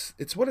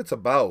 it's what it's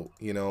about.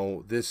 You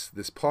know, this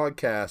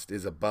podcast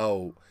is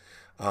about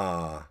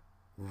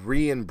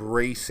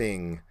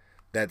re-embracing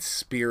that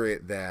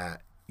spirit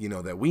that, you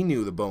know, that we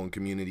knew the Bone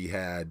community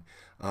had,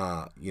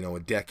 you know, a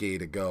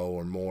decade ago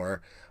or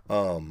more,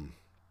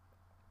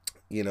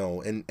 you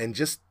know, and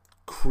just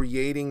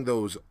creating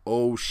those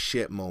oh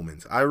shit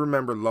moments. I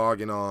remember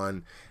logging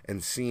on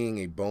and seeing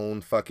a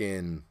Bone,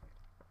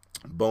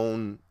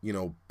 you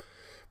know,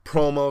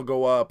 promo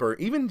go up, or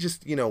even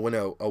just, you know, when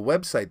a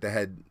website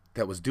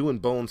that was doing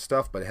Bone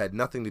stuff but had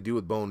nothing to do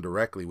with Bone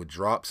directly would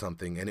drop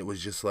something, and it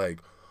was just like,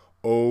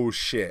 oh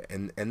shit.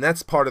 And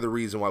that's part of the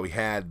reason why we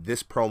had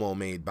this promo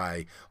made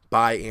by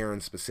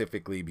Aaron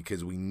specifically,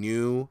 because we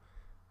knew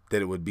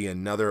that it would be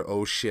another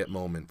oh shit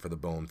moment for the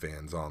Bone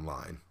fans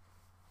online.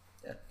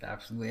 Yeah,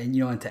 absolutely. And,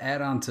 you know, and to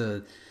add on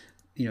to,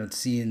 you know,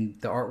 seeing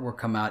the artwork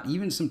come out,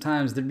 even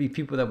sometimes there'd be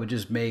people that would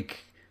just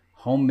make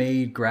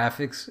homemade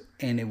graphics,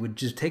 and it would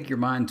just take your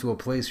mind to a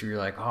place where you're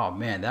like, oh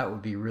man, that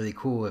would be really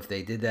cool if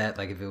they did that.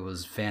 Like if it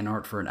was fan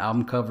art for an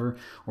album cover,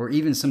 or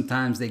even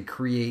sometimes they'd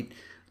create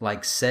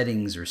like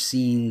settings or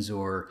scenes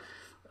or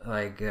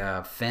like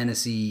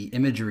fantasy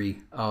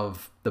imagery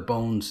of the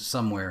Bones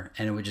somewhere,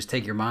 and it would just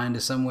take your mind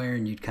to somewhere,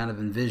 and you'd kind of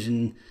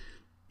envision,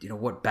 you know,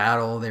 what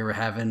battle they were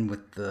having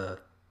with the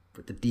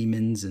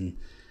demons. And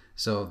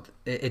so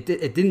it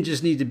didn't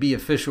just need to be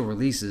official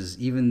releases.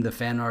 Even the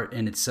fan art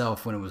in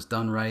itself, when it was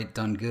done right,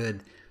 done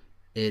good,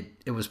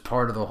 it was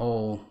part of the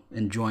whole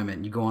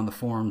enjoyment. You go on the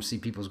forums, see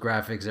people's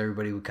graphics.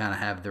 Everybody would kind of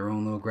have their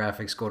own little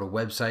graphics. Go to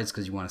websites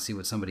because you want to see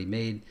what somebody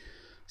made.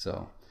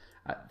 So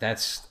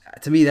that's,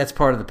 to me, that's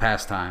part of the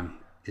pastime,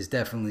 is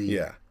definitely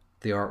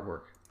the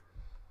artwork.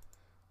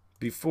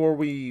 Before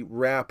we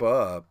wrap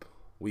up,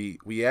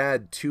 we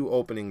add 2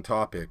 opening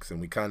topics,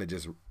 and we kind of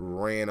just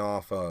ran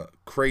off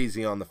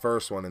crazy on the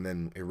first one, and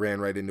then it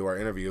ran right into our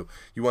interview.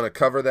 You want to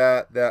cover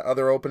that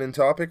other opening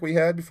topic we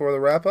had before the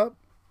wrap up?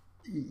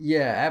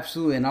 Yeah,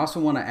 absolutely. And I also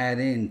want to add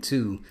in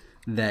too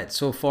that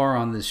so far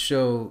on this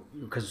show,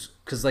 because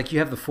like you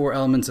have the 4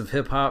 elements of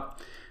hip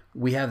hop,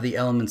 we have the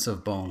elements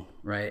of Bone,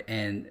 right?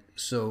 And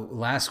so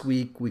last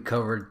week we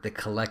covered the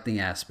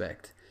collecting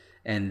aspect,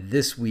 and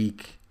this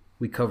week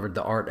we covered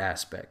the art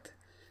aspect.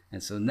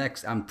 And so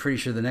next, I'm pretty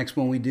sure the next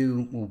one we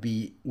do will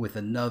be with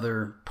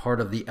another part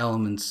of the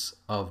elements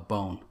of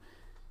Bone.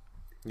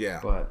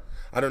 Yeah. But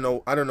I don't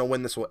know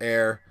when this will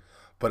air,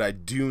 but I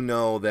do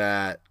know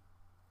that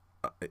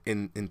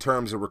in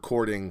terms of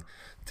recording,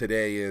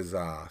 today is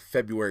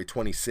February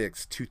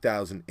 26,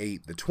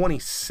 2008. The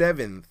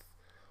 27th,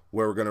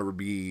 where we're going to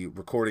be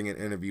recording an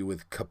interview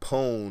with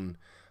Capone,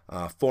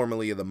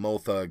 formerly of the Mo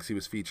Thugs. He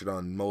was featured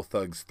on Mo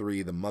Thugs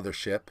 3, The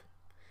Mothership.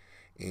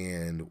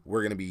 And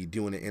we're going to be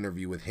doing an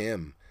interview with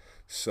him.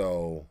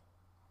 So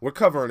we're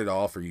covering it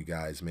all for you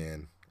guys,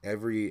 man.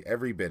 Every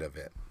bit of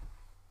it.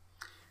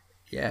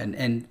 Yeah,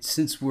 and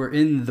since we're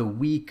in the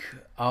week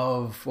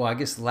of, well, I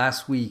guess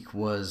last week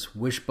was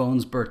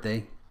Wishbone's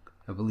birthday,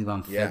 I believe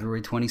on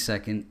February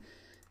 22nd.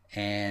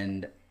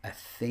 And I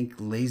think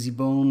Lazy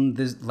Bone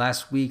this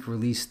last week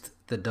released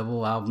the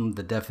double album,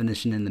 The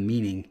Definition and the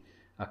Meaning,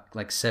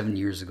 like 7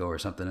 years ago or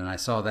something. And I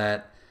saw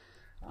that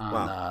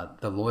on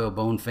the Loyal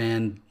Bone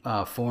fan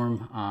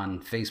forum on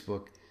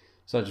Facebook.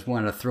 So I just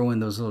wanted to throw in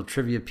those little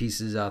trivia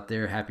pieces out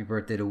there. Happy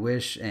birthday to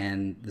Wish,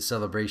 and the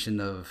celebration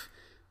of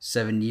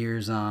 7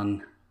 years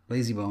on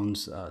Lazy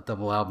Bone's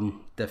double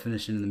album,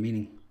 Definition and the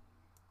Meaning.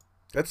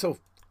 That's so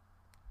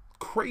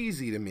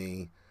crazy to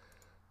me,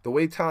 the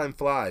way time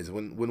flies.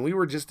 When we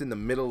were just in the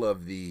middle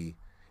of the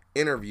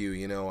interview,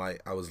 you know,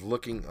 I was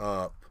looking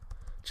up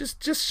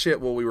just shit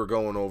while we were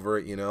going over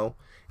it, you know,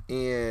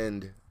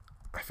 and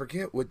I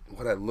forget what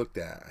I looked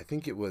at. I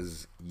think it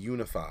was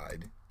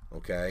Unified,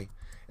 okay?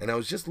 And I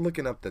was just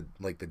looking up the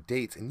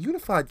dates, and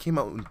Unified came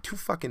out in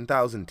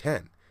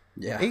 2010.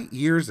 Yeah. 8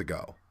 years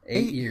ago.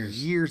 8 years. 8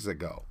 years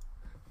ago.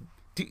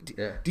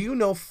 Do you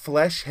know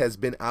Flesh has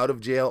been out of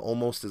jail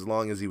almost as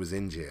long as he was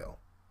in jail?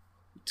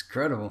 It's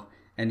incredible.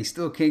 And he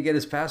still can't get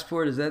his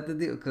passport? Is that the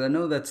deal? Because I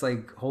know that's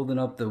like holding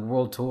up the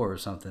world tour or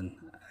something.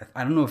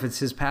 I don't know if it's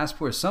his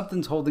passport.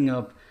 Something's holding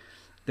up.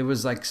 There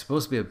was like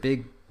supposed to be a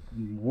big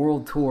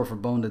world tour for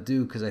Bone to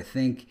do, because I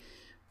think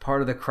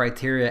part of the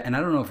criteria, and I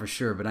don't know for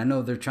sure, but I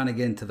know they're trying to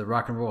get into the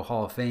Rock and Roll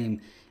Hall of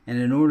Fame, and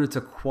in order to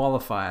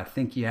qualify, I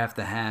think you have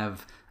to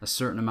have a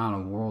certain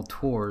amount of world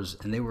tours.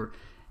 And they were,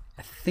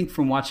 I think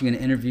from watching an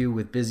interview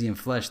with Busy and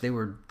Flesh, they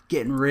were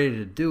getting ready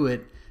to do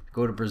it,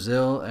 go to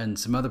Brazil and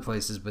some other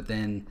places, but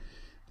then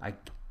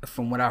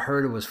from what I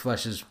heard, it was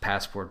Flesh's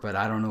passport, but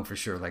I don't know for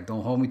sure. Like,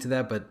 don't hold me to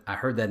that, but I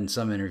heard that in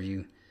some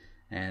interview,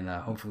 and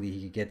hopefully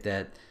he could get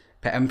that.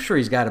 I'm sure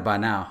he's got it by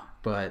now,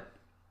 but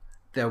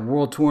the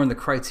world tour and the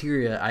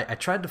criteria, I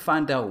tried to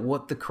find out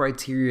what the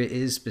criteria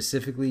is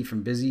specifically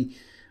from Busy,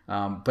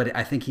 But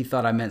I think he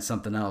thought I meant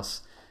something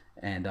else.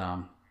 And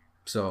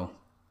so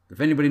if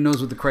anybody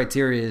knows what the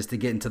criteria is to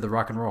get into the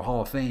Rock and Roll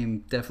Hall of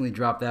Fame, definitely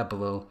drop that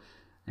below.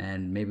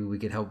 And maybe we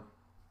could help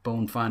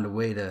Bone find a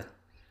way to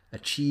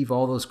achieve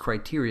all those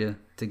criteria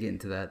to get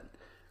into that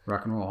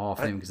Rock and Roll Hall of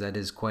Fame, because that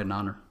is quite an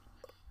honor.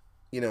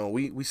 You know,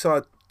 we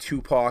saw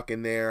Tupac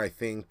in there. I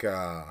think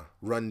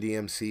Run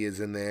DMC is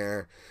in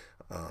there.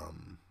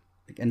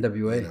 Like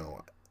NWA. You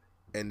know,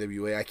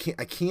 NWA.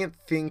 I can't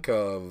think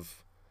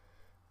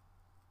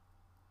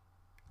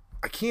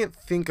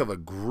of a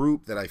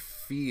group that I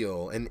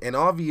feel, and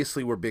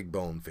obviously we're big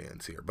Bone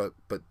fans here, but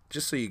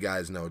just so you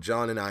guys know,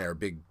 John and I are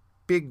big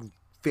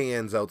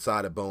fans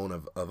outside of Bone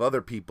of other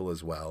people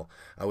as well.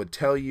 I would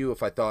tell you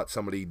if I thought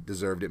somebody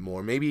deserved it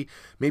more. Maybe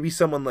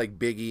someone like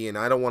Biggie, and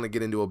I don't want to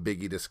get into a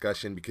Biggie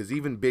discussion because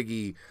even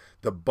Biggie,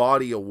 the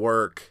body of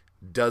work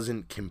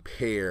doesn't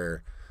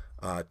compare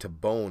to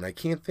Bone. I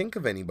can't think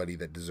of anybody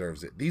that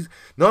deserves it. These,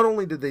 not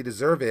only did they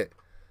deserve it,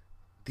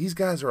 these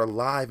guys are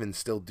alive and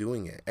still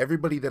doing it.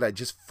 Everybody that I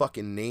just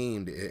fucking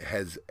named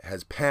has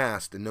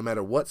passed, and no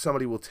matter what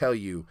somebody will tell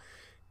you,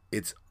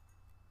 it's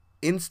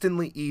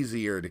instantly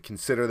easier to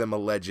consider them a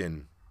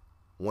legend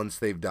once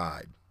they've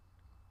died.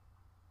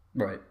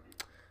 Right.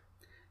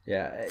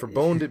 Yeah. For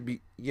Bone to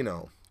be, you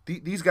know,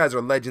 these guys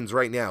are legends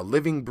right now,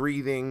 living,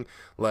 breathing,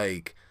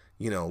 like,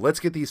 you know, let's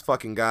get these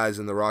fucking guys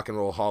in the Rock and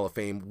Roll Hall of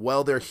Fame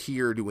while they're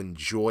here to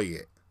enjoy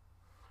it.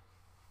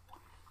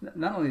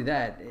 Not only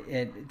that,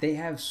 they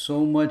have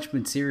so much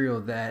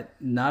material that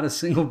not a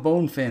single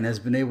Bone fan has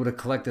been able to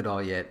collect it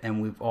all yet,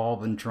 and we've all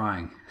been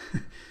trying.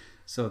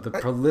 So the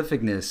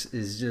prolificness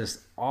is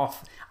just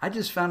off. I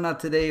just found out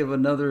today of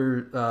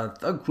another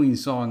Thug Queen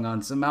song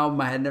on some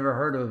album I had never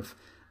heard of,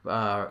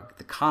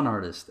 The Con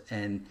Artist,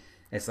 and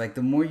it's like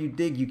the more you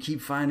dig, you keep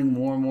finding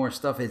more and more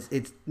stuff.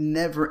 It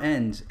never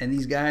ends, and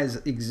these guys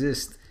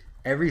exist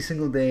every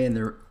single day,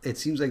 and it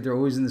seems like they're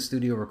always in the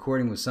studio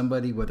recording with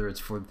somebody, whether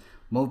it's for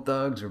Mo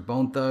Thugs or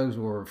Bone Thugs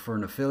or for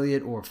an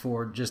affiliate or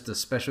for just a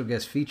special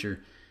guest feature.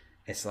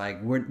 It's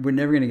like we're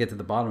never gonna get to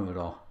the bottom of it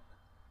all.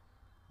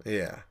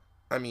 Yeah.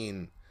 I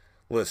mean,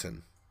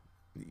 listen,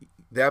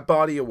 that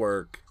body of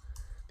work,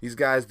 these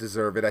guys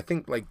deserve it. I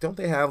think, like, don't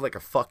they have, like, a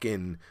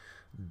fucking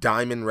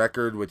diamond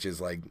record, which is,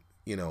 like,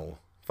 you know,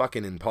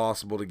 fucking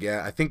impossible to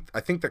get? I think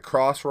the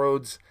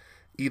Crossroads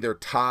either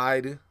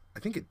tied, I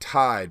think it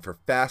tied for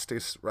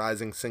fastest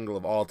rising single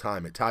of all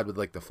time. It tied with,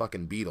 like, the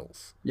fucking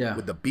Beatles. Yeah.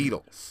 With the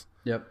Beatles.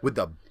 Yep. With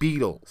the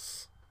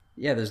Beatles.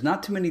 Yeah, there's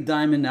not too many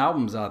diamond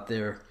albums out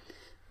there.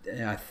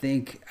 I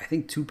think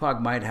Tupac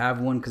might have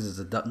one because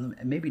it's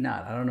maybe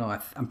not. I don't know.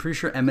 I'm pretty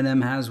sure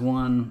Eminem has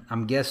one.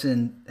 I'm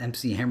guessing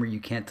MC Hammer, You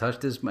Can't Touch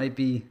This might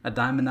be a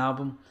diamond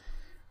album.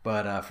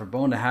 But for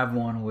Bone to have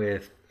one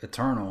with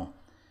Eternal,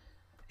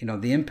 you know,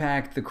 the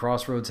impact the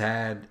Crossroads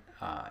had,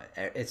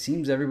 it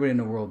seems everybody in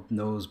the world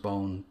knows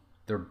Bone,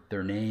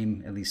 their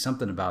name, at least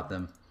something about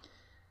them.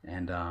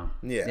 And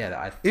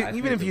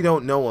even if you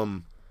don't know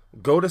them,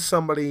 go to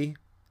somebody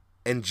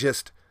and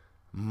just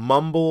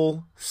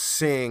mumble,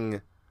 sing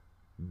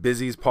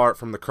Busy's part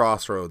from the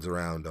Crossroads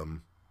around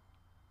them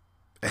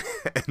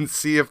and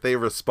see if they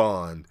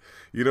respond.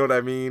 You know what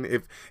I mean?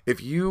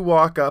 If you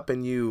walk up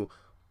and you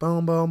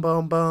boom, boom,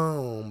 boom,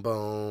 boom,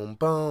 boom,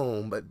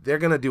 boom, but they're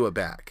going to do it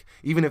back.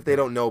 Even if they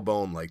don't know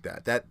Bone like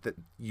that. That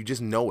you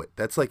just know it.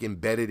 That's like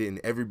embedded in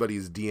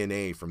everybody's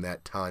DNA from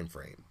that time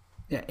frame.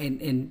 Yeah,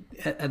 and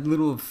a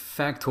little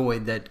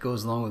factoid that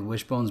goes along with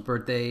Wishbone's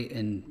birthday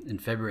in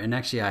February, and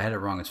actually I had it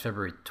wrong, it's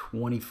February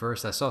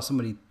 21st. I saw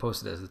somebody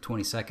post it as the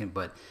 22nd,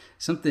 but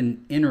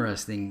something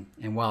interesting,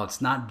 and while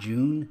it's not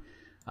June,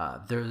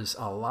 there's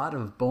a lot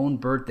of Bone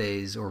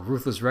birthdays, or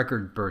Ruthless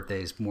Record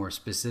birthdays more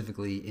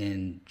specifically,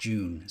 in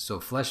June. So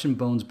Flesh and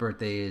Bone's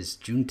birthday is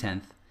June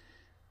 10th,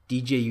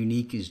 DJ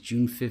Unique is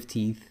June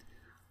 15th,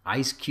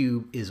 Ice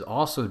Cube is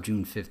also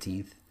June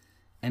 15th,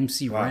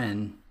 MC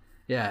Ren...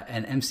 Yeah,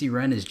 and MC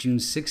Ren is June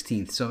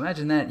 16th. So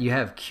imagine that. You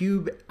have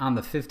Cube on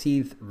the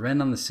 15th, Ren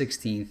on the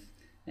 16th,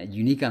 and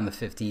Unique on the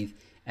 15th.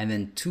 And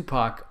then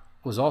Tupac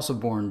was also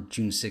born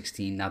June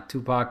 16th. Now,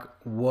 Tupac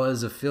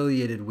was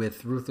affiliated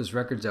with Ruthless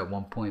Records at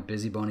one point.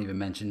 Busy Bone even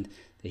mentioned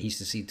that he used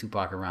to see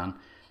Tupac around.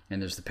 And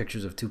there's the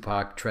pictures of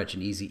Tupac, Treach,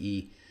 and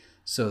Eazy-E.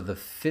 So the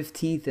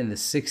 15th and the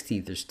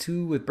 16th. There's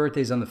two with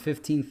birthdays on the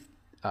 15th.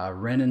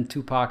 Ren and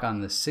Tupac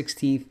on the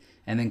 16th.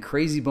 And then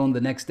Crazy Bone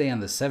the next day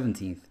on the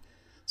 17th.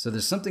 So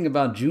there's something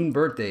about June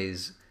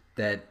birthdays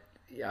that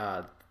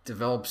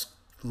develops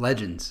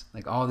legends.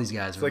 Like all these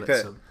guys are like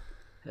that. So,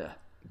 yeah,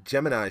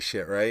 Gemini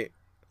shit, right?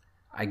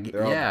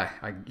 They're all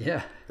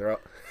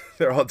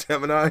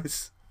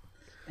Geminis.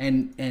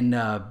 And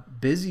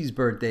Busy's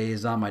birthday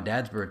is on my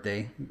dad's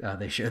birthday.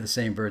 They share the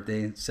same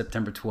birthday,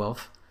 September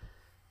 12th.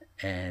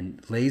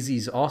 And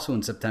Lazy's also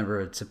in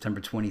September, it's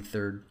September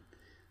 23rd.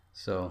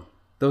 So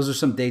those are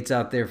some dates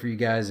out there for you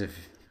guys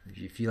if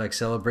you like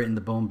celebrating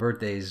the Bone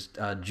birthdays.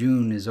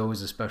 June is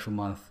always a special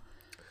month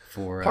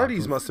for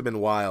parties. Must have been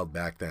wild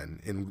back then.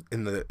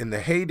 In the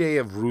heyday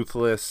of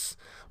Ruthless,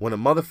 when a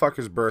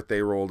motherfucker's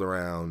birthday rolled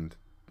around,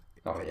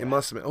 Oh, yeah. It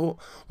must have been. Oh,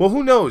 well,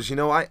 who knows?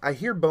 I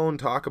hear Bone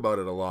talk about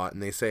it a lot,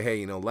 and they say,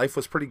 hey, life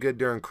was pretty good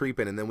during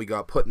Creepin', and then we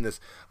got put in this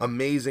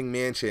amazing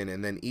mansion,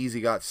 and then Easy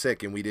got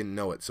sick, and we didn't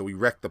know it, so we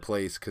wrecked the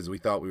place because we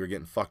thought we were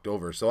getting fucked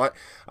over. So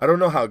I don't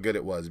know how good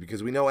it was,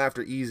 because we know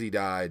after Easy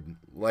died,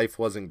 life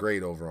wasn't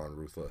great over on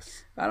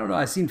Ruthless. I don't know.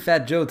 I seen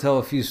Fat Joe tell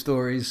a few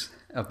stories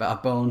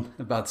about Bone,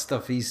 about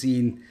stuff he's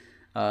seen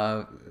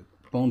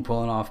Bone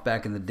pulling off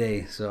back in the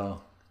day.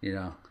 So,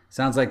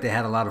 sounds like they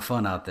had a lot of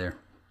fun out there.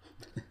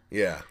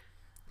 Yeah.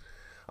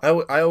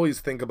 I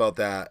always think about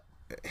that.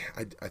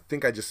 I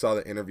think I just saw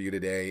the interview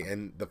today,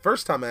 and the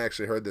first time I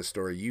actually heard this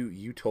story,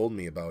 you told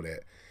me about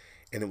it,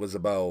 and it was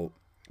about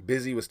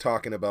Busy was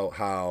talking about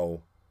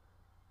how,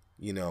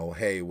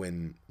 hey,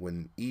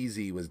 when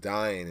Easy was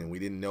dying and we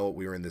didn't know it,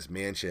 we were in this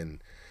mansion,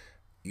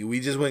 we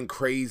just went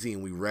crazy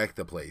and we wrecked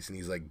the place, and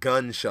he's like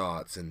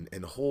gunshots and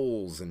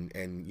holes and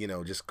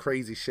just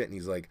crazy shit, and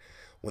he's like,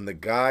 when the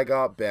guy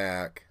got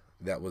back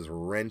that was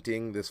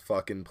renting this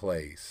fucking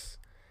place,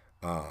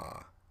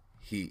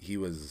 he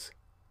was,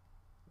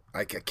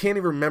 I can't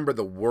even remember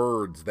the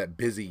words that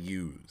Busy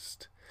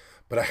used,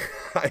 but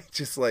I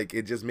just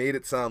it just made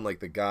it sound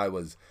like the guy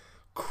was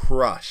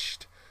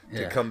crushed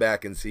to come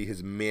back and see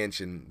his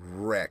mansion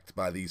wrecked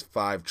by these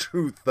 5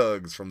 true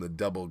thugs from the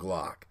Double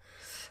Glock.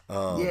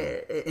 Yeah,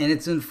 and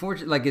it's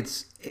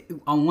unfortunate.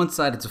 On one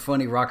side it's a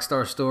funny rock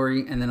star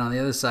story, and then on the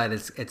other side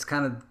it's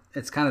kind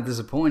of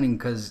disappointing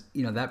because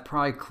that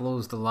probably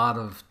closed a lot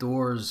of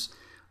doors.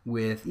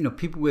 With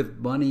people with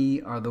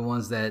money are the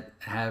ones that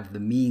have the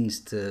means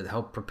to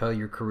help propel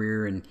your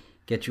career and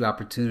get you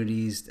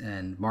opportunities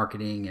and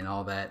marketing and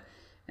all that.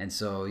 And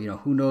so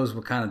who knows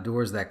what kind of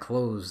doors that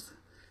closed,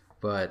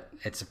 but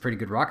it's a pretty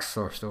good rock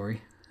star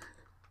story.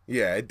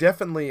 Yeah, it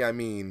definitely. I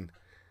mean,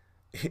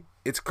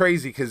 it's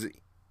crazy because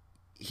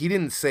he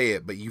didn't say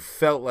it, but you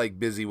felt like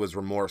Busy was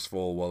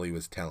remorseful while he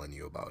was telling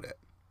you about it.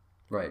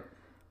 Right.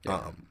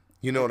 Yeah.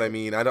 You know what I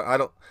mean? I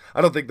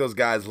don't think those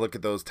guys look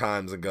at those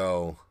times and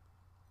go,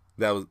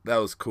 that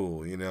was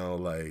cool,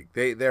 like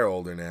they're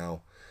older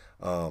now.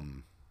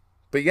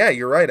 But yeah,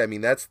 you're right. I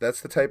mean, that's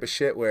the type of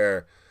shit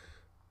where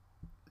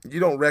you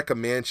don't wreck a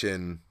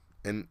mansion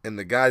and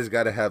the guy's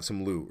got to have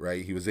some loot,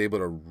 right? He was able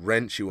to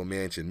rent you a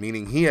mansion,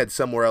 meaning he had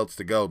somewhere else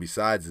to go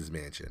besides his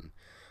mansion.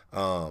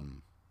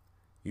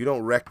 You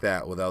don't wreck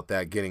that without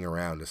that getting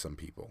around to some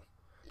people.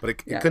 But it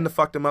couldn't have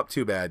fucked him up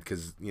too bad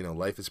because,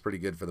 life is pretty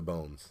good for the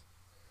Bones.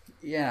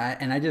 Yeah,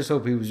 and I just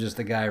hope he was just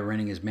the guy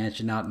renting his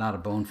mansion, not a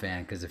Bone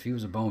fan. Because if he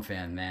was a Bone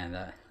fan, man,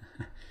 that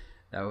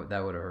would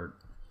have hurt.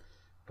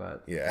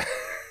 But yeah,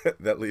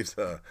 that leaves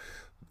a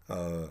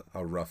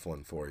rough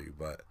one for you.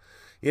 But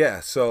yeah,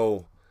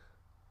 so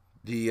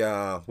the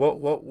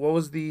what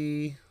was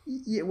the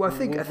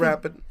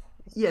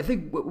I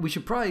think we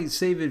should probably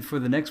save it for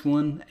the next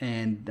one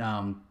and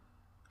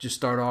just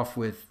start off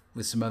with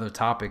some other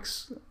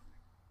topics.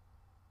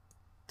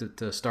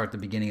 To start the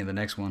beginning of the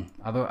next one.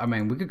 Although, I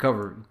mean, we could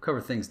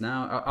cover things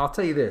now. I'll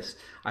tell you this.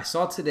 I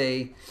saw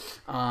today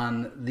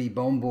on the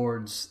Bone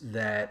boards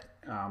that,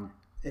 and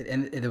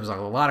there was a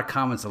lot of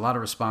comments, a lot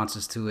of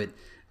responses to it.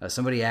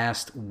 Somebody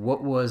asked,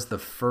 what was the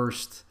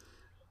first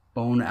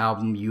Bone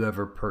album you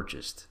ever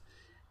purchased?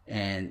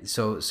 And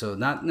so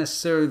not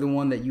necessarily the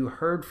one that you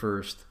heard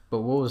first,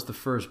 but what was the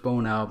first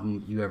Bone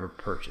album you ever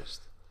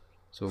purchased?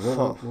 So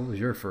what was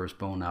your first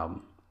Bone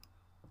album?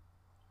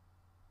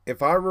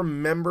 If I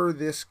remember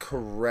this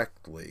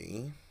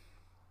correctly,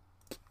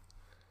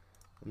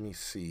 let me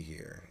see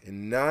here.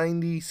 In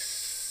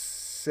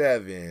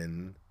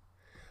 97,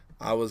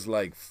 I was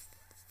like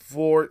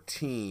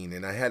 14,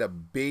 and I had a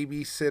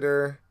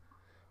babysitter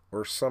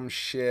or some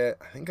shit.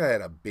 I think I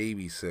had a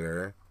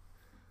babysitter.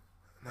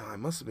 No, I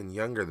must have been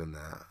younger than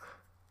that.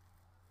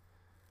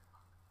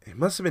 It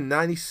must have been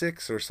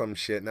 96 or some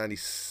shit. No, it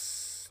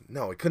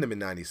couldn't have been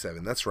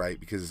 97. That's right,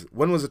 because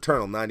when was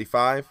Eternal?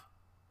 95?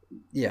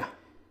 Yeah.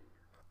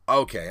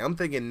 Okay, I'm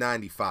thinking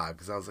 95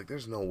 because I was like,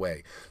 there's no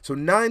way. So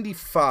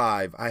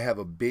 95, I have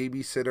a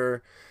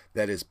babysitter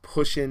that is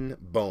pushing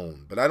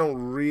Bone, but I don't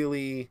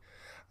really.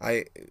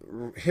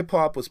 Hip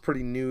hop was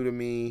pretty new to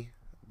me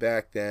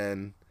back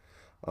then.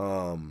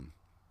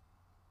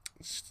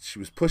 She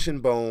was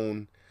pushing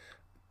Bone.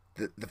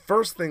 The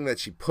first thing that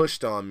she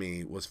pushed on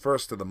me was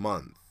First of the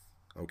Month.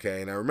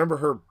 Okay, and I remember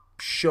her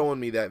showing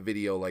me that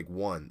video like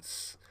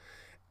once,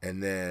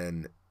 and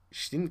then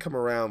she didn't come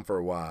around for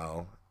a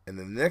while. And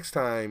the next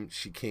time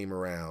she came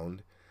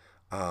around,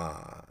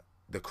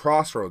 the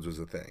Crossroads was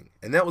a thing.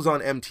 And that was on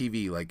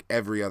MTV like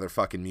every other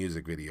fucking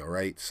music video,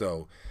 right?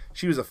 So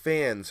she was a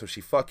fan, so she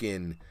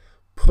fucking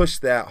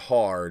pushed that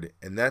hard.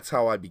 And that's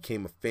how I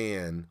became a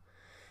fan.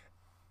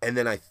 And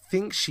then I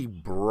think she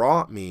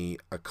brought me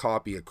a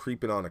copy of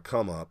Creepin' on a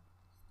Come Up.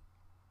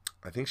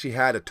 I think she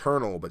had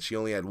Eternal, but she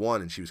only had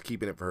one, and she was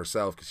keeping it for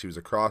herself because she was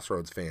a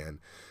Crossroads fan.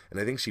 And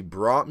I think she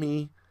brought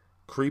me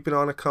Creepin'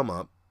 on a Come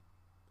Up.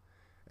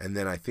 And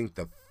then I think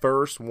the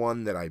first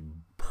one that I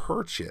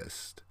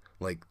purchased,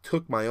 like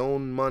took my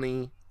own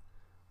money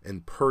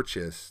and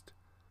purchased,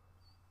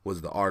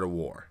 was The Art of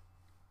War.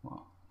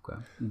 Wow. Okay.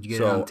 Did you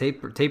get it on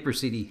tape or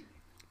CD?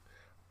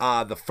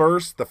 The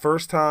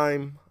first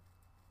time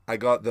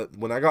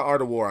when I got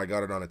Art of War, I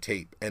got it on a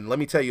tape. And let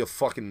me tell you a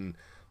fucking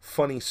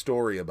funny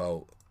story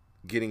about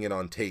getting it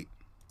on tape.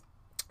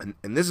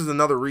 And this is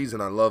another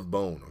reason I love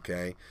Bone,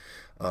 okay?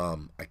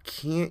 I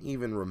can't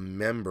even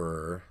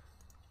remember,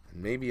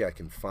 maybe I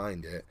can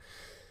find it.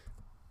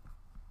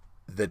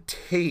 The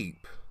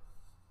tape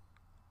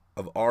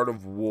of Art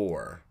of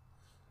War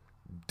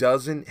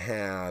doesn't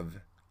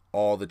have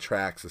all the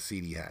tracks the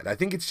CD had. I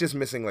think it's just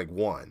missing like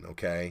one,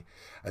 okay?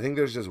 I think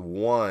there's just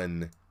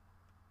one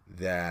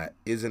that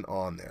isn't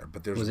on there,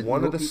 but there's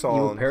one of the songs.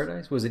 Evil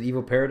Paradise? Was it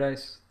Evil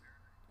Paradise?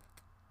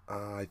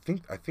 I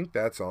think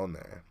that's on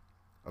there.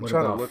 I'm What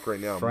trying to about look right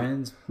now.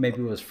 Friends? Maybe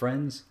it was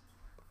Friends?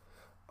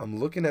 I'm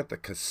looking at the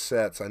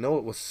cassettes. I know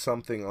it was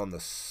something on the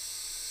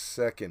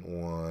second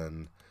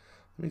one.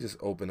 Let me just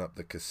open up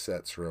the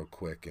cassettes real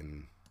quick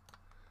and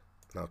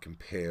I'll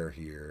compare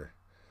here.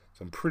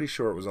 So I'm pretty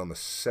sure it was on the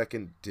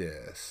second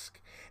disc.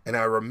 And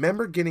I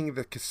remember getting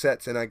the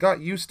cassettes and I got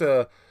used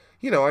to,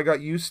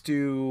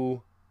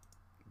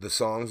 the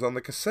songs on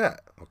the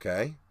cassette,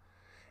 okay?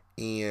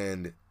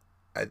 And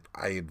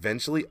I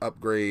eventually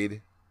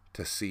upgrade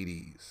to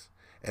CDs.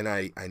 And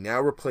I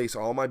now replace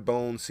all my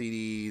Bone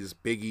CDs,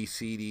 Biggie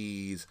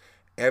CDs,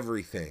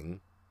 everything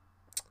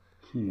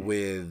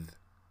with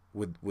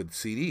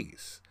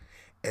CDs.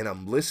 And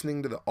I'm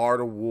listening to the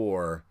Art of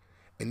War,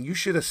 and you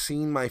should have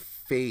seen my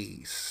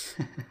face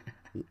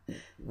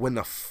when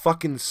the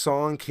fucking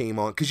song came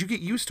on, because you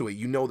get used to it.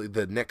 You know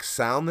the next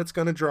sound that's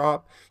going to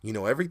drop. You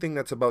know everything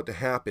that's about to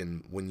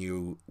happen when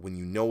you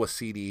know a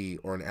CD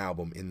or an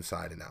album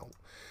inside and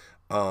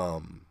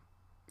out.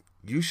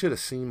 You should have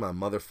seen my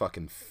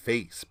motherfucking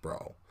face,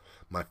 bro.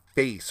 My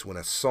face when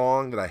a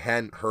song that I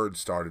hadn't heard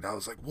started. I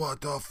was like, what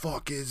the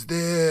fuck is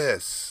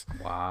this?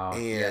 Wow.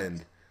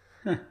 And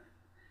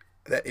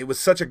it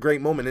was such a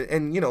great moment.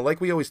 And, like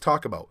we always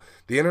talk about,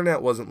 the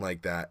internet wasn't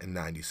like that in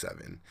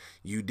 97.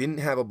 You didn't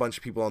have a bunch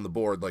of people on the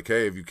board like,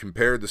 hey, have you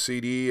compared the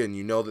CD and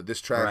you know that this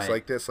track's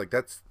like this? Like,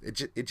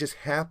 it just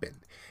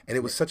happened. And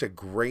it was such a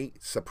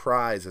great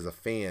surprise as a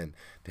fan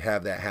to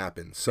have that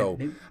happen. So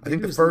I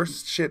think the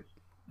first shit...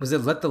 Was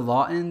it Let the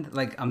Law End?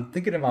 Like, I'm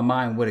thinking in my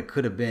mind what it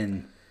could have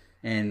been.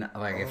 And,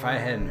 like, if I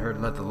hadn't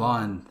heard Let the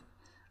Law End,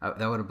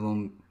 that would have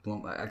blown.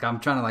 Like, I'm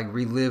trying to, like,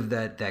 relive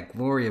that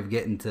glory of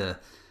getting to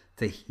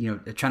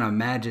trying to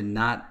imagine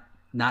not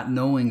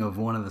knowing of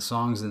one of the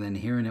songs and then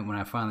hearing it when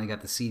I finally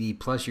got the CD.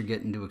 Plus, you're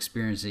getting to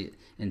experience it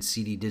in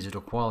CD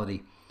digital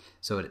quality.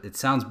 So it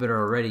sounds better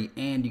already,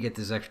 and you get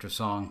this extra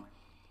song.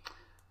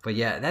 But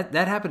yeah,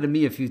 that happened to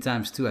me a few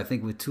times too. I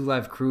think with Two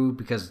Live Crew,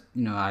 because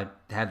I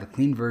had the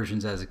clean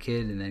versions as a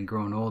kid, and then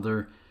growing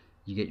older,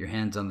 you get your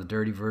hands on the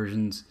dirty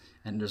versions,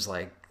 and there's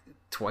like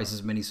twice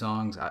as many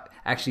songs.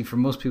 Actually, for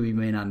most people, you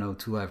may not know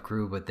Two Live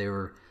Crew, but they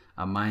were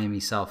a Miami,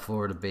 South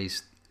Florida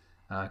based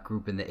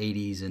group in the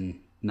 80s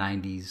and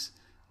 90s.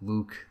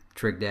 Luke,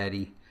 Trick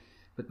Daddy,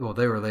 but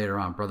they were later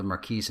on. Brother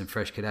Marquise and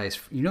Fresh Kid Ice.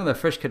 You know that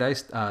Fresh Kid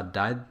Ice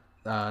died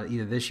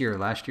either this year or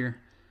last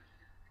year.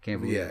 Can't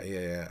believe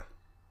it.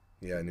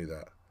 Yeah, I knew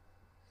that.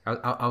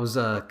 I was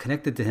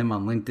connected to him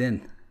on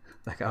LinkedIn.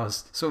 Like I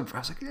was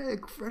like, hey,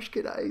 Fresh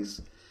Kid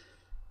Ice.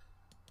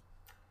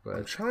 But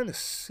I'm trying to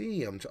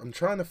see. I'm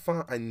trying to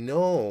find. I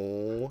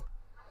know.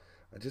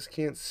 I just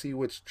can't see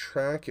which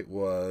track it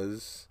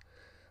was.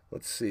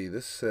 Let's see.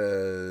 This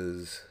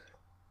says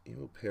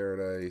Evil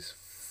Paradise.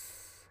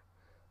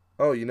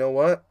 Oh, you know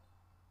what?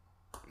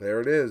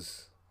 There it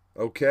is.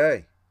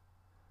 Okay.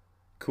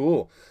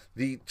 Cool.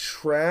 The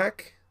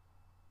track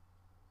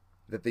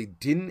that they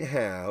didn't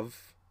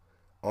have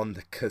on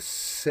the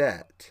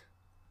cassette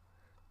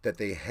that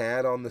they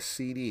had on the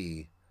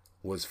CD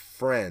was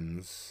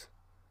Friends.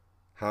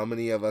 How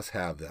many of us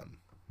have them?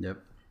 Yep.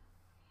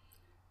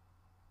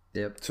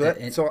 So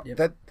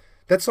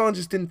that song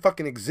just didn't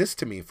fucking exist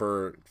to me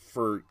for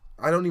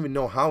I don't even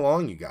know how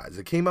long, you guys.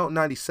 It came out in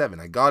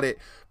 97. I got it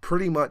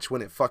pretty much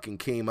when it fucking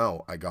came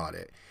out. I got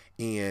it.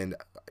 And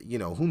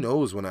who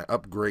knows when I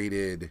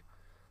upgraded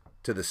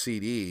to the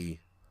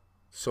CD.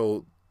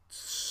 So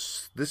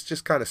this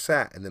just kind of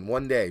sat, and then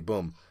one day,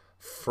 boom,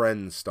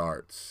 Friends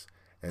starts,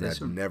 and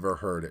I'd never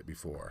heard it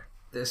before.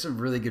 There's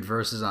some really good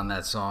verses on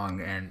that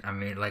song, and I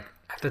mean, like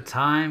at the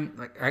time,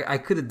 like I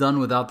could have done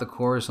without the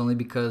chorus only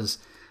because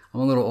I'm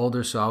a little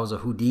older, so I was a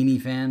Houdini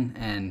fan,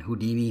 and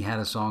Houdini had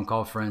a song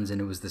called Friends, and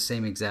it was the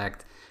same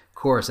exact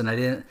chorus, and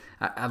I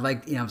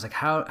was like,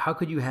 how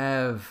could you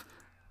have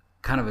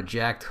kind of a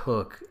jacked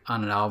hook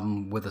on an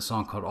album with a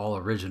song called All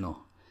Original,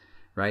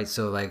 right?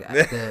 So like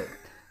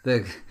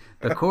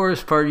the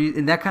chorus part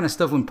and that kind of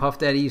stuff, when Puff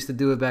Daddy used to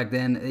do it back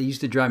then, it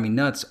used to drive me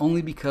nuts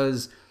only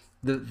because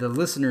the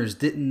listeners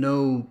didn't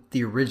know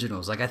the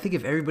originals. Like I think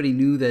if everybody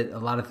knew that a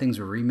lot of things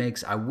were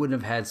remakes, I wouldn't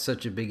have had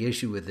such a big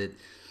issue with it.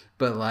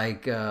 But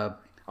like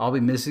I'll Be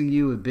Missing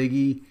You with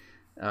Biggie,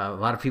 a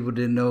lot of people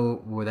didn't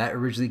know where that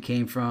originally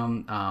came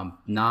from.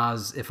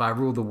 Nas, If I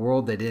Rule the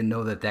World, they didn't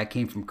know that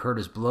came from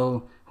Kurtis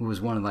Blow, who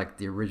was one of like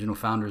the original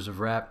founders of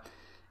rap.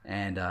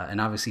 And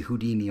obviously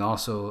Houdini,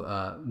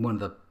 also one of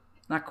the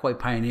not quite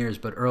pioneers,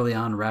 but early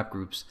on rap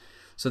groups.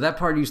 So that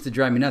part used to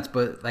drive me nuts.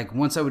 But like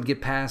once I would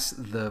get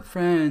past the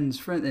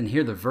friends, and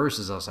hear the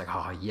verses, I was like,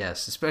 oh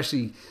yes,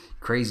 especially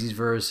Crazy's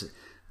verse,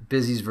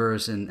 Busy's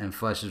verse, and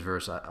Flesh's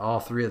verse.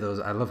 All three of those.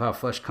 I love how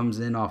Flesh comes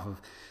in off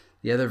of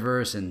the other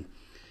verse, and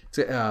it's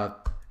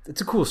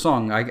a cool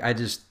song. I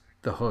just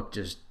the hook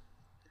just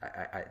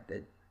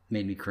it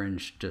made me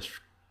cringe just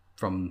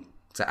from.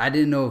 So I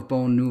didn't know if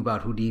Bone knew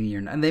about Houdini or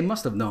not, and they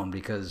must have known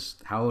because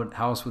how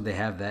else would they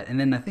have that? And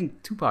then I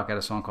think Tupac had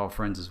a song called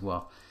Friends as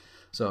well.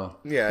 So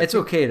yeah, it's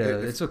okay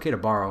to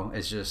borrow.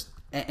 It's just,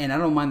 and I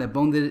don't mind that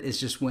Bone did it. It's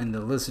just when the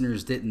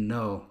listeners didn't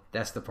know,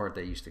 that's the part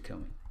that used to kill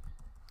me.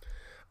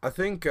 I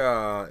think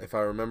if I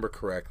remember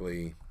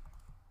correctly,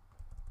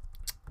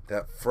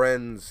 that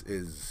Friends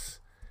is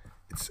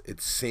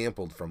it's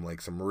sampled from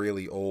like some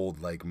really old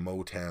like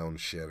Motown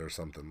shit or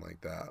something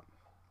like that.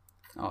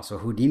 Oh, so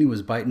Houdini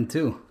was biting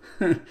too.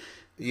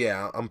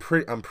 Yeah, I'm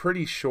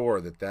pretty sure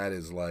that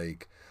is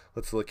like.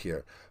 Let's look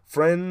here.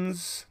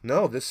 Friends.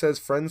 No, this says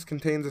Friends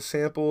contains a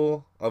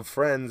sample of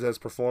Friends as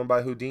performed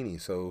by Houdini.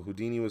 So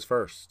Houdini was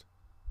first.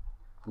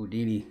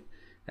 Houdini,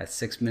 that's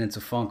 6 minutes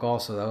of funk.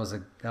 Also,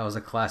 that was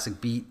a classic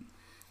beat.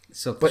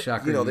 Silk the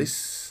Shocker. You know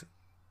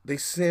they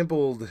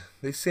sampled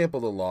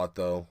a lot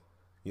though.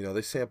 You know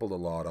they sampled a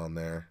lot on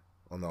there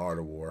on the Art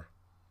of War.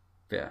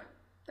 Yeah.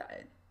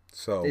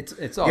 So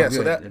it's all good.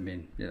 So I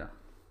mean,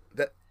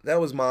 that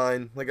was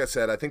mine. Like I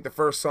said, I think the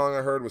first song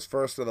I heard was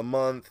First of the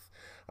Month.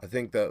 I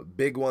think the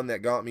big one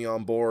that got me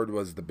on board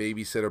was The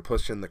Babysitter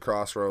Pushing the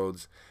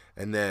Crossroads.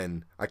 And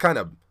then I kind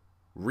of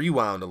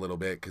rewound a little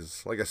bit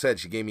because, like I said,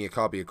 she gave me a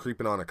copy of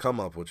Creeping on a Come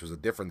Up, which was a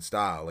different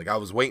style. Like I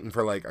was waiting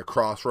for like a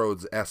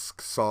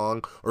Crossroads-esque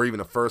song or even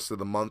a First of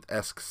the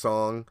Month-esque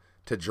song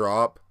to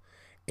drop.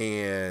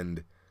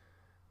 And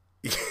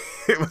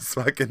it was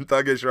fucking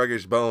Thuggish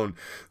Ruggish Bone.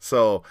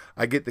 So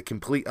I get the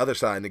complete other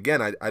side. And again,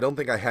 I don't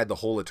think I had the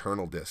whole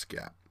Eternal disc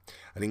yet.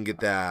 I didn't get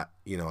that.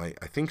 You know, I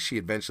think she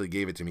eventually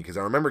gave it to me because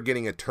I remember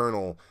getting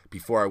Eternal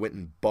before I went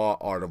and bought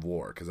Art of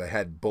War because I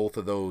had both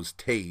of those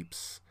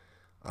tapes,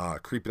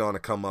 Creeping on a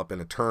Come Up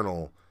and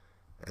Eternal,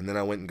 and then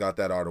I went and got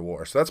that Art of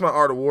War. So that's my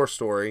Art of War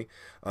story.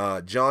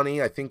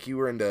 Johnny, I think you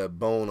were into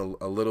Bone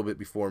a little bit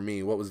before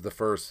me. What was the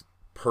first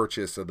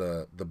purchase of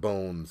the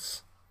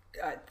Bones?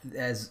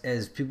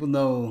 As people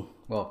know,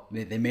 well,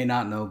 they may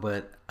not know,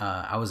 but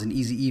I was an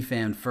Eazy-E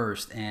fan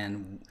first,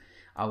 and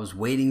I was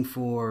waiting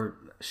for.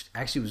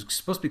 Actually, it was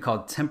supposed to be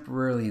called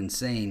Temporarily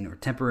Insane or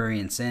Temporary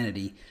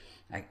Insanity.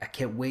 I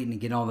kept waiting to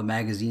get all the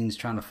magazines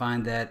trying to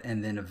find that,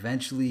 and then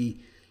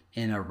eventually,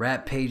 in a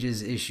Rap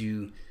Pages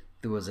issue,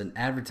 there was an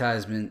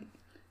advertisement. And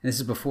this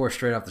is before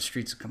Straight Off the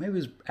Streets of Compton.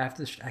 Maybe it was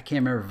after. I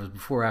can't remember if it was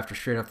before or after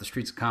Straight Off the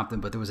Streets of Compton,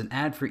 but there was an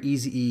ad for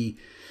Eazy-E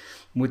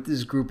with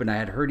this group, and I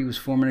had heard he was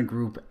forming a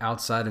group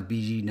outside of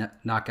BG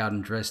Knockout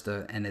and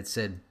Dresta, and it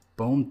said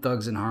Bone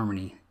Thugs and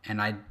Harmony,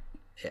 and I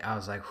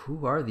was like,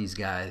 who are these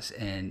guys?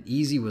 And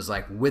Eazy was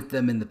like with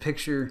them in the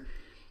picture,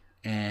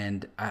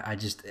 and I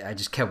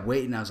just kept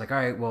waiting. I was like, all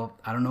right, well,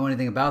 I don't know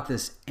anything about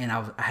this, and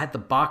I had the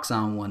box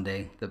on one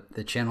day,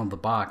 the channel, the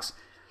box,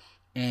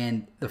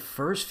 and the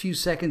first few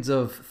seconds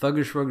of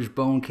Thuggish Ruggish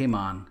Bone came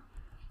on,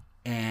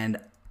 and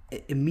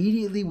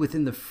immediately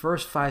within the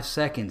first 5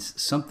 seconds,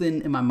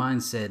 something in my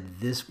mind said,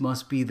 this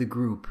must be the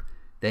group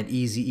that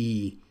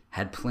Eazy-E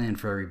had planned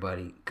for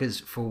everybody. Because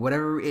for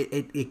whatever,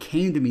 it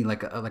came to me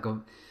like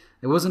a,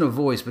 it wasn't a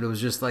voice, but it was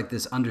just like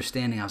this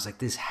understanding. I was like,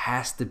 this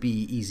has to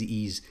be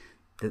Eazy-E's,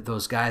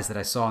 those guys that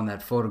I saw in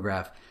that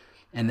photograph.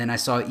 And then I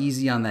saw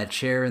Eazy on that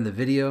chair in the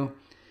video,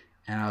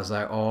 and I was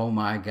like, oh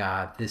my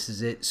God, this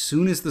is it.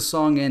 Soon as the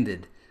song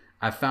ended,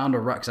 I found a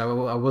rock, because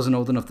I wasn't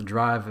old enough to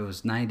drive. It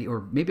was 90,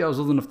 or maybe I was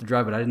old enough to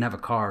drive, but I didn't have a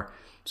car.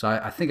 So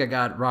I think I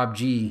got Rob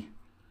G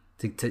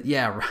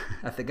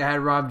I think I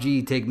had Rob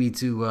G take me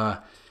to, I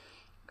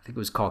think it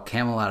was called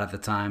Camelot at the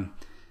time.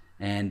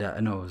 And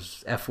no, it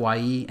was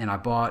FYE, and I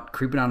bought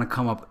Creeping on a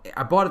Come Up.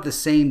 I bought it the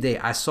same day.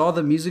 I saw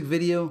the music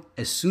video.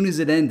 As soon as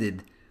it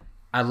ended,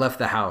 I left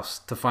the house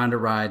to find a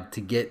ride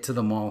to get to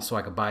the mall so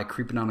I could buy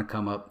Creeping on a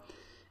Come Up.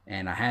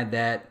 And I had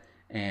that.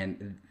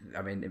 And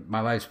I mean,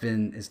 my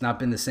it's not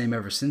been the same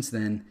ever since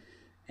then.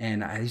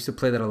 And I used to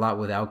play that a lot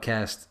with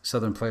Outkast,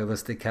 Southern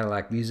Playalistic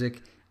Cadillac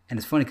Music. And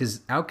it's funny because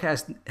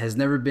Outkast has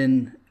never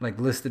been like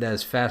listed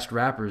as fast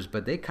rappers,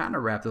 but they kind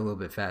of rapped a little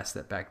bit fast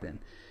back then.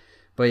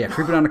 But yeah,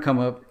 Creeping on a Come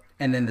Up.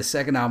 And then the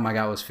second album I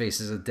got was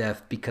Faces of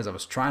Death because I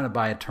was trying to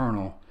buy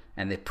Eternal,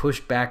 and they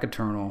pushed back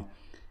Eternal,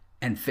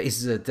 and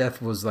Faces of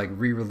Death was like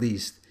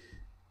re-released,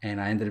 and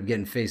I ended up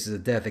getting Faces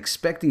of Death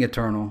expecting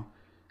Eternal,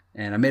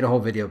 and I made a whole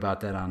video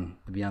about that on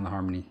the Beyond the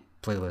Harmony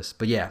playlist.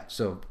 But yeah,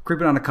 so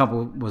Creeping on a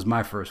Couple was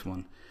my first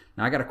one.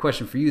 Now I got a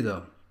question for you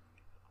though.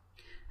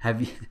 Have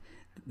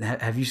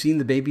you seen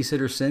The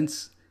Babysitter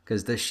since?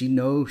 Because does she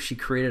know she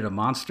created a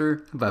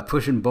monster by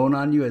pushing Bone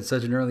on you at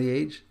such an early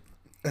age?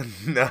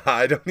 Nah,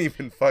 I don't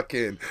even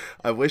fucking.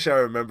 I wish I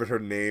remembered her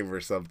name or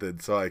something.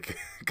 So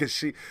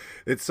because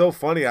it's so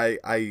funny.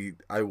 I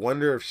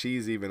wonder if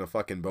she's even a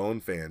fucking Bone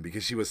fan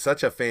because she was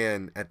such a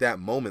fan at that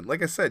moment.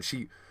 Like I said,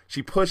 she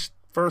pushed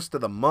First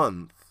of the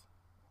Month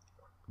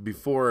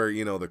before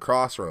the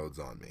Crossroads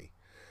on me.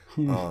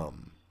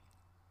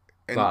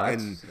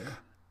 And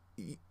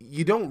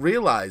you don't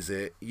realize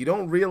it. You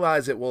don't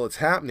realize it while it's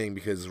happening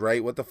because,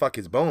 right, what the fuck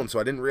is Bone? So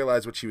I didn't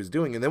realize what she was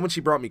doing. And then when she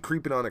brought me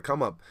Creeping on a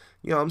Come Up,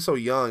 I'm so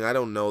young, I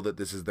don't know that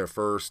this is their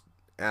first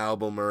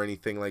album or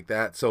anything like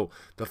that. So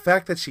the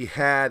fact that she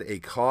had a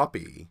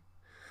copy,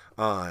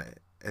 and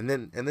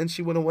then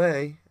she went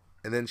away,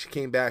 and then she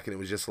came back, and it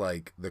was just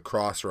like the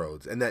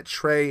Crossroads. And that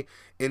Trey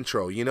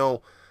intro,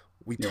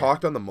 we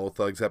talked on the Mo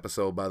Thugs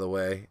episode, by the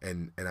way,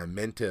 and I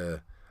meant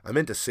to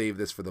save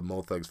this for the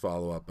Mo Thugs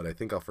follow-up, but I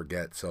think I'll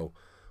forget. So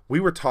we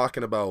were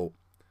talking about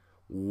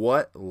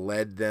what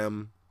led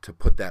them to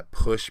put that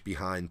push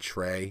behind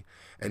Trey.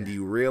 And do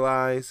you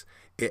realize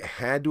it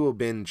had to have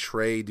been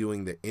Trey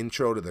doing the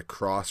intro to the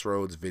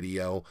Crossroads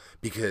video?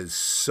 Because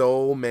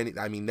so many,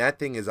 that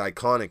thing is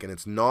iconic, and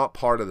it's not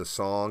part of the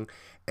song.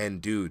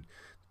 And, dude,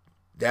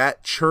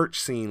 that church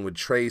scene with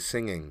Trey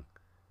singing,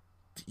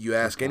 you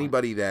ask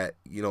anybody that,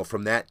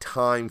 from that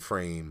time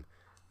frame,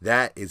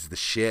 that is the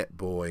shit,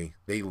 boy.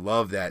 They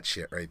love that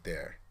shit right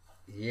there.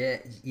 Yeah,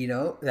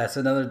 that's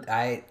another.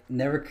 I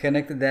never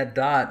connected that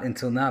dot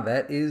until now.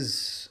 That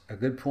is a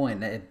good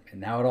point. And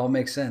now it all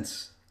makes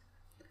sense.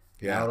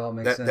 Yeah, now it all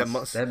makes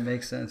sense. That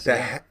makes sense.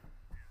 That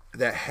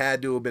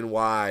had to have been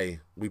why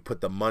we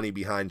put the money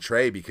behind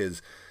Trey,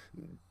 because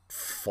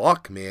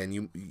fuck,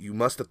 man, you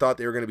must have thought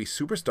they were going to be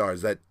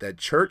superstars. That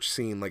church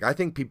scene, like, I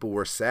think people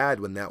were sad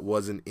when that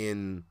wasn't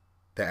in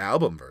the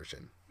album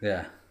version.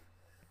 Yeah.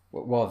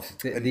 Well,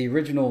 the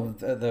original,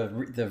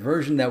 the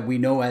version that we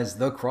know as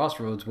The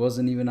Crossroads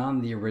wasn't even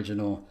on the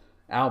original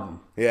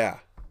album. Yeah,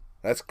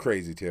 that's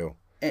crazy too.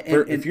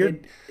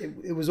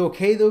 It was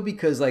okay though,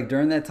 because like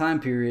during that time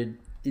period,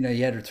 you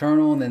had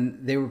Eternal, and then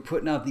they were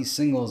putting out these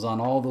singles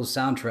on all those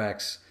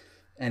soundtracks,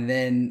 and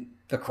then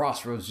The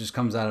Crossroads just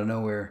comes out of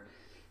nowhere.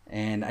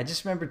 And I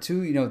just remember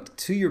too,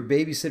 to your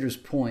Babysitter's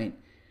point,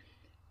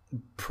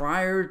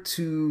 prior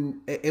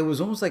to, it was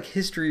almost like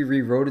history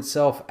rewrote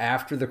itself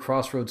after The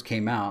Crossroads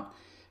came out,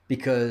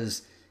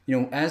 because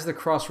as The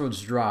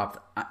Crossroads dropped,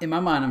 in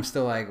my mind I'm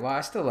still like, well, I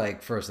still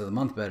like First of the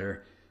Month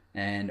better,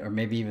 or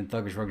maybe even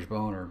Thuggish Ruggish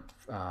Bone, or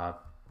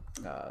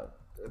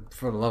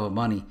For the Love of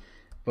Money,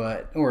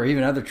 or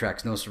even other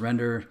tracks, No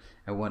Surrender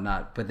and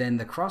whatnot. But then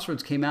The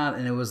Crossroads came out,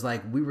 and it was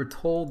like we were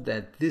told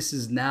that this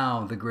is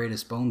now the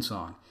greatest Bone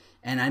song.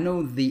 And I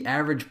know the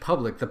average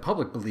public,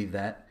 believed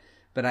that.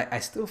 But I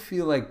still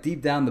feel like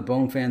deep down the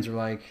Bone fans are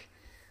like,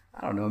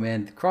 I don't know,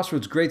 man.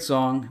 Crossroads, great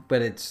song,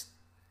 but it's,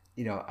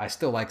 I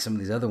still like some of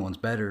these other ones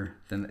better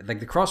than, like,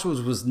 The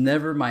Crossroads was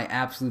never my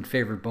absolute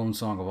favorite Bone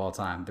song of all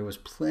time. There was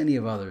plenty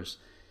of others.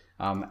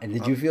 And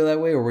did you feel that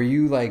way, or were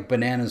you like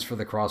bananas for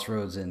The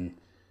Crossroads and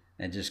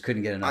just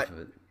couldn't get enough of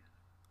it?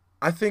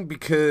 I think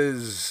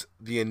because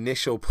the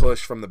initial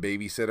push from the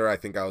Babysitter, I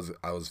think I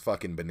was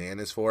fucking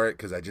bananas for it,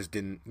 because I just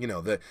didn't,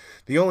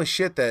 the only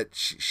shit that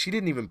she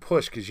didn't even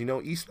push, because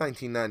East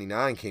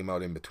 1999 came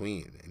out in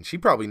between, and she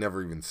probably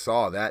never even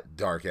saw that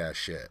dark ass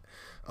shit.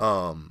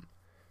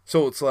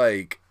 So it's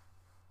like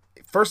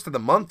First of the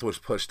Month was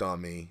pushed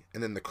on me,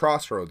 and then The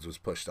Crossroads was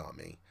pushed on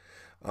me.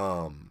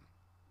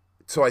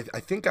 So I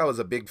think I was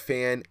a big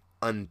fan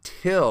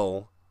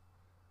until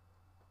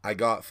I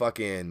got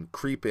fucking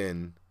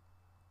Creepin',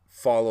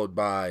 followed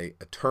by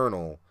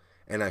Eternal,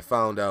 and I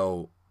found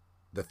out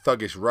the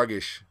Thuggish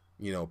Ruggish,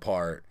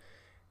 part.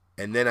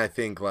 And then I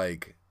think I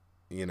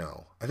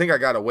think I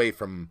got away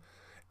from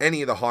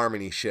any of the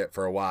Harmony shit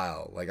for a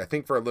while. Like, I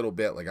think for a little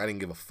bit, like, I didn't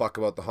give a fuck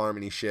about the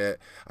Harmony shit.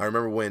 I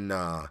remember when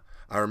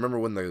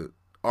the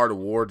Art of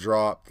War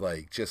dropped,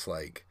 like, just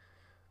like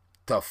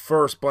the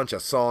first bunch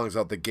of songs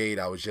out the gate,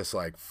 I was just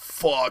like,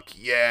 fuck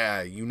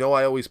yeah.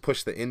 I always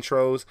push the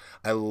intros.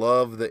 I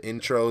love the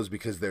intros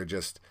because they're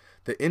just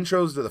the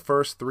intros to the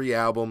first 3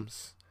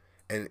 albums,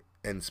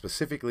 and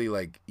specifically,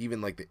 like, even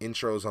like the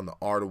intros on the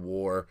Art of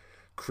War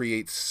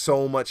create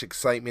so much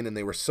excitement, and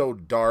they were so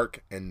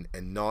dark and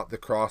not the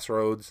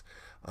Crossroads.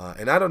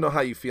 And I don't know how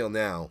you feel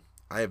now.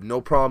 I have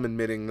no problem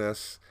admitting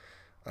this.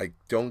 I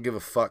don't give a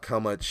fuck how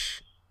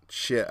much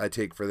shit I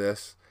take for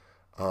this.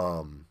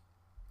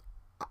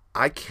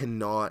 I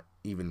cannot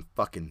even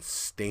fucking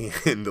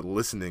stand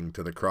listening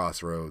to the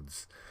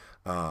Crossroads.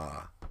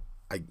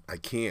 I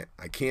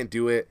can't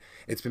do it.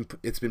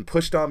 It's been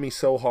pushed on me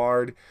so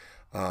hard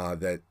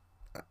that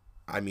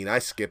I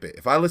skip it.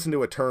 If I listen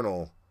to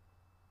Eternal,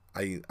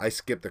 I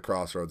skip the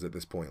Crossroads at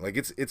this point. Like,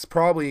 it's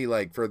probably,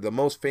 like, for the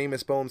most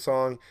famous Bone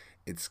song,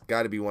 it's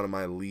got to be one of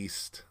my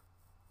least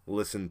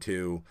listened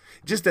to.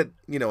 Just at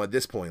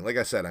this point, like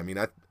I said,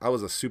 I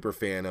was a super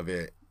fan of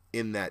it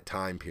in that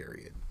time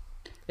period.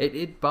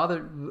 It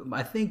bothered,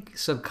 I think,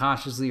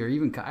 subconsciously, or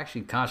even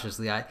actually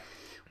consciously.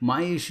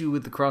 My issue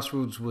with the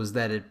Crossroads was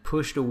that it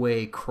pushed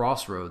away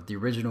Crossroad, the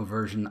original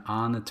version,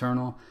 on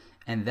Eternal.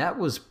 And that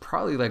was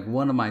probably like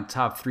one of my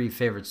top 3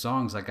 favorite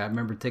songs. Like, I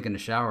remember taking a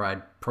shower,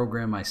 I'd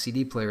program my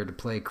CD player to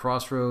play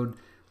Crossroad,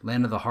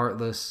 Land of the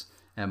Heartless,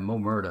 and Mo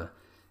Murda.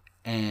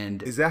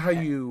 And is that how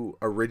you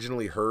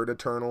originally heard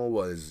Eternal?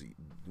 Was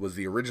was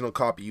the original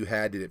copy you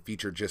had, did it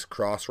feature just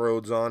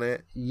Crossroads on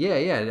it?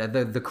 Yeah.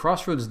 The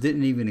Crossroads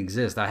didn't even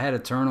exist. I had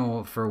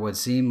Eternal for what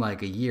seemed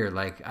like a year.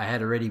 Like, I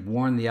had already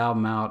worn the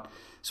album out,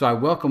 so I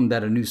welcomed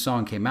that a new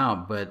song came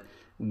out. But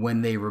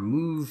when they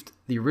removed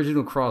the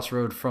original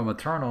Crossroad from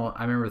Eternal,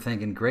 I remember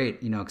thinking,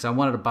 great, because I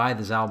wanted to buy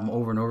this album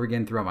over and over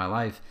again throughout my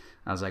life.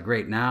 I was like,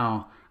 great,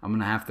 now I'm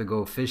gonna have to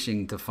go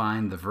fishing to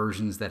find the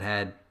versions that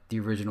had the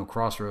original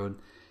Crossroad.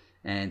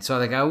 And so,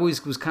 like, I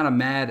always was kind of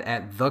mad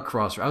at the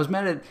Crossroad. I was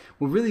mad at,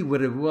 well, really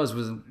what it was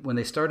when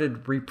they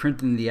started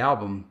reprinting the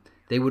album,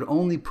 they would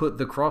only put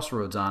the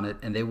Crossroads on it,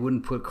 and they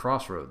wouldn't put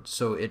Crossroads.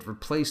 So it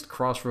replaced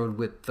Crossroad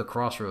with the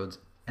Crossroads.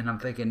 And I'm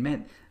thinking,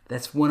 man,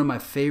 that's one of my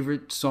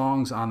favorite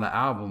songs on the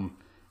album,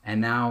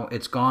 and now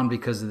it's gone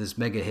because of this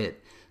mega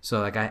hit.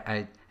 So, like,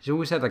 I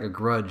always had, like, a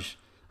grudge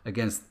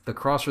against the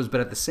Crossroads,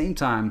 but at the same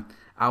time,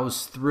 I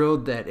was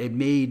thrilled that it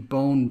made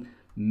Bone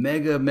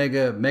mega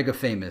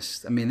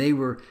famous. I mean, they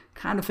were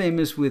kind of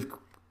famous with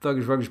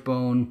Thuggish Ruggish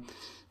Bone,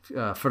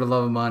 For the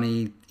Love of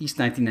Money. East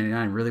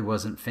 1999 really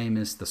wasn't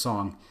famous, the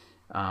song.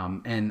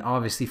 And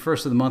obviously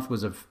First of the Month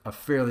was a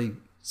fairly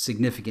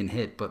significant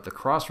hit, but the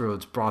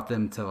Crossroads brought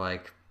them to,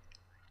 like,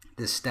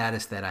 this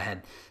status that I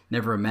had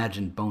never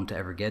imagined Bone to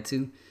ever get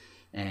to.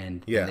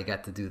 And they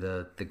got to do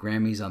the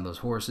Grammys on those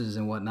horses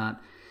and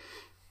whatnot.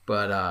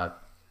 But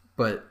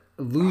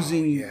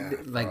losing,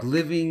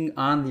 living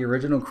on the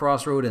original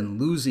Crossroad and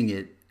losing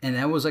it, and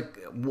that was like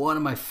one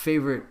of my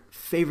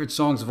favorite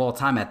songs of all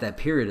time at that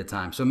period of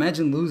time. So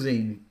imagine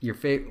losing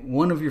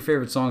one of your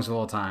favorite songs of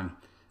all time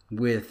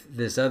with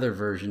this other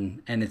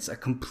version, and it's a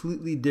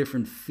completely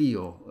different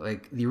feel.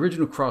 Like, the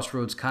original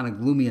Crossroads, kind of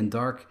gloomy and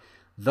dark.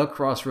 The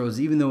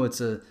Crossroads, even though it's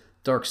a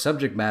dark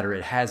subject matter,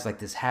 it has like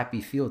this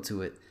happy feel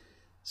to it.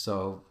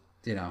 So,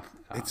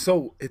 it's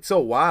so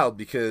wild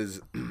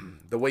because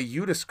the way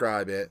you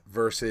describe it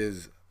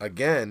versus,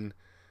 again,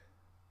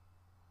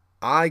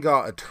 I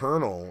got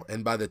Eternal,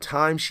 and by the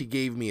time she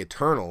gave me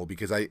Eternal,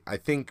 because I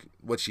think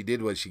what she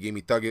did was she gave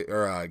me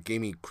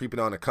gave me Creeping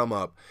On a Come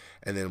Up,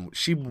 and then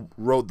she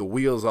rode the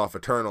wheels off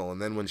Eternal,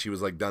 and then when she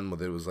was like done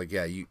with it, it was like,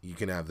 yeah, you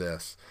can have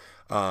this.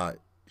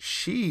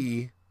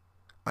 She,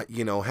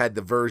 had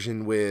the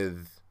version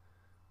with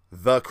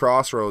The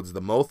Crossroads,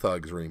 the Mo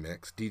Thugs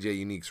remix, DJ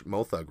Unique's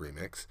Mo Thug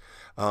remix.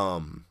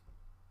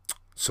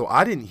 So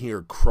I didn't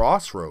hear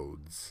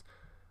Crossroads,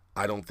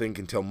 I don't think,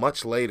 until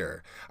much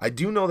later. I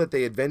do know that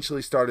they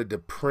eventually started to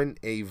print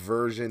a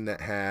version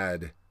that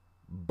had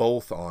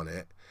both on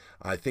it.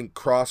 I think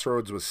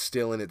Crossroads was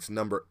still in its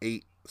number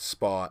 8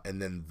 spot,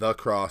 and then The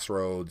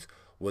Crossroads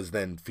was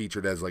then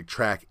featured as like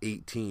track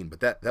 18.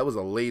 But that was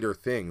a later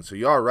thing. So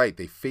you are right,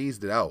 they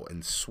phased it out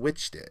and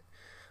switched it.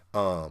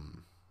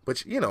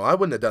 Which, I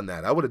wouldn't have done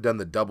that. I would have done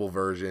the double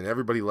version.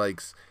 Everybody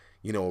likes,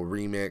 a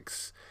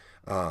remix.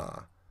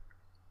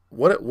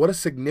 What a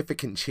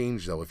significant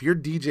change, though. If you're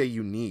DJ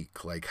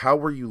Unique, like, how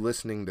were you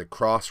listening to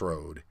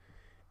Crossroad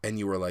and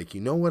you were like,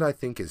 what I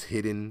think is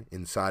hidden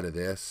inside of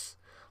this?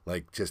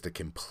 Like, just a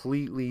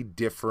completely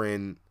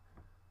different...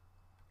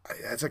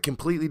 It's a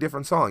completely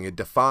different song. It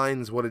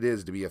defines what it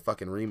is to be a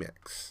fucking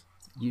remix.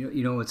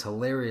 It's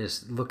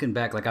hilarious looking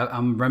back. Like,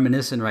 I'm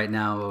reminiscing right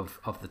now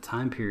of the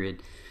time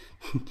period.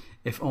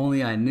 If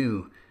only I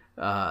knew.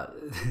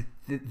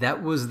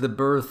 That was the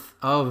birth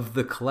of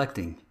the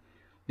collecting.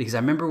 Because I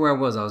remember where I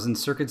was. I was in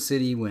Circuit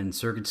City when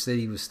Circuit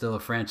City was still a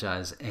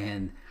franchise.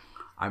 And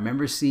I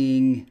remember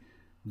seeing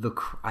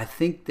I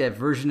think that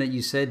version that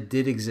you said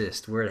did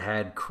exist, where it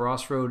had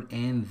Crossroad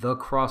and The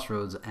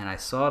Crossroads. And I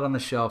saw it on the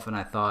shelf and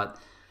I thought,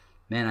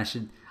 man,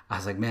 I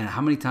was like, man,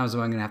 how many times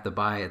am I going to have to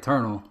buy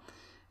Eternal?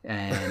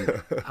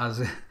 And I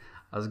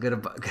was gonna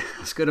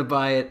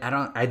buy it.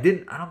 I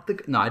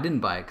didn't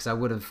buy it because I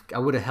would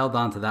have held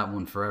on to that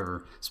one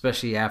forever,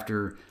 especially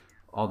after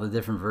all the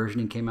different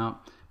versioning came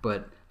out.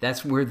 But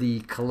that's where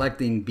the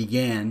collecting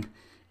began.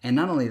 And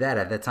not only that,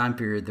 at that time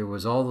period, there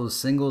was all those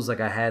singles.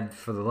 Like, I had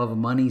For the Love of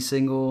Money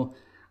single.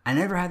 I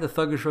never had the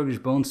Thuggish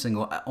Ruggish Bone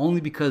single,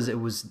 only because it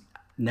was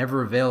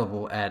never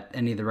available at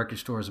any of the record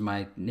stores in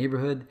my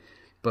neighborhood.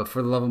 But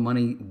For the Love of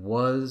Money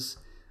was,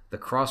 The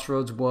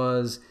Crossroads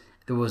was.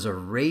 There was a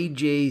Ray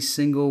J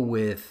single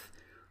with,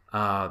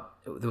 there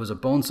was a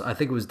Bone, I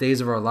think it was Days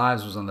of Our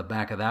Lives was on the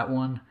back of that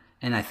one.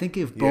 And I think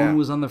if Bone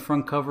was on the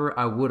front cover,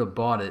 I would have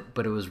bought it,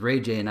 but it was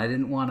Ray J, and I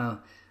didn't want to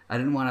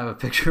have a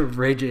picture of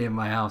Ray J in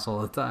my house all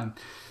the time.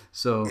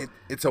 So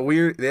it's a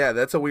weird,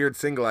 that's a weird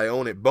single. I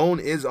own it. Bone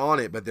is on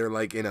it, but they're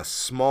like in a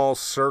small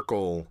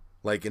circle,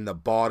 like in the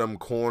bottom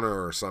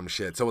corner or some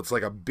shit. So it's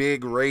like a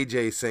big Ray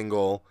J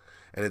single,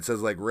 and it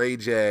says like Ray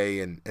J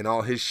and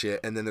all his shit,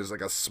 and then there's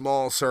like a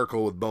small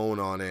circle with Bone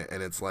on it,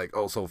 and it's like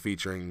also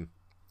featuring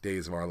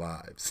Days of Our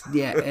Lives.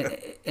 Yeah,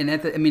 and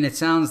it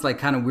sounds like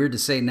kind of weird to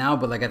say now,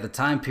 but like at the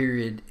time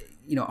period,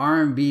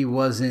 R&B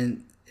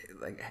wasn't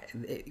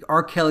like,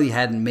 R. Kelly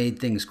hadn't made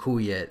things cool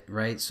yet,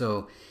 right?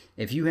 So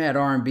if you had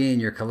R&B in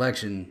your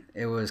collection,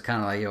 it was kind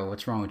of like, yo,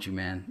 what's wrong with you,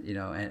 man?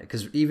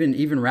 Because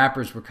even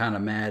rappers were kind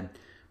of mad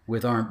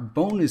with R&B.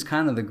 Bone is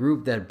kind of the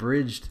group that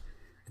bridged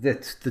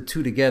the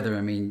two together.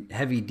 I mean,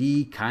 Heavy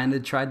D kind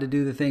of tried to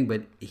do the thing,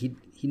 but he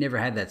never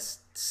had that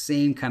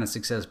same kind of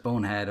success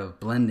Bone had of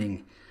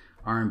blending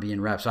R&B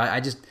and rap. So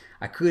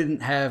I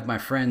couldn't have my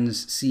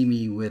friends see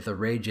me with a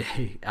Ray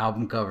J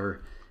album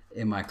cover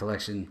in my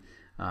collection.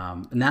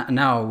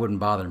 Now it wouldn't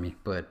bother me,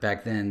 but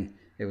back then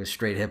it was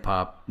straight hip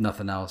hop,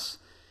 nothing else.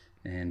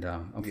 And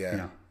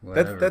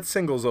that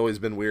single's always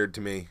been weird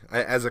to me.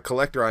 As a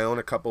collector, I own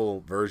a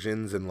couple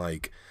versions, and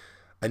like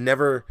I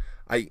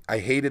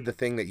hated the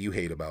thing that you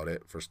hate about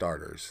it, for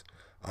starters.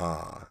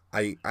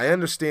 I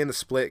understand the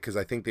split because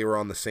I think they were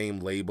on the same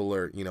label,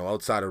 or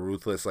outside of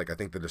Ruthless, like I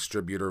think the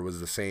distributor was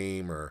the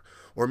same, or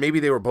maybe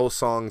they were both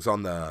songs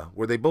on the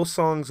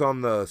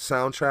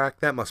soundtrack.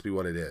 That must be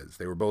what it is.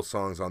 They were both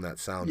songs on that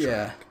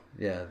soundtrack.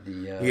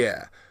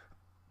 Yeah.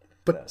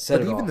 But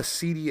even the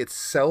CD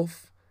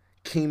itself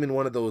came in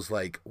one of those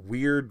like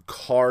weird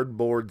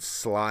cardboard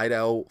slide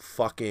out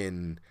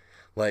fucking,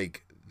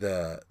 like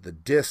the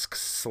disc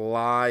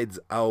slides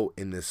out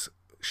in this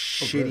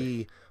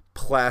shitty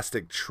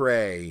plastic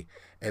tray,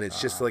 and it's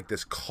just like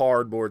this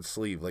cardboard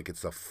sleeve, like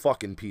it's a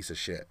fucking piece of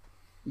shit.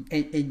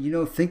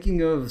 And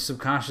thinking of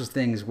subconscious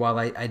things, while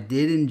I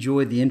did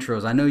enjoy the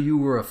intros, I know you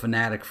were a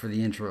fanatic for the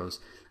intros.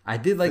 I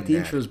did like the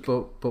intros,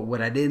 but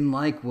what I didn't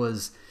like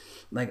was,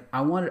 like,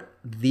 I wanted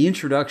the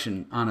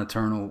introduction on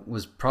Eternal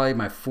was probably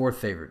my fourth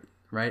favorite,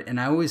 right? And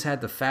I always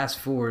had to fast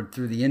forward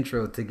through the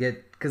intro to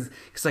get, because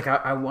like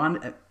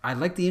I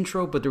liked the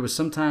intro, but there was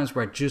some times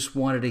where I just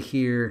wanted to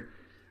hear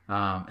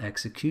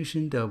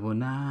Execution Double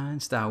 9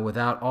 style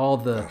without all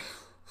the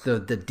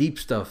deep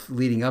stuff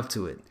leading up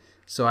to it.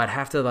 So I'd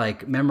have to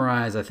like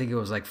memorize, I think it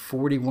was like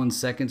 41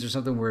 seconds or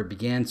something where it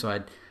began.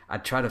 So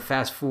I'd try to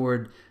fast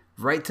forward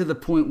right to the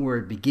point where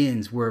it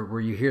begins, where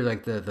you hear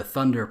like the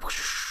thunder,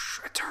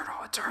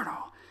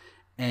 eternal.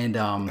 And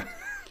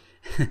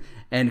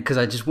and because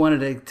I just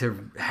wanted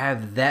to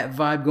have that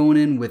vibe going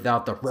in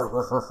without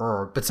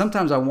the but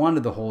sometimes I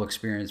wanted the whole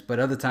experience, but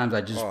other times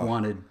I just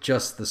wanted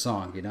just the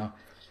song,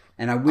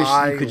 and I wish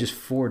you could just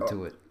forward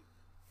to it.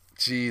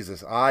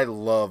 Jesus, I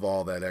love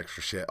all that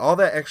extra shit. All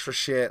that extra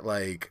shit,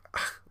 like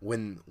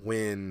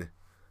when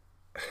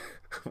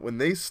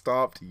they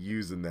stopped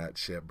using that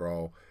shit,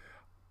 bro,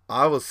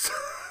 I was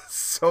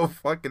so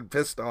fucking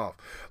pissed off.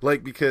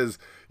 Like, because,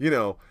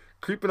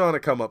 Creeping on a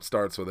Come Up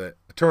starts with it.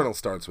 Eternal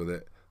starts with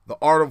it. The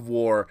Art of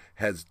War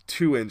has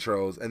 2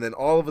 intros, and then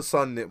all of a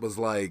sudden it was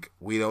like,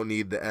 we don't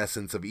need the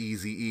essence of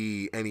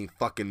Eazy-E any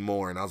fucking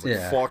more. And I was like,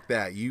 fuck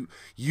that. You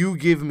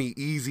give me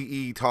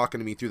Eazy-E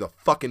talking to me through the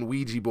fucking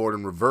Ouija board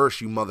in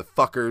reverse, you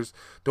motherfuckers.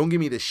 Don't give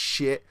me this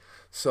shit.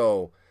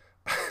 So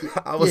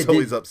I was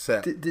always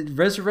upset. Did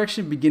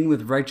Resurrection begin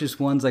with Righteous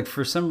Ones? Like,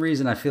 for some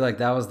reason, I feel like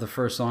that was the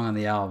first song on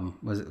the album.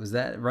 Was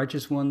that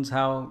Righteous Ones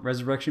how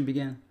Resurrection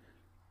began?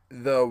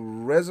 The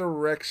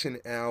Resurrection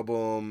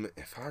album,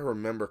 if I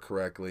remember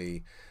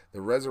correctly, the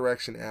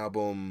Resurrection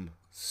album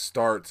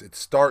starts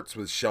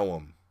with Show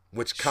 'Em,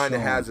 which kind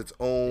of has its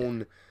own.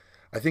 Yeah.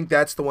 I think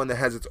that's the one that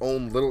has its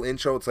own little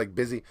intro. It's like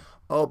busy.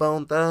 Oh,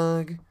 Bone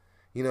Thug,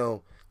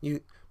 you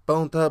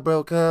Bone Thug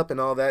broke up and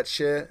all that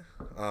shit.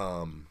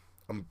 I'm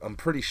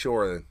pretty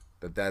sure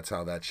that that's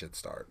how that shit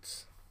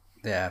starts.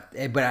 Yeah,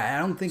 but I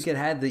don't think it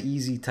had the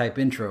easy type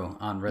intro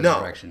on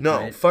Resurrection. No,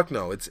 right? Fuck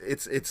no.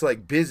 It's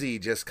like busy,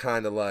 just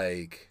kind of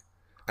like.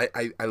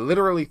 I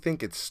literally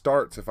think it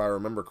starts, if I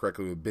remember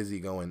correctly, with Busy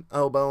going,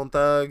 "Oh, Bone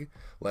Thug,"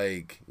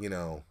 like,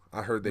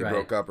 I heard they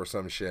broke up or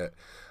some shit.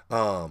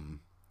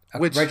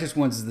 Which Righteous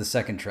Ones is the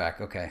second track.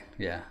 Okay,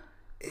 yeah.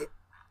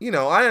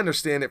 I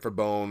understand it for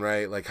Bone,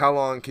 right? Like, how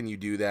long can you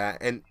do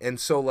that? And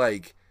so,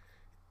 like,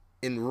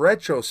 in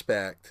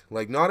retrospect,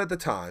 like, not at the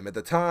time. At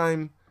the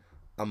time,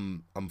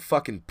 I'm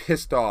fucking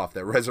pissed off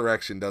that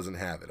Resurrection doesn't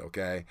have it,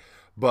 okay?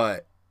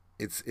 But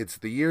it's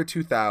the year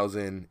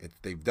 2000.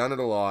 They've done it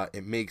a lot.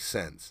 It makes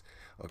sense,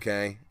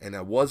 okay? And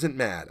I wasn't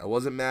mad. I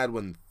wasn't mad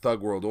when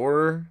Thug World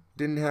Order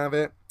didn't have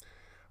it.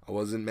 I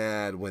wasn't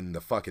mad when the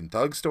fucking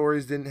Thug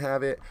Stories didn't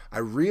have it. I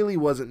really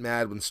wasn't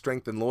mad when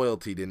Strength and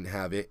Loyalty didn't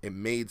have it. It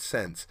made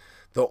sense.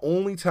 The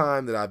only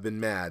time that I've been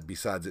mad,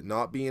 besides it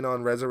not being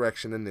on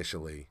Resurrection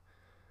initially,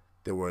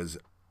 there was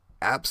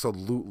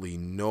absolutely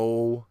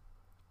no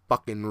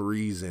fucking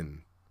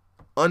reason,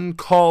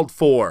 uncalled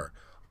for,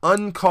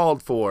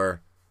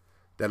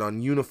 that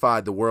on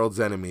Unified, the World's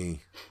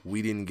Enemy,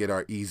 we didn't get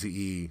our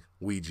Eazy-E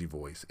Ouija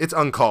voice. It's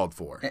uncalled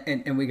for.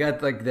 And we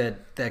got like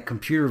that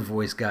computer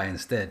voice guy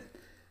instead.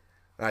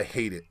 I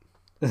hate it.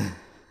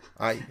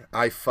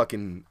 I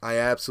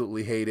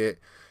absolutely hate it.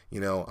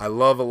 I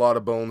love a lot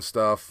of Bone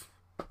stuff.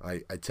 I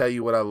tell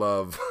you what I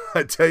love.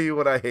 I tell you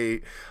what I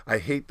hate. I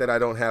hate that I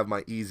don't have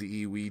my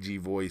Eazy-E Ouija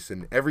voice,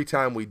 and every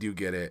time we do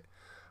get it,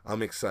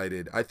 I'm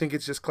excited. I think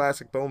it's just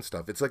classic Bone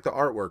stuff. It's like the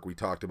artwork we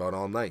talked about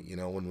all night.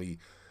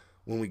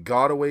 When we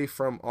got away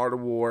from Art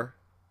of War,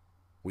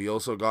 we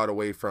also got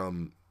away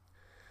from,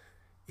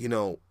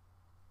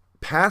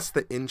 past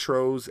the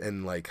intros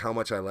and like how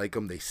much I like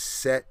them. They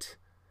set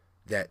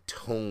that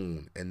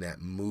tone and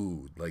that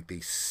mood. Like,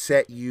 they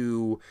set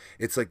you.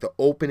 It's like the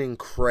opening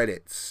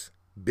credits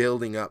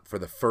building up for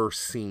the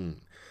first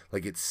scene.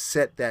 Like, it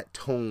set that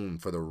tone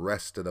for the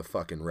rest of the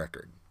fucking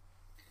record.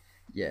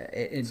 Yeah,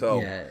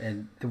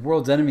 and the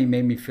World's Enemy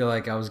made me feel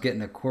like I was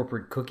getting a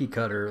corporate cookie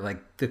cutter,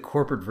 like the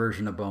corporate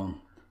version of Bone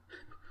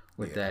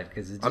with that,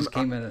 because it just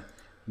came out of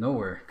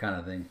nowhere kind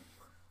of thing.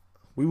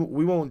 We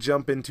won't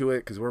jump into it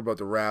because we're about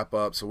to wrap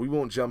up, so we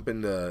won't jump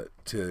into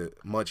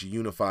much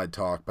Unified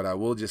talk, but I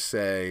will just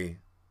say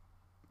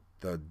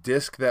the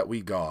disc that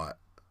we got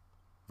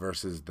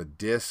versus the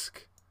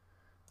disc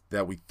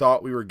that we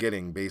thought we were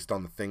getting based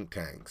on the think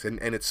tanks.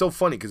 And it's so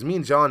funny because me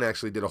and John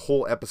actually did a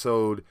whole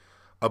episode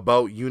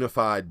about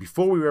Unified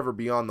before we were ever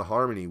beyond the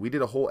Harmony. We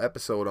did a whole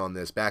episode on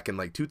this back in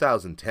like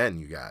 2010,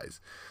 you guys.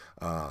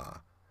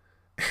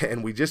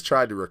 And we just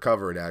tried to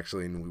recover it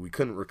actually, and we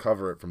couldn't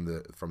recover it from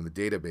the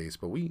database.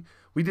 But we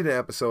did an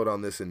episode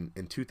on this in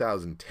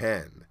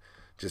 2010,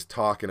 just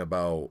talking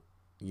about,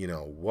 you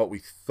know, what we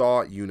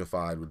thought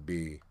Unified would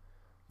be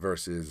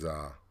versus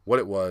what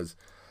it was.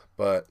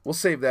 But we'll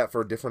save that for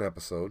a different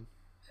episode.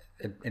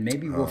 And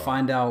maybe we'll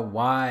find out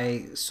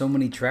why so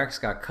many tracks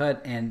got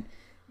cut. And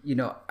you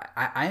know,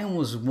 I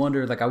almost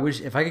wonder, like, I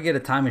wish if I could get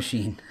a time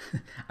machine,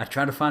 I'd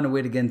try to find a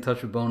way to get in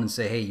touch with Bone and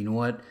say, hey, you know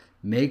what?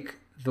 Make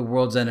The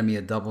World's Enemy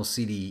a double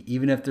CD,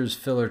 even if there's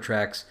filler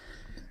tracks,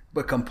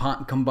 but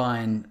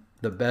combine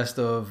the best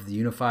of the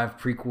Unified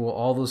prequel,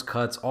 all those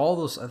cuts, all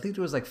those. I think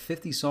there was like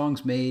 50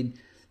 songs made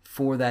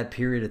for that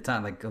period of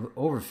time, like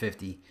over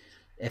 50.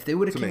 If they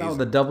would have came out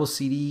with a double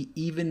CD,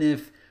 even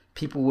if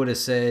people would have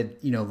said,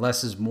 you know,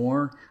 less is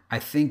more, I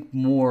think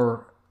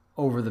more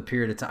over the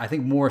period of time, I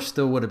think more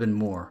still would have been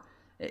more,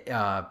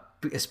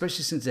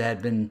 especially since it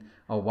had been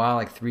a while,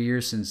 like 3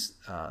 years since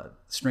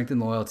Strength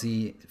and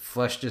Loyalty,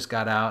 Flesh just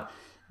got out.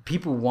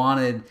 People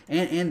wanted,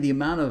 and the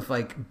amount of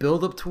like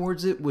build up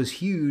towards it was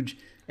huge.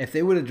 If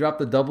they would have dropped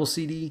the double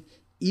CD,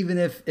 even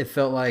if it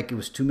felt like it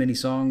was too many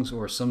songs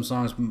or some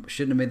songs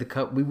shouldn't have made the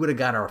cut, we would have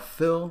got our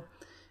fill.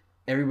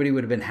 Everybody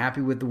would have been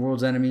happy with The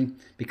World's Enemy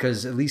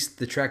because at least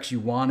the tracks you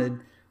wanted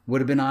would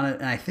have been on it.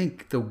 And I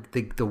think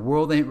the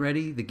World Ain't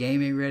Ready, The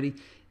Game Ain't Ready,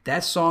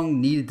 that song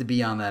needed to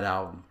be on that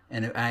album.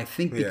 And I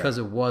think because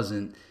it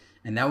wasn't,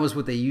 and that was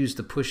what they used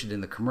to push it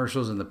in the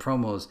commercials and the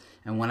promos.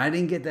 And when I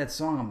didn't get that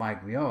song, I'm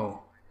like,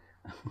 yo,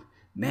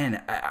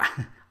 man,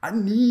 I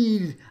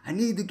need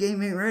The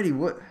Game Ain't Ready.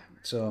 What?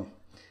 So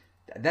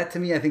that to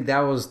me, I think that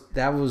was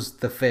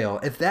the fail.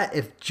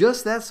 If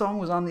just that song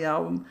was on the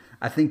album,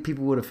 I think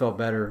people would have felt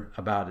better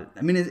about it.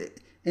 I mean,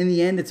 in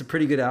the end, it's a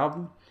pretty good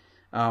album.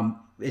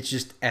 It's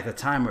just at the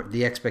time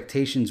the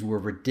expectations were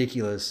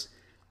ridiculous,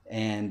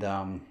 and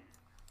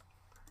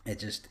it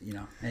just, you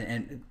know,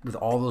 and with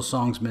all those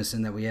songs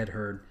missing that we had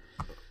heard,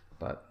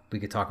 but we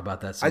could talk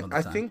about that some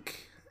other time. I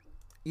think,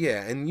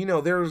 yeah, and you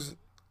know,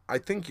 I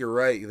think you're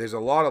right. There's a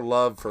lot of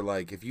love for,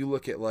 like, if you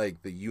look at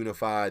like the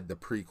Unified, the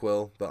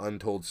prequel, the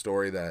Untold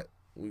Story that.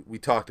 We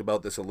talked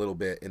about this a little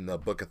bit in the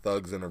Book of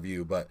Thugs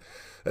interview, but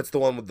that's the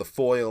one with the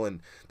foil,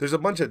 and there's a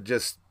bunch of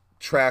just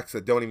tracks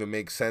that don't even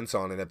make sense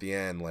on it at the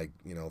end, like,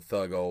 you know,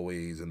 Thug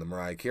Always and the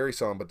Mariah Carey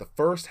song, but the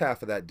first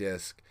half of that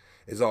disc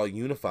is all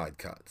Unified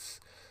cuts.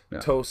 Yeah.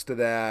 Toast to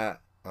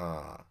That,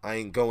 I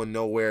Ain't Going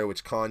Nowhere,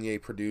 which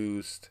Kanye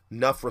produced,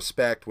 Enough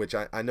Respect, which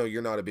I know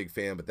you're not a big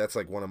fan, but that's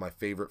like one of my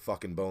favorite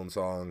fucking Bone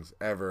songs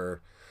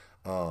ever.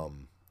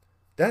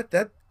 That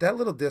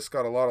little disc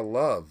got a lot of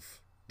love.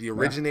 The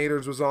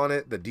Originators was on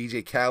it. The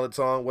DJ Khaled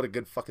song. What a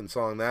good fucking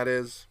song that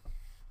is.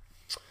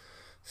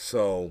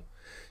 So,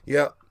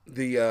 yeah,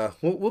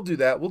 we'll do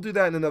that. We'll do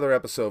that in another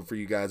episode for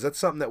you guys. That's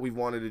something that we've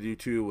wanted to do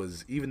too.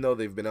 Was even though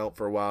they've been out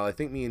for a while, I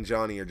think me and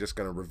Johnny are just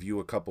gonna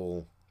review a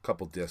couple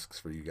discs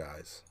for you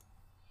guys.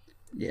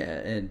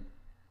 Yeah,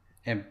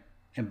 and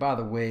by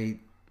the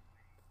way,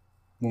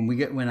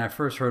 when I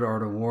first heard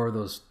Art of War,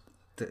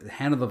 the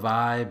Handle the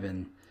Vibe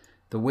and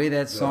the way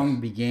that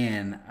song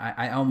began,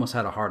 I almost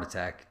had a heart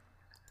attack.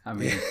 I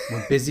mean,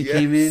 when Busy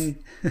came in,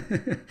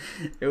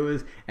 it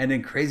was, and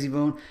then Crazy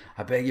Bone,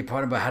 I beg your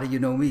pardon, but how do you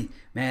know me?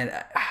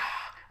 Man,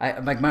 I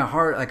like my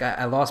heart, like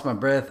I lost my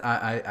breath.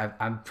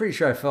 I'm pretty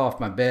sure I fell off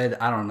my bed.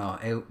 I don't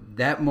know.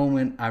 That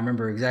moment, I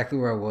remember exactly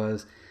where I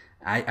was.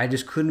 I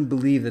just couldn't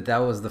believe that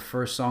was the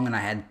first song, and I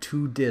had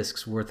 2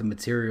 discs worth of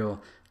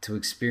material to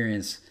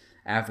experience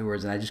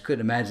afterwards, and I just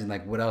couldn't imagine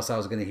like what else I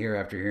was going to hear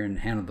after hearing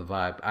Handle the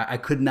Vibe. I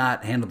could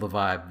not handle the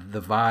vibe.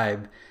 The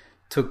vibe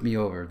took me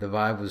over. The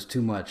vibe was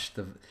too much.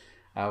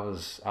 I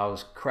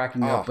was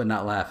cracking up but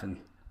not laughing.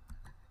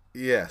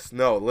 Yes.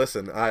 No,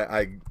 listen,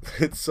 I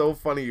it's so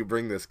funny you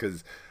bring this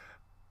because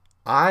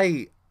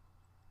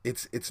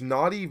it's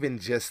not even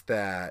just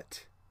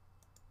that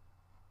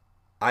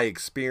I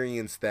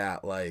experienced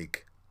that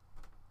like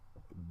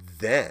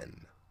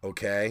then,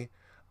 okay?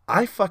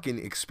 I fucking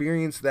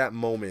experienced that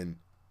moment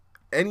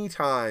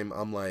anytime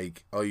I'm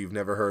like, oh, you've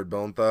never heard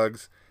Bone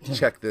Thugs?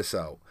 Check this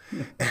out.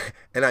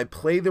 And I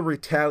play the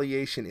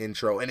Retaliation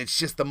intro, and it's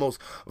just the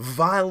most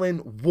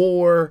violent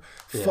war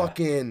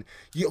fucking,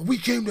 we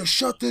came to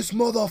shut this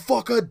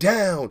motherfucker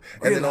down.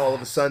 And then all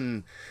of a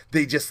sudden,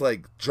 they just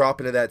like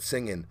drop into that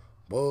singing.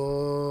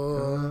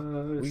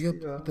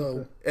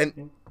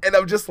 And And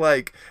I'm just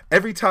like,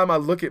 every time I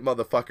look at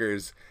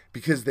motherfuckers,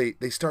 because they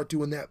start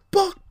doing that,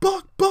 buck,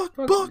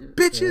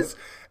 bitches.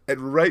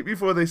 And right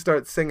before they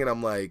start singing,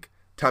 I'm like,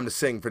 time to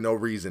sing for no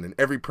reason. And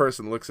every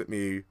person looks at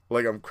me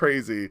like I'm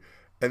crazy.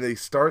 And they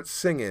start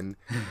singing.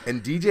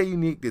 And DJ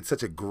Unique did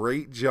such a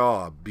great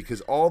job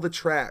because all the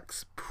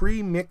tracks,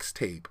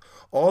 pre-mixtape,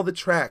 all the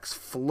tracks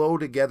flow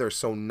together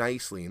so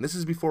nicely. And this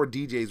is before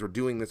DJs were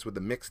doing this with the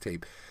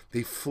mixtape.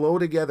 They flow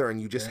together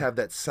and you just have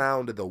that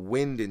sound of the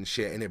wind and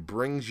shit. And it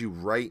brings you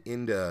right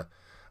into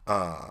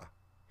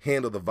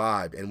Handle the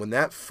Vibe. And when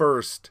that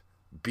first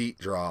beat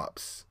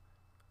drops,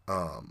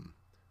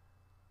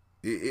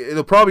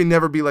 it'll probably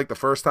never be like the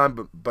first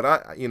time, but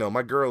I, you know,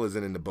 my girl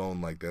isn't into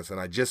Bone like this, and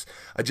I just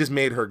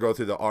made her go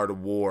through the Art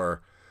of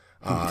War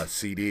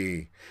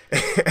CD,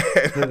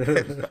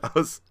 and I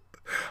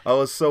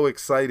was so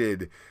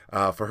excited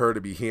for her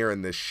to be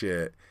hearing this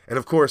shit, and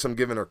of course I'm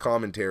giving her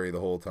commentary the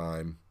whole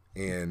time,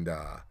 and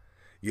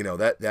you know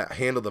that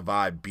Handle the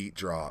Vibe beat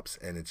drops,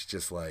 and it's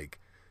just like,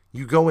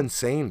 you go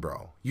insane,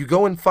 bro. You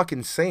go in fucking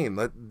insane.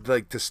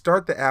 Like to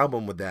start the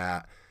album with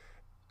that.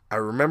 I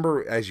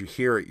remember as you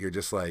hear it, you're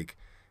just like,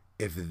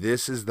 if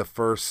this is the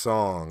first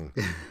song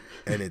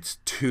and it's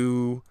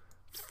 2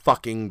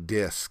 fucking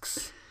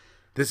discs,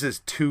 this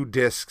is 2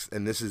 discs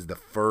and this is the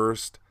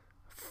first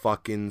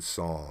fucking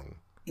song.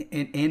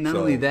 And not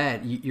only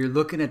that, you're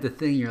looking at the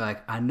thing, you're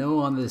like, I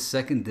know on the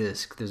second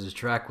disc there's a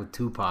track with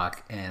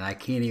Tupac and I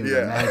can't even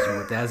imagine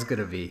what that's going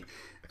to be,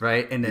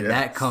 right? And then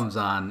that comes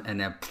on and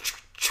then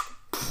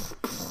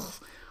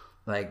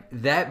like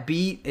that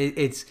beat,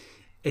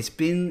 it's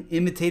been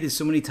imitated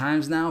so many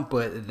times now,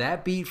 but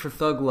that beat for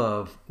Thug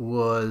Love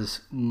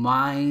was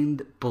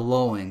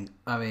mind-blowing.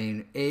 I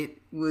mean, it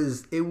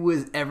was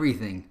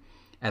everything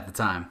at the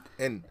time.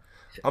 And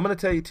I'm going to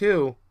tell you,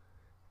 too,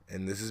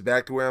 and this is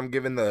back to where I'm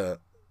giving the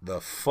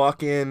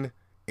fucking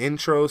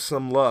intro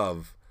some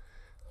love.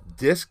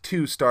 Disc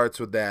 2 starts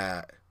with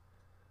that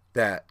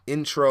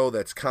intro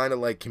that's kind of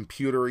like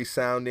computery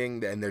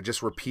sounding, and they're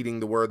just repeating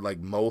the word like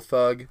Mo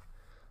Thug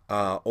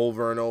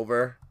over and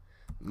over.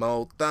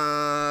 Mo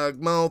Thug,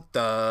 Mo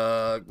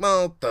Thug,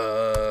 Mo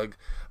Thug.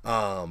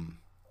 And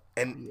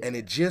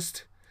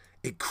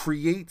it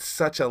creates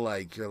such a,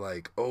 like, you're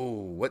like,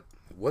 oh,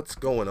 what's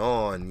going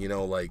on? You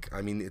know, like,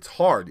 I mean, it's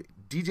hard.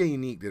 DJ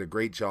Unique did a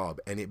great job,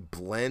 and it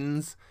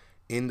blends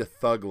into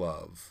Thug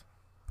Love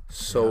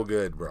so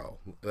good, bro.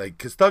 Like,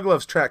 because Thug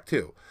Love's track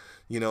 2,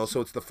 you know, so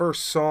it's the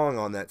first song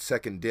on that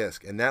second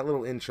disc, and that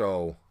little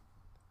intro,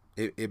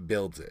 it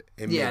builds it.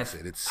 It makes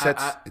it. It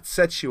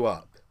sets you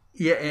up.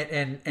 Yeah,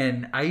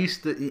 and I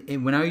used to,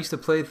 when I used to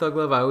play Thug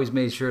Love, I always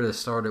made sure to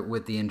start it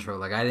with the intro.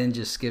 Like, I didn't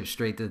just skip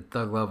straight to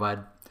Thug Love. I'd,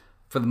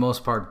 for the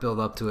most part, build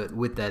up to it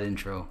with that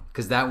intro,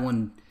 because that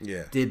one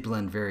did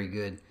blend very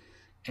good.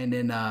 And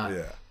then,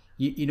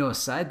 you know, a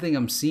side thing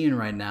I'm seeing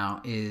right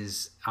now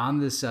is on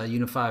this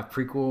Unified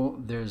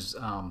prequel, there's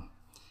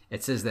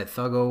it says that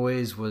Thug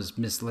Always was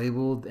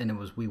mislabeled and it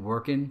was We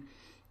Workin'.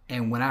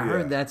 And when I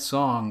heard that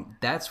song,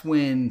 that's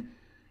when,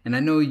 and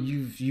I know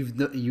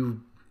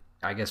you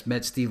I guess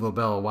met Steve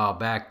Lobel a while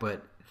back,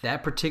 but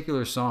that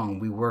particular song,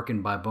 We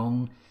Workin' by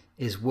Bone,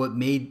 is what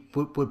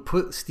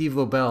put Steve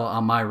Lobel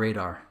on my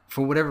radar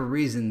for whatever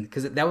reason,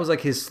 because that was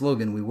like his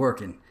slogan, We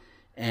Workin'.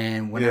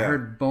 And when I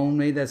heard Bone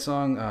made that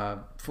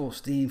song, full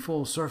steam,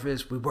 full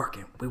surface, we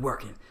workin',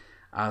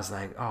 I was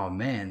like, oh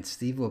man,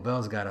 Steve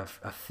Lobel's got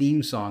a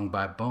theme song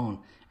by Bone.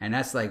 And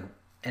that's like,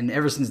 and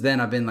ever since then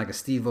I've been like a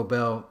Steve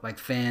Lobel like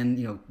fan,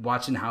 you know,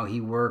 watching how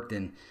he worked,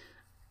 and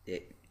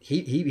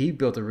he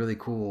built a really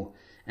cool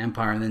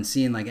empire, and then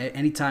seeing like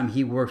anytime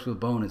he works with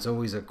Bone, it's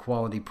always a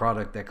quality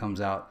product that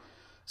comes out.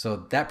 So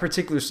that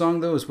particular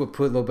song though is what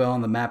put Lobel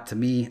on the map to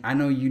me. I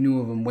know you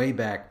knew of him way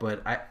back,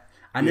 but I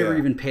never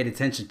even paid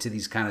attention to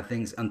these kind of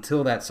things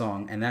until that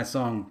song. And that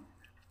song,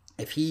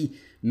 if he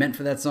meant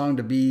for that song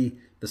to be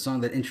the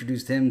song that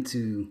introduced him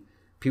to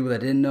people that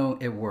didn't know,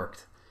 it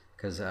worked.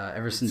 Because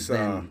ever since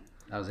then,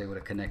 I was able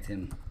to connect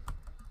him.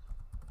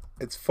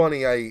 It's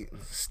funny, I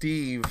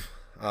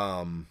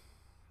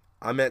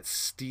met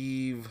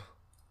Steve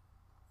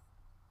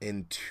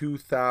in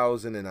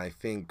 2000 and I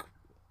think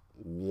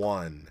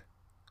 1.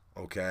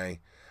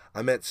 Okay,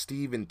 I met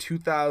Steve in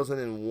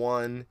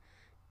 2001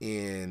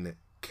 in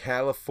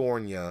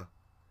California,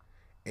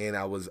 and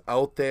I was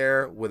out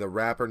there with a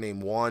rapper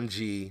named Wong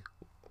G,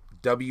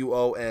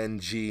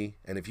 W-O-N-G,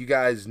 and if you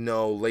guys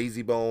know,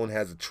 Lazy Bone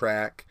has a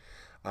track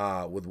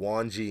with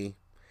Wong G,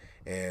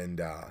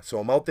 and so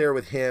I'm out there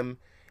with him,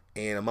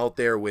 and I'm out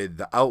there with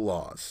the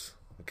Outlaws.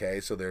 Okay,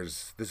 so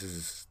this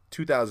is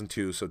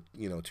 2002, so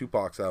you know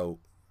Tupac's out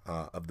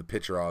of the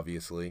picture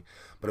obviously,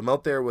 but I'm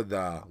out there with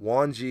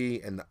Wong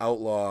G and the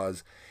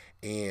Outlaws,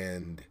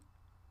 and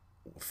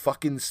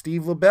fucking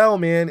Steve Lobel,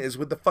 man, is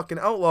with the fucking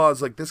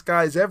Outlaws. Like, this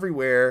guy's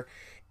everywhere,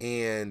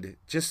 and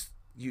just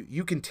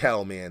you can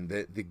tell, man,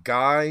 that the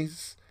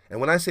guys, and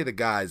when I say the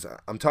guys,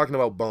 I'm talking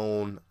about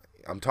Bone,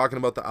 I'm talking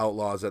about the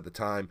Outlaws at the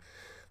time,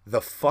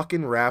 the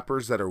fucking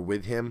rappers that are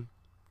with him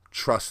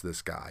trust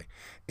this guy.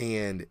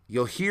 And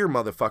you'll hear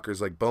motherfuckers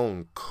like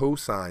Bone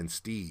co-sign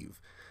Steve.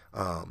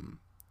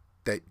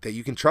 that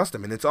you can trust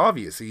him. And it's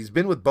obvious. He's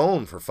been with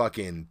Bone for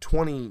fucking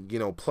 20,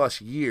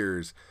 plus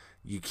years.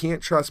 You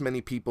can't trust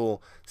many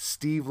people.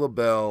 Steve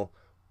LaBelle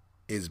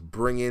is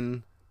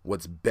bringing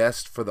what's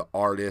best for the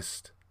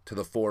artist to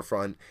the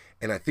forefront,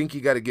 and I think you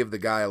got to give the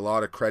guy a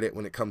lot of credit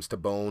when it comes to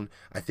Bone.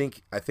 I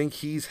think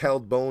he's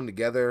held Bone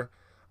together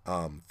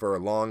for a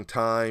long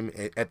time.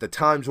 At the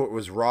times where it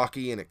was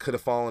rocky and it could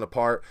have fallen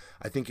apart,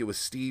 I think it was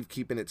Steve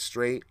keeping it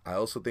straight. I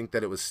also think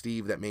that it was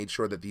Steve that made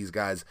sure that these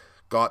guys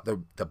got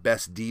the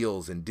best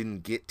deals and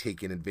didn't get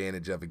taken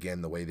advantage of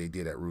again the way they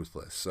did at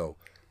Ruthless. So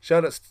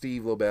shout out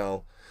Steve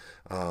LaBelle.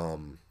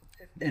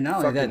 And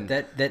not only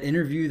that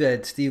interview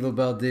that Steve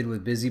LaBelle did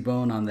with Busy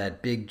Bone on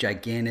that big,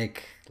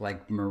 gigantic,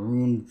 like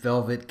maroon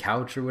velvet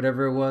couch or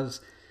whatever it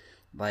was,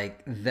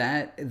 like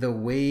that, the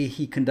way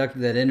he conducted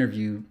that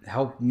interview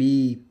helped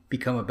me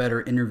become a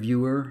better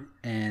interviewer,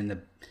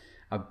 and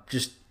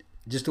just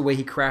the way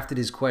he crafted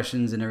his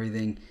questions and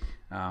everything.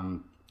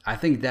 I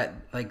think that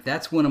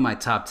that's one of my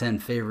top 10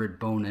 favorite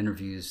Bone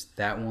interviews,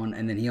 that one.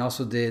 And then he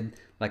also did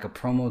like a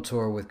promo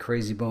tour with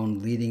Crazy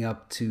Bone leading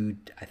up to,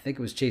 I think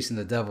it was Chasing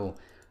the Devil.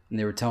 And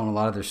they were telling a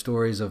lot of their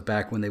stories of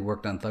back when they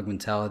worked on Thug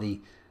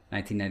Mentality,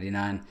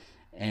 1999.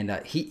 And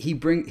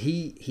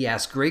he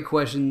asks great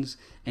questions,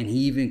 and he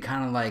even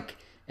kind of like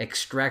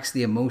extracts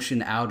the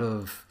emotion out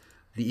of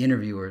the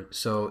interviewer.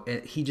 So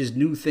he just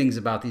knew things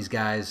about these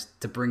guys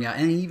to bring out.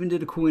 And he even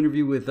did a cool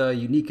interview with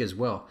Unique as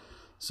well.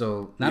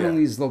 So not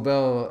only is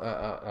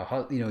LaBelle,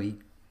 he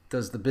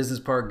does the business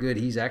part good,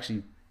 he's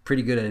actually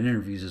pretty good at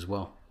interviews as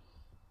well.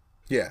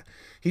 Yeah,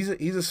 he's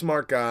a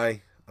smart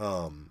guy.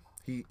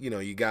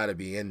 You gotta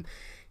be, and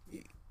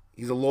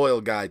he's a loyal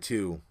guy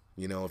too.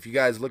 If you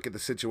guys look at the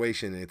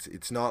situation,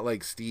 it's not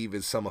like Steve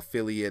is some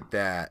affiliate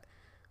that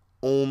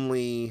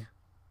only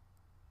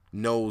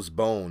knows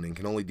Bone and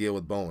can only deal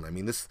with Bone. I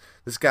mean, this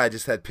guy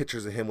just had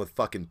pictures of him with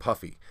fucking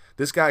Puffy.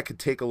 This guy could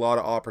take a lot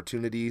of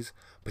opportunities,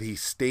 but he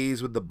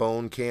stays with the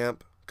Bone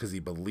camp because he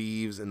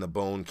believes in the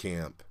Bone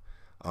camp,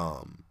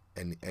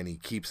 and he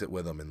keeps it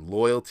with them. And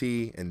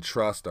loyalty and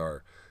trust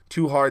are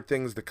two hard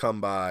things to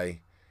come by,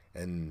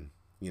 and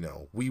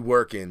we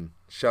working.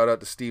 Shout out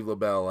to Steve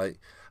LaBelle.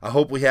 I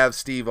hope we have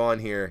Steve on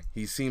here.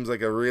 He seems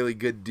like a really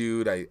good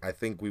dude. I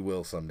think we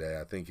will someday.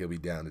 I think he'll be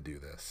down to do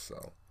this.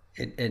 So.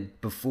 And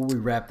before we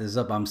wrap this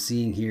up, I'm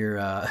seeing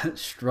here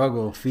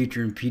Struggle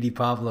featuring Petey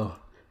Pablo.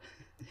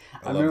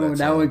 I remember when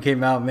that one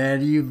came out,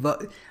 man.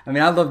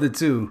 I loved it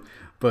too,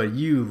 but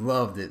you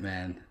loved it,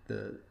 man.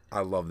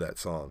 I love that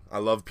song. I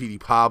love Petey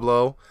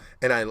Pablo,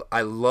 and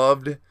I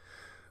loved...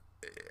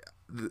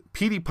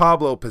 Petey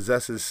Pablo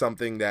possesses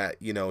something that,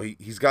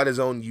 he's got his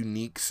own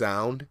unique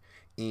sound,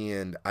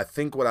 and I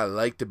think what I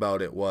liked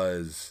about it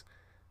was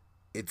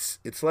it's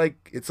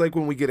like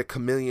when we get a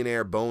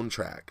Chameleonaire Bone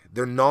track.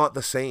 They're not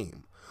the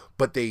same,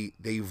 but they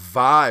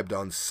vibed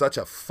on such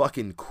a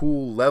fucking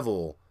cool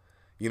level,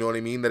 you know what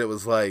I mean, that it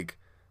was like,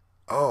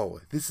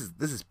 oh, this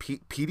is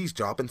Petey's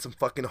dropping some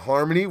fucking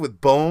harmony with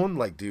Bone.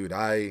 Like, dude,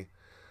 I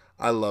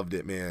loved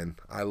it, man.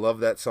 I love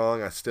that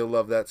song. I still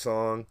love that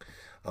song.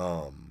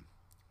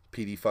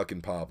 Petey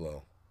fucking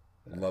Pablo.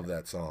 Love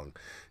that song.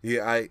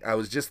 Yeah, I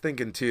was just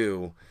thinking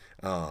too,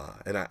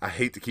 and I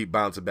hate to keep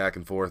bouncing back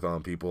and forth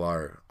on people.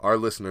 Our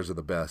listeners are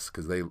the best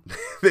because they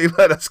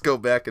let us go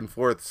back and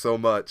forth so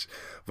much.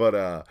 But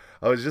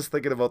I was just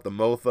thinking about the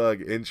Mo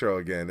Thug intro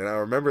again, and I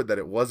remembered that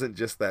it wasn't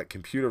just that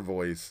computer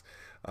voice,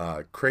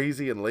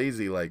 Crazy and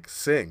Lazy like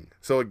sing.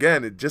 So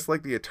again, just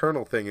like the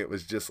Eternal thing, it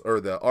was just,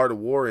 or the Art of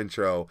War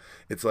intro,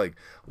 it's like,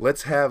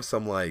 let's have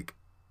some like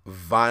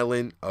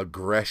violent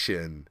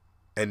aggression.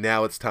 And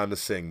now it's time to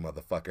sing,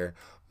 motherfucker.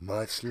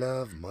 Much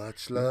love, Mo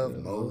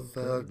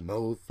Thug,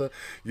 Mo Thug.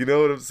 You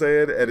know what I'm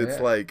saying? And it's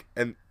like,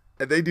 and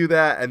they do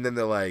that, and then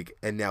they're like,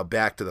 and now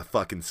back to the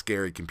fucking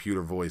scary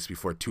computer voice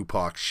before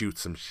Tupac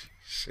shoots some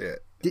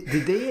shit.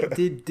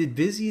 Did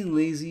Busy and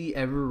Lazy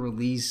ever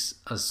release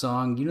a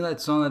song? You know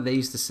that song that they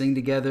used to sing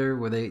together,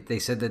 where they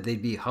said that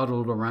they'd be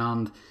huddled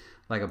around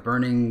like a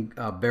burning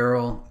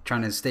barrel,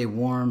 trying to stay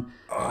warm.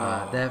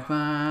 Did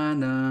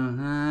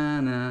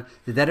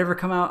that ever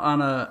come out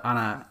on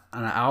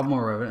an album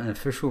or an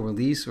official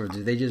release, or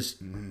did they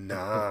just?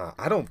 Nah,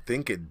 I don't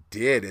think it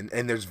did.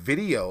 And there's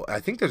video.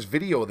 I think there's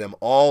video of them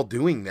all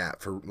doing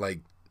that, for like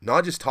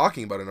not just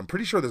talking about it. I'm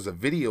pretty sure there's a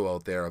video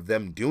out there of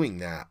them doing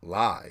that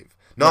live,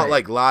 not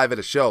like live at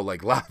a show,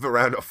 like live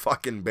around a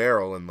fucking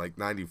barrel in like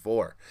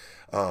 '94.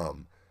 I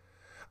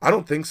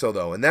don't think so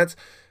though, and that's.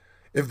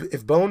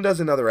 If Bone does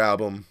another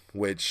album,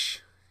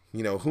 which,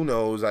 who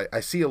knows?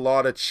 I see a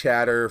lot of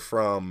chatter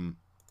from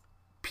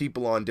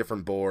people on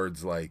different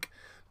boards, like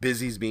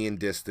Busy's being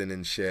distant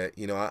and shit.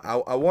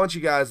 I want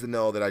you guys to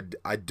know that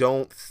I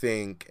don't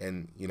think,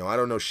 and, I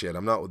don't know shit.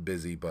 I'm not with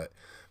Busy, but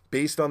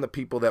based on the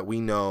people that we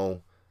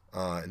know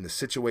and the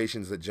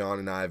situations that John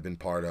and I have been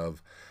part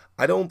of,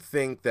 I don't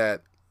think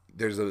that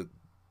there's a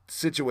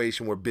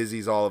situation where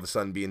Busy's all of a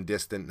sudden being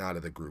distant and out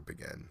of the group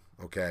again.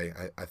 Okay,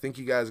 I think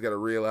you guys got to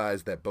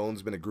realize that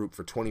Bone's been a group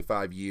for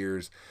 25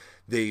 years.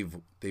 They've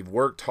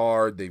worked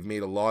hard. They've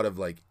made a lot of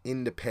like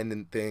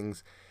independent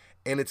things,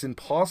 And it's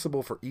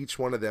impossible for each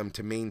one of them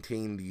to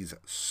maintain these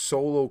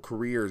solo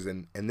careers,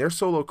 and their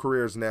solo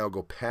careers now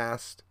go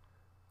past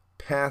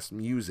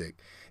music.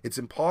 It's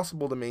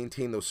impossible to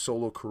maintain those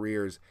solo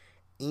careers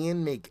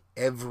and make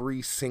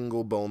every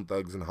single Bone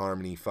Thugs and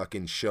Harmony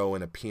fucking show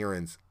and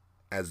appearance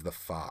as the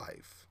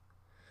Five.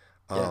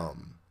 Yeah.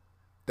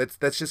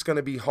 That's just going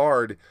to be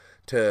hard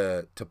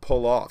to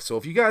pull off. So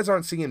if you guys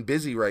aren't seeing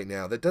Busy right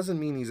now, that doesn't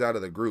mean he's out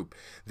of the group.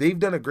 They've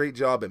done a great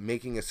job at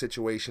making a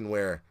situation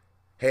where,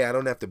 hey, I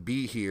don't have to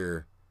be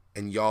here,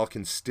 and y'all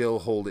can still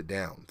hold it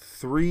down.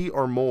 3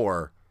 or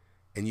more,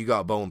 and you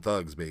got Bone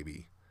Thugs,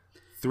 baby.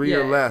 3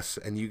 or less,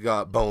 and you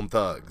got Bone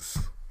Thugs.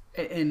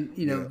 And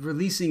you know,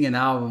 releasing an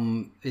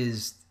album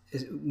is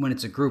when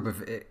it's a group.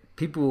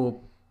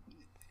 People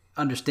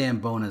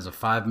understand Bone as a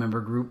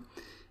 5-member group,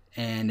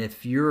 and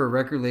if you're a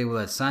record label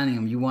that's signing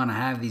them, you want to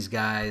have these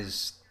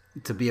guys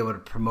to be able to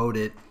promote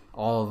it,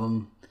 all of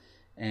them,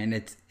 and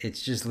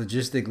it's just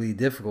logistically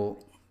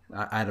difficult,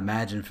 I'd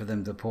imagine, for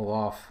them to pull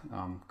off.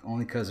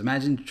 Only because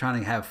imagine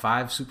trying to have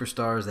 5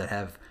 superstars that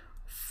have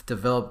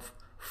developed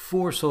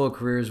 4 solo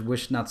careers,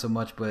 which not so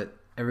much, but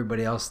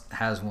everybody else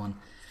has one,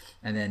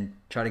 and then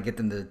try to get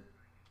them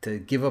to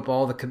give up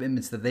all the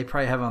commitments that they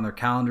probably have on their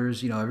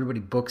calendars. You know, everybody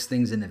books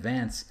things in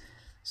advance,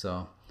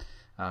 so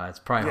it's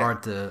probably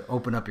hard to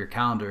open up your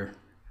calendar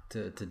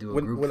to do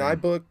a group.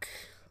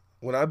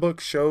 When I book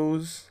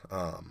shows,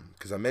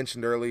 because I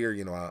mentioned earlier,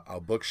 you know,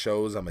 I'll book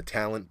shows. I'm a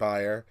talent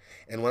buyer,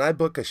 and when I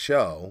book a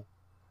show,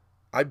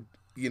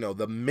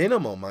 the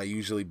minimum I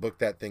usually book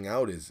that thing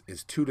out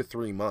is 2 to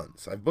 3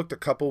 months. I've booked a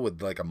couple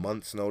with like a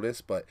month's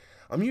notice, but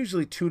I'm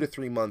usually 2 to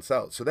 3 months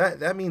out. So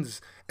that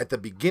means at the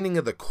beginning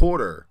of the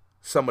quarter,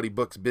 somebody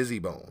books Busy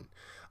Bone.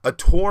 A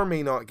tour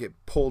may not get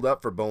pulled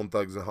up for Bone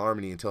Thugs and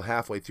Harmony until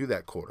halfway through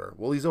that quarter.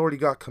 Well, he's already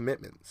got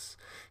commitments.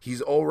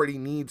 He's already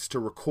needs to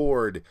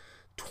record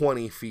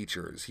 20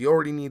 features. He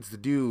already needs to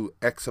do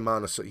X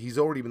amount of, so he's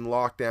already been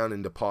locked down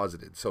and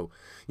deposited. So,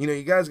 you know,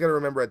 you guys got to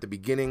remember at the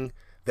beginning,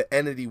 the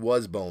entity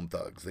was Bone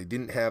Thugs. They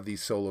didn't have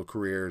these solo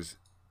careers.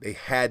 They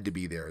had to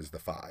be there as the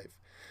 5.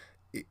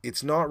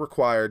 It's not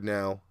required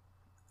now.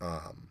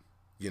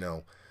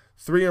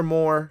 3 or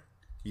more,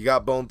 you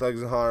got Bone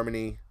Thugs and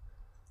Harmony.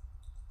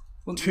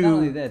 Well, 2, not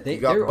only that,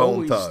 they're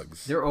Bone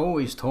Thugs. They're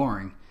always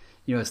touring.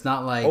 You know, it's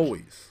not like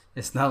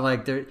It's not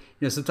like they're. You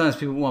know, sometimes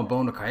people want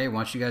Bone to cry. Hey,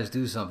 why don't you guys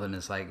do something?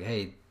 It's like,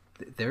 hey,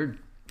 they're.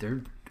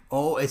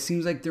 Oh, it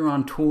seems like they're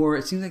on tour.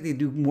 It seems like they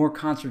do more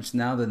concerts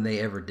now than they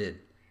ever did.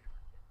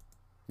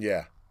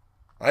 Yeah,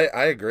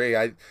 I agree.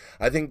 I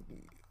think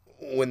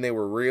when they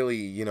were really,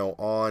 you know,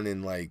 on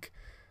in like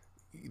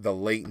the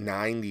late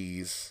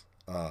 90s,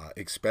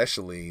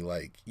 especially,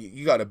 like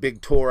you got a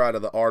big tour out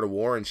of the Art of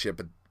War and shit,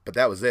 but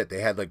that was it.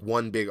 They had like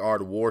one big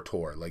Art of War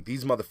tour. Like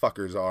these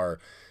motherfuckers are,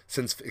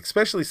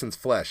 especially since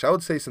Flesh, I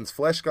would say since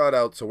Flesh got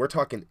out, so we're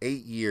talking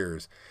 8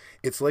 years,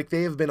 it's like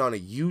they have been on a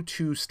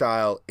U2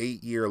 style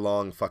 8-year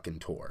long fucking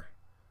tour.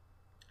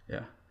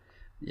 Yeah.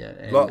 Yeah.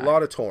 A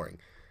lot of touring.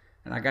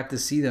 And I got to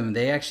see them.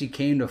 They actually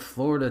came to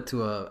Florida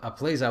to a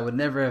place I would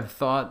never have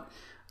thought.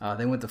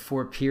 They went to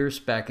Fort Pierce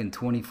back in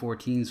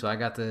 2014, so I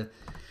got to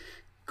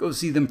go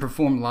see them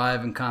perform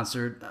live in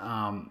concert.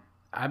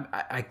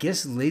 I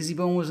guess Lazy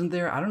Bone wasn't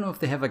there. I don't know if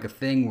they have like a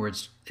thing where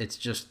it's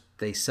just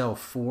they sell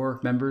 4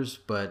 members,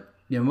 but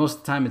you know, most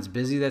of the time it's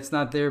Busy that's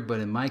not there. But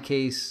in my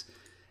case,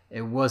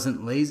 it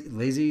wasn't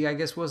Lazy. I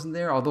guess wasn't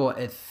there, although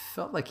it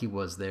felt like he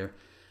was there.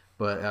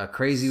 But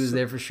Crazy was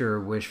there for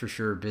sure, Wish for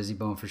sure, Busy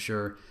Bone for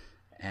sure.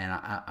 And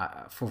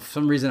I for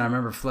some reason, I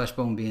remember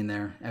Fleshbone being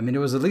there. I mean, it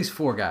was at least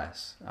 4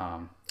 guys.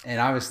 And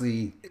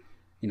obviously,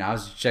 you know, I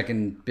was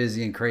checking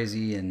Busy and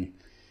Crazy, and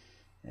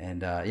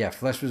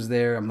Flesh was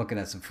there. I'm looking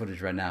at some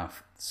footage right now.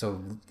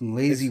 So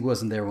Lazy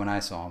wasn't there when I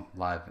saw him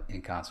live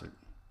in concert.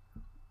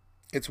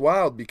 It's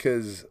wild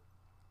because,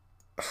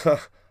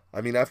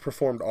 I mean, I've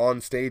performed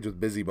on stage with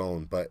Busy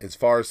Bone, but as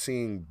far as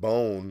seeing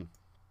Bone,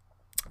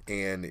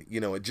 and, you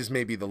know, it just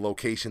may be the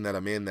location that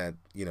I'm in that,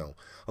 you know,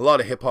 a lot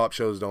of hip hop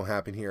shows don't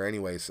happen here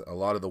anyways. A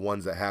lot of the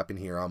ones that happen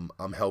here,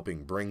 I'm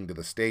helping bring to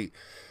the state.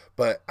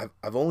 But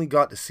I've only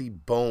got to see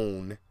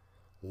Bone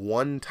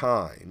one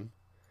time,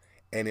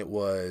 and it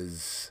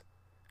was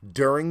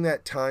during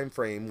that time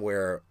frame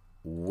where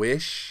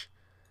Wish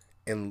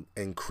and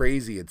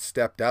Crazy had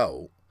stepped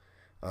out.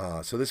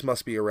 So this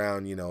must be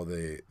around, you know,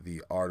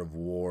 the Art of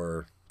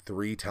War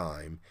 3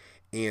 time.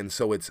 And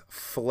so it's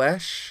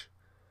Flesh,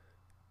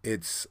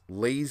 it's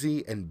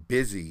Lazy, and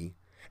Busy.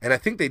 And I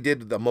think they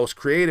did the most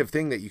creative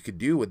thing that you could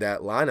do with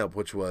that lineup,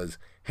 which was,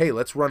 hey,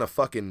 let's run a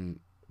fucking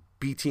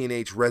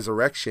BT&H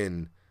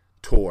Resurrection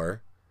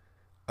tour,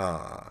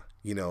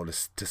 you know,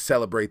 to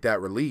celebrate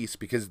that release,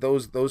 because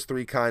those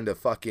 3 kind of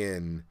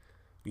fucking,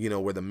 you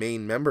know, were the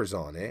main members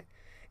on it.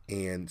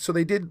 And so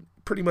they did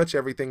pretty much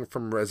everything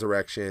from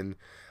Resurrection.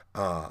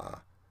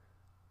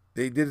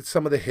 They did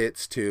some of the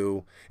hits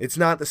too. It's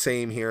not the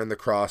same here in the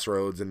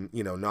Crossroads, and,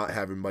 you know, not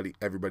having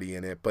everybody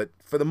in it, but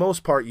for the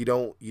most part, you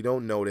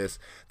don't notice.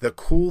 The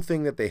cool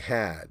thing that they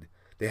had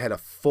a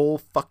full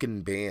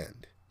fucking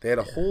band. They had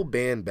a whole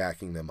band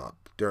backing them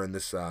up during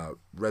this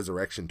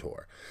Resurrection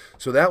tour.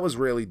 So that was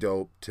really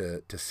dope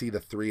to see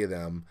the three of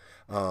them.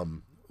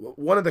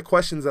 One of the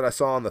questions that I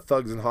saw on the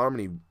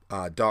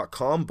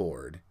thugsandharmony.com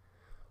board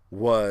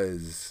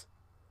was,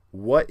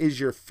 what is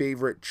your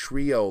favorite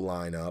trio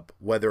lineup,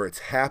 whether it's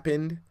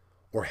happened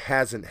or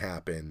hasn't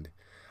happened?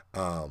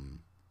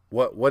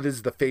 What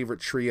is the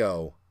favorite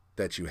trio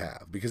that you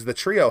have? Because the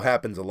trio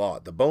happens a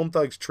lot. The Bone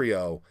Thugs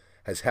trio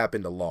has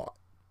happened a lot.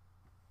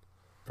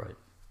 Right.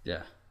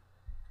 Yeah.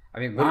 I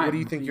mean, what do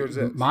you think yours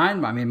is?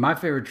 Mine, I mean, my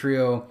favorite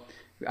trio,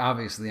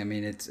 obviously, I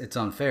mean, it's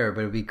unfair,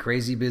 but it would be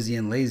Crazy, Busy,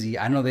 and Lazy.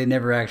 I know they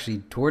never actually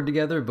toured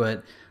together,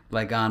 but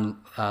like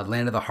on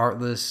Land of the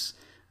Heartless,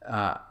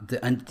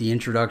 the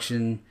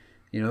introduction,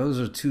 you know, those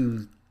are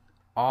two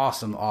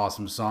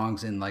awesome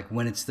songs. And like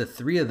when it's the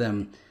three of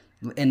them,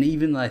 and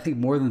even I think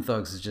More Than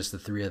Thugs is just the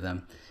three of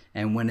them.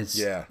 And when it's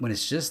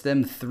just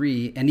them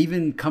three, and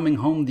even Coming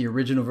Home, the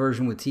original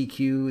version with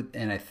TQ,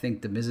 and I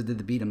think the Miz did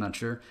the beat, I'm not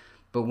sure.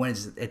 But when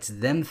it's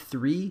them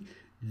three,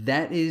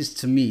 that is,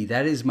 to me,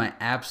 that is my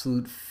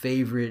absolute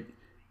favorite.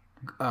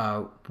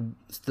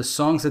 The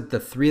songs that the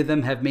three of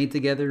them have made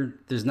together,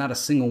 there's not a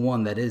single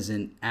one that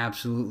isn't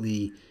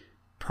absolutely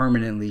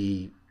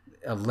permanently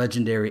a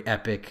legendary,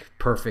 epic,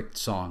 perfect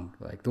song.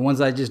 Like the ones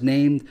I just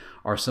named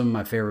are some of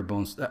my favorite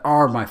Bone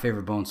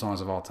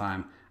songs of all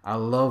time. I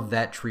love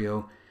that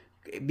trio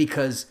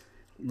because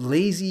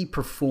Lazy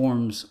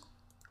performs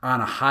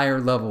on a higher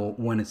level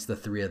when it's the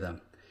three of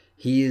them.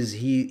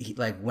 He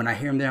like when I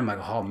hear him there, I'm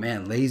like, oh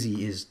man,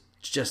 Lazy is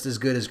just as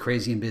good as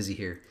Crazy and Busy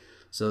here.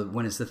 So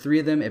when it's the three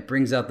of them, it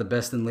brings out the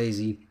best in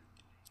Lazy.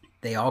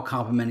 They all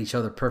complement each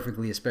other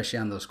perfectly, especially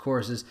on those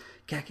choruses.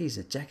 Jackie's,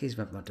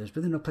 but there's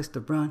really no place to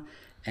run.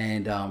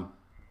 And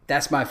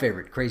that's my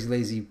favorite, Crazy,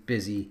 Lazy,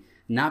 Busy.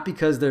 Not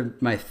because they're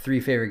my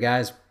three favorite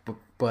guys,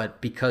 but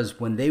because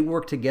when they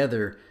work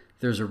together,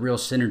 there's a real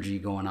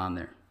synergy going on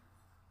there.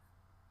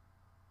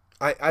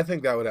 I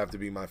think that would have to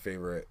be my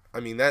favorite. I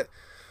mean,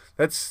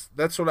 that's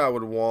what I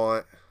would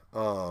want.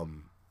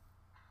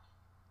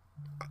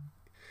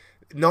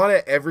 Not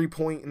at every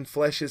point in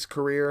Flesh's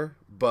career,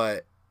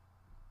 but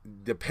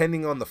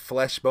depending on the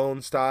Flesh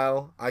Bone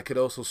style, I could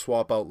also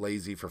swap out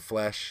Lazy for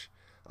Flesh.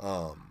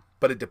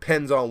 But it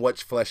depends on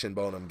which Flesh and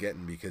Bone I'm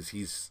getting because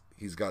he's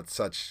got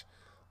such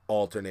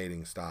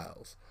alternating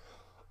styles.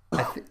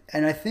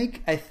 I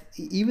think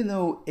even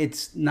though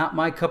it's not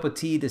my cup of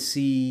tea to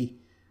see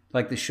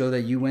like the show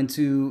that you went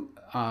to,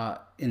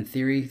 in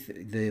theory,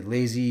 the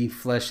Lazy,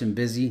 Flesh, and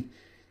Busy,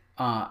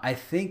 I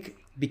think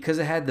because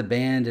it had the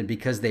band and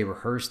because they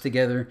rehearsed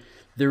together,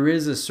 there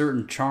is a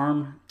certain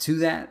charm to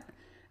that,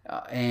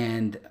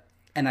 and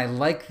I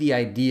like the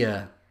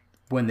idea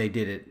when they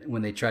did it,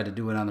 when they tried to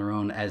do it on their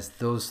own as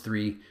those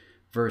three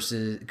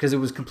versus, because it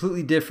was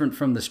completely different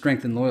from the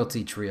Strength and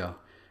Loyalty trio,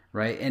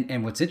 right?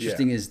 And what's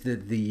interesting is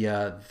that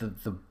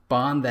the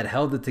bond that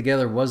held it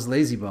together was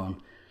Lazy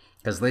Bone,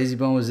 because Lazy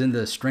Bone was in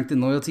the Strength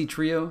and Loyalty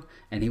trio,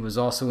 and he was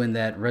also in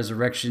that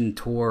Resurrection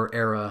tour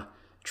era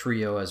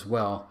trio as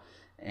well.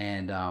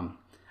 And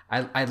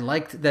I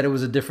liked that it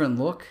was a different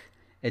look.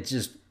 It's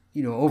just,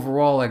 you know,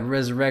 overall, like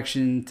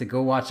Resurrection, to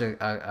go watch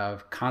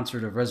a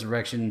concert of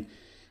Resurrection,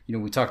 you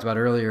know, we talked about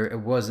earlier,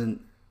 it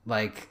wasn't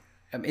like,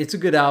 I mean, it's a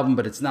good album,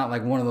 but it's not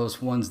like one of those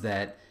ones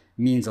that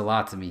means a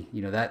lot to me.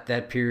 You know,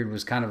 that period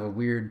was kind of a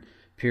weird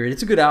period.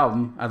 It's a good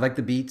album. I like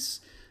the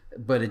beats,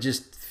 but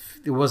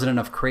it wasn't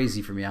enough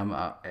Crazy for me. I'm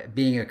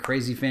being a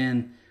Crazy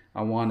fan,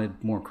 I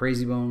wanted more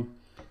Crazy Bone,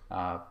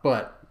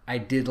 but I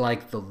did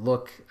like the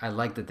look. I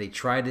liked that they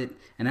tried it,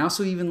 and I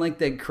also even like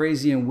that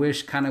Crazy and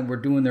Wish kind of were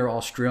doing their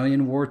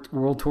Australian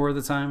world tour at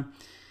the time,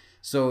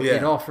 so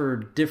it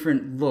offered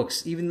different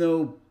looks. Even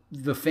though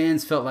the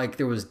fans felt like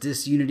there was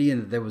disunity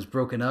and that there was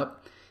broken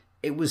up,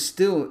 it was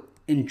still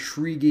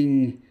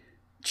intriguing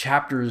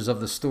chapters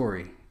of the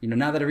story. You know,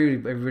 now that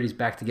everybody's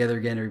back together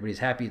again, everybody's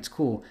happy, it's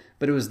cool.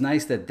 But it was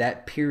nice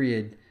that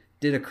period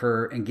did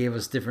occur and gave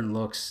us different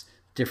looks,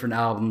 different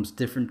albums,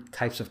 different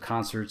types of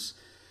concerts.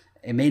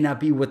 It may not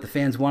be what the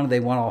fans wanted. They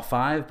want all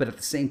five, but at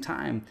the same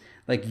time,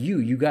 like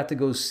you got to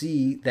go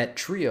see that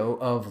trio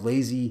of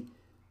Lazy,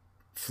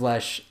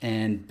 Flesh,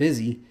 and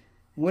Busy.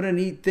 What a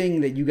neat thing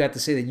that you got to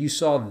say that you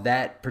saw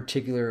that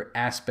particular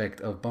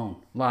aspect of Bone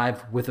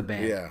live with a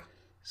band. Yeah.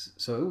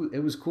 So it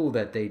was cool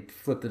that they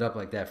flipped it up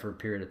like that for a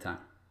period of time.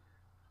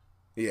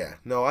 Yeah,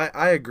 no,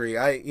 I agree.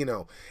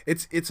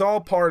 It's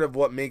all part of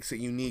what makes it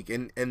unique.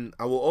 And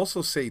I will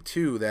also say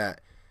too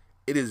that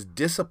it is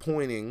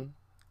disappointing,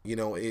 you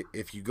know,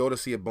 if you go to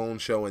see a Bone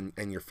show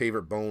and your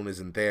favorite Bone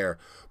isn't there.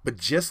 But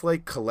just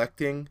like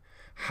collecting,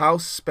 how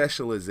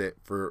special is it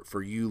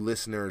for you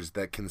listeners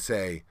that can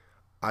say,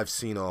 I've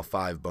seen all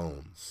five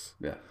Bones?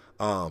 Yeah.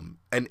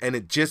 And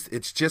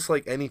it's just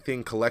like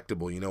anything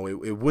collectible, you know,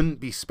 it wouldn't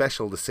be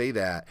special to say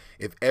that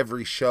if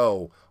every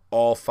show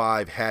all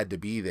five had to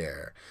be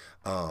there.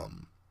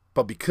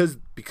 But because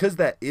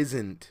that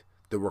isn't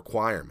the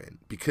requirement,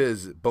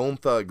 because Bone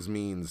Thugs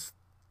means,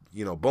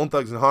 you know, Bone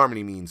Thugs and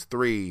Harmony means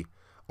three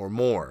or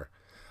more,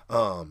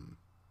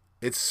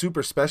 it's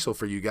super special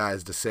for you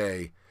guys to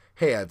say,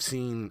 hey, I've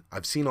seen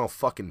all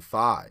fucking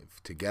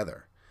 5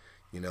 together,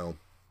 you know.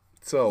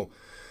 So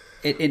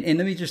and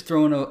let me just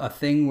throw in a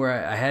thing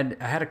where I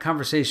had a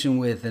conversation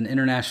with an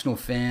international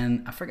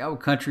fan. I forgot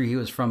what country he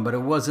was from, but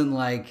it wasn't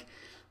like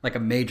a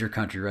major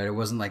country, right? It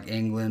wasn't like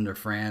England or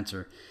France,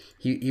 or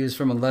he was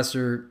from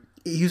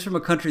he was from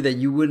a country that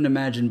you wouldn't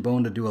imagine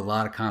Bone to do a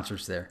lot of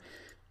concerts there.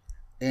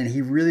 And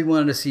he really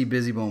wanted to see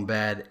Busy Bone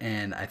bad,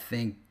 and I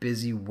think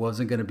Busy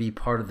wasn't going to be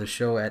part of the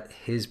show at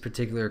his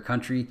particular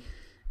country.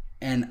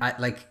 And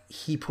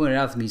he pointed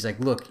out to me, he's like,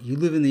 look, you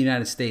live in the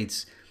United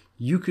States,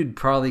 you could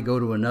probably go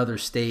to another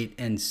state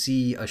and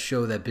see a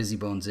show that Busy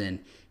Bone's in.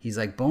 He's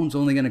like, Bone's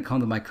only going to come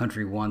to my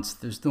country once.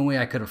 There's no way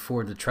I could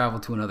afford to travel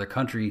to another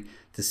country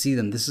to see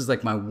them. This is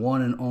like my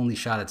one and only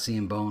shot at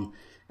seeing Bone,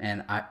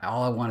 and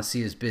all I want to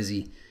see is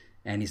Busy,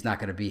 and he's not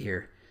going to be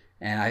here.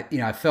 And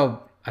I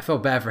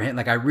felt bad for him.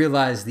 Like, I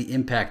realized the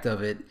impact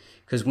of it,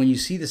 because when you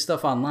see the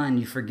stuff online,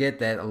 you forget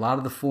that a lot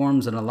of the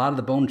forums and a lot of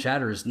the Bone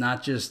chatter is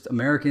not just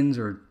Americans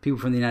or people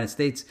from the United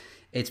States.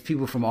 It's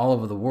people from all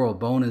over the world.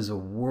 Bone is a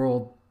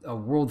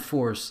world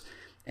force.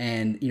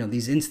 And,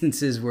 these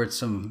instances where it's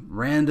some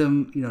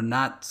random,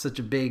 not such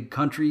a big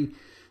country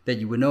that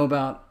you would know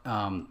about,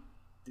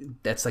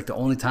 that's like the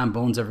only time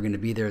Bone's ever going to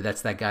be there.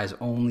 That's that guy's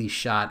only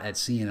shot at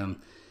seeing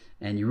him.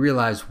 And you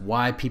realize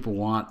why people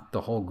want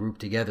the whole group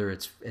together.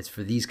 It's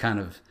for these kind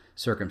of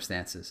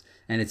circumstances.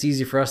 And it's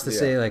easy for us to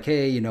say, like,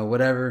 hey,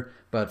 whatever.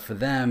 But for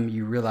them,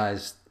 you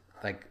realize,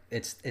 like,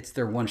 it's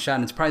their one shot.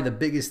 And it's probably the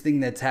biggest thing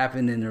that's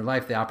happened in their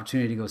life, the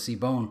opportunity to go see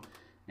Bone.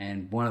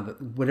 And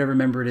whatever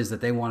member it is that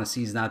they want to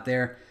see is not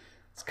there.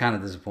 It's kind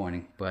of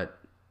disappointing. But,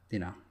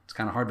 it's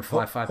kind of hard to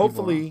fly 5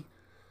 people.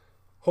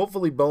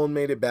 Hopefully Bone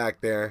made it back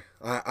there.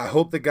 I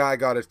hope the guy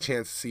got a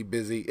chance to see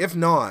Busy. If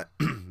not,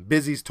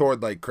 Busy's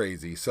toured like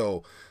crazy.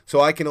 So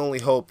I can only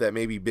hope that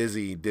maybe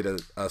Busy did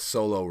a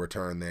solo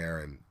return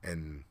there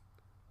and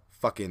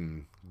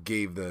fucking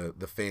gave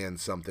the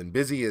fans something.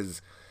 Busy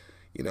is,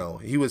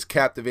 he was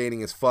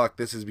captivating as fuck.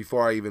 This is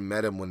before I even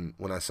met him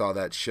when I saw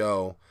that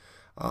show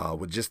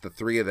with just the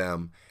 3 of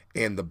them.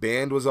 And the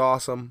band was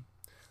awesome.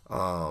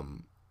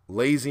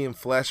 Lazy and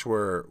Flesh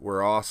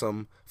were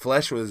awesome.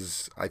 Flesh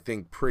was, I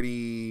think,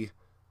 pretty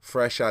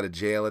fresh out of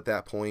jail at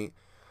that point.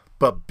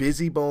 But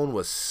Busy Bone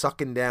was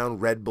sucking down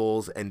Red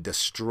Bulls and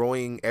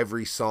destroying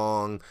every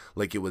song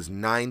like it was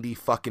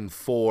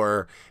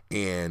 90-4,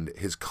 and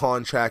his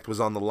contract was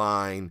on the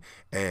line,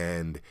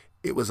 and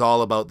it was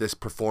all about this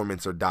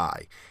performance or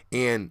die.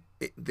 And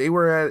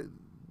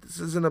this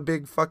isn't a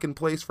big fucking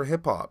place for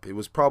hip hop. It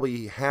was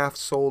probably half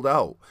sold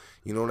out.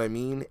 You know what I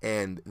mean?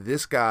 And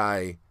this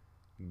guy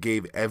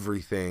gave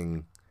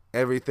everything,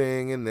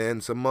 and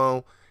then some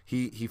more.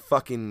 He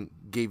fucking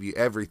gave you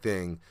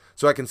everything.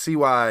 So I can see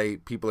why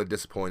people are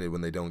disappointed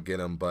when they don't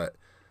get him. But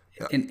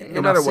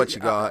no matter what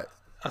you got.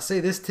 I'll say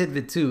this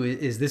tidbit too,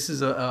 is this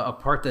is a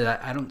part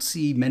that I don't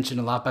see mentioned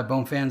a lot by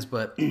Bone fans,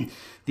 but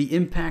the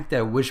impact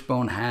that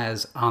Wishbone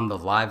has on the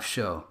live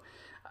show,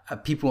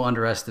 people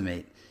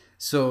underestimate.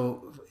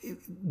 So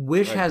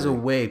Wish has a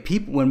way.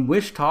 When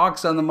Wish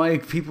talks on the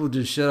mic, people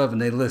just shut up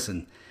and they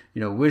listen.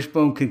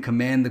 Wishbone can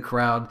command the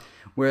crowd,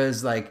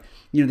 whereas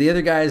the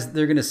other guys,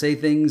 they're gonna say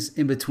things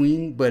in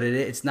between, but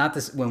it's not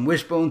this. When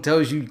Wishbone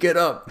tells you get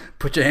up,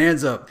 put your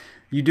hands up,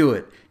 you do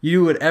it. You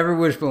do whatever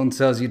Wishbone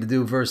tells you to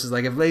do. Versus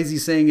if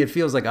Lazy's saying it,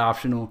 feels like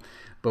optional,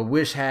 but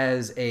Wish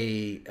has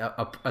a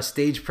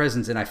stage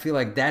presence, and I feel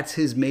like that's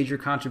his major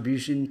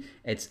contribution.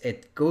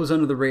 It goes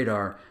under the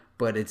radar,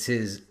 but it's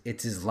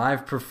his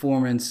live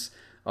performance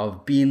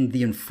of being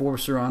the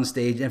enforcer on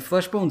stage, and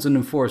Fleshbone's an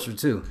enforcer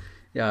too.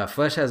 Yeah,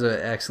 Flesh has an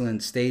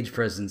excellent stage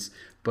presence,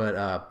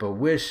 but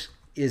Wish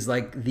is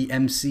like the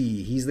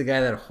MC. He's the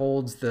guy that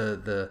holds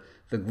the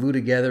glue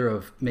together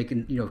of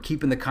making,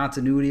 keeping the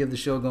continuity of the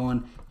show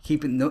going.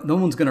 No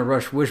one's gonna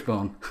rush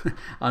Wishbone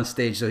on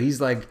stage, so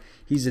he's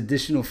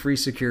additional free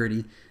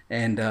security,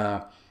 and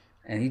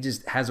he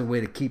just has a way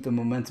to keep the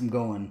momentum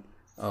going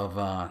of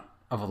a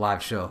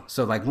live show.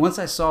 So once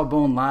I saw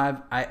Bone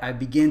live, I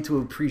began to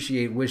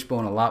appreciate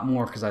Wishbone a lot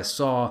more, because I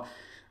saw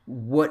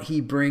what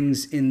he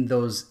brings in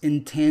those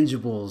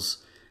intangibles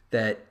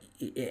that,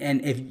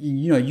 and if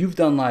you've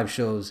done live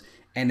shows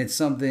and it's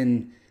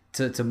something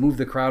to move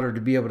the crowd or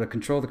to be able to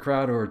control the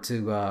crowd or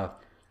to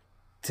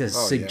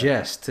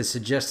suggest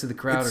to the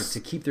crowd or to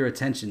keep their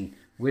attention,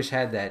 Wish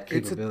had that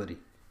capability.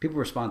 People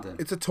respond to him.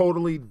 It's a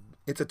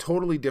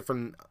totally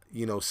different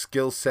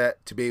skill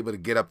set to be able to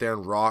get up there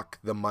and rock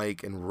the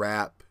mic and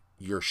rap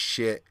your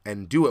shit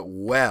and do it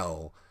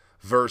well,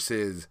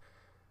 versus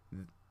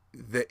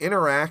the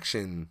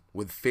interaction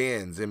with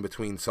fans in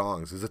between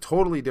songs is a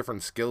totally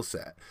different skill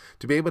set.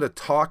 To be able to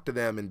talk to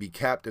them and be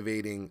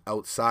captivating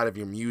outside of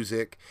your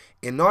music.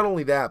 And not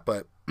only that,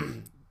 but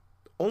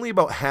only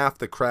about half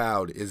the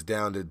crowd is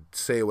down to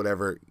say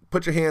whatever.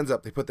 Put your hands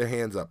up, they put their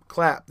hands up.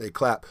 Clap, they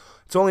clap.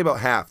 It's only about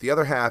half. The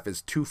other half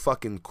is too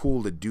fucking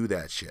cool to do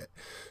that shit.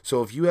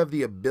 So if you have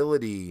the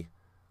ability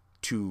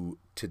to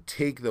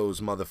take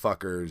those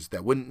motherfuckers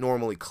that wouldn't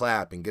normally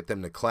clap and get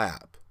them to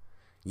clap,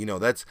 You know,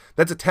 that's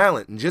a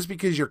talent. And just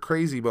because you're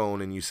Crazy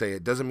Bone and you say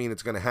it doesn't mean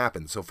it's going to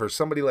happen. So for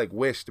somebody like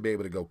Wish to be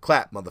able to go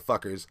clap,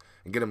 motherfuckers,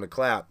 and get them to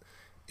clap,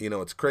 you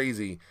know, it's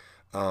crazy.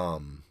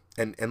 And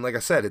like I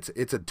said,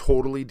 it's a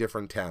totally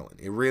different talent.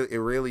 It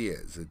really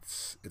is.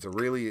 It's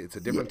a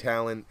different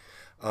talent.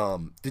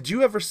 Did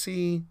you ever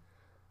see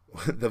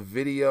the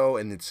video?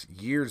 And it's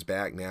years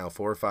back now,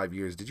 4 or 5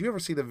 years. Did you ever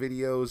see the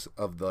videos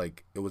of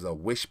it was a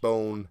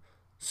Wishbone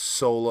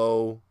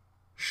solo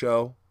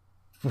show?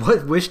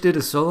 What, Wish did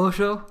a solo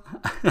show?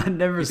 I've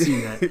never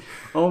seen that.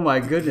 Oh my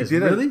goodness,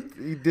 really?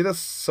 He did a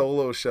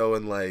solo show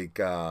in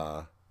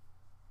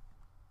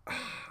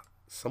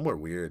somewhere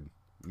weird,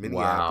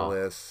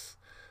 Minneapolis,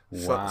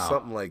 Wow.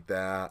 something like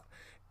that.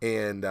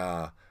 And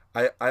I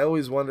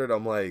always wondered.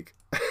 I'm like,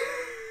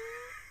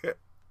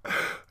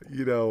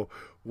 you know,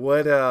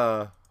 what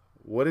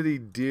did he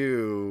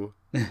do?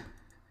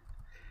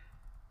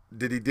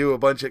 Did he do a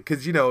bunch of?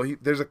 Because you know,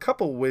 there's a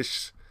couple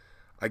Wish.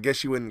 I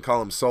guess you wouldn't call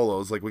them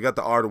solos. Like we got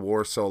the Art of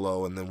War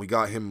solo, and then we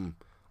got him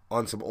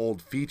on some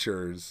old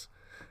features.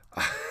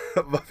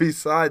 But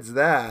besides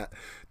that,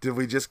 did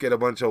we just get a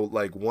bunch of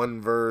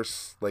one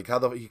verse? Like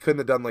he couldn't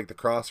have done the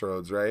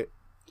Crossroads, right?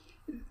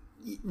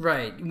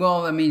 Right.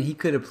 Well, I mean, he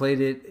could have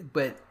played it,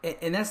 but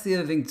and that's the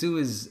other thing too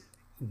is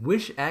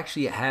Wish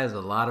actually has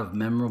a lot of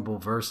memorable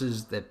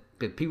verses that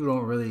people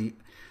don't really.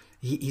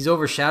 He's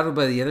overshadowed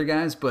by the other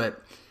guys,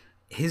 but.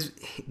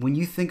 When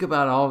you think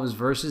about all of his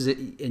verses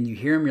and you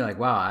hear him, you're like,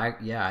 wow,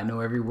 I know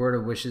every word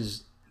of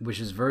Wish's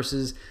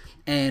verses.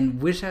 And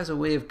Wish has a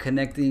way of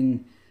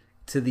connecting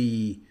to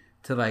the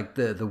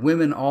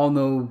women all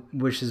know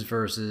Wish's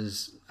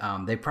verses.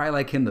 They probably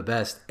like him the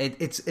best.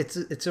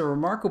 It's a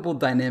remarkable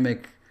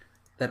dynamic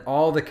that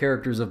all the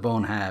characters of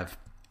Bone have.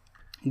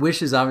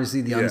 Wish is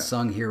obviously the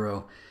unsung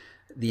hero,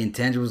 the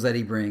intangibles that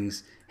he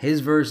brings. His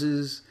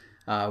verses,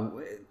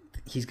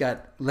 he's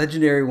got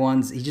legendary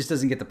ones. He just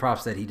doesn't get the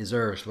props that he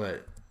deserves.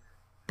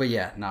 But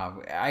yeah,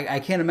 no, I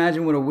can't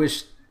imagine what a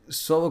Wish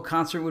solo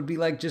concert would be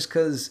like. Just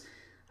because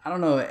I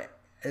don't know,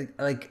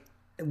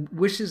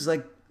 Wish is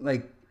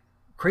like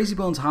Crazy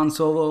Bone's Han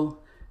Solo,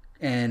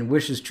 and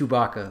Wish is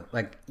Chewbacca.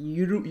 Like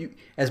you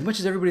as much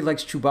as everybody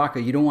likes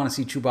Chewbacca, you don't want to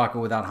see Chewbacca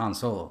without Han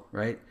Solo,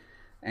 right?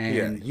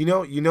 And you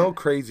know,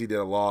 Crazy did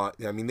a lot.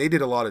 I mean, they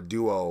did a lot of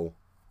duo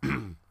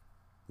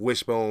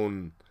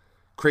Wishbone,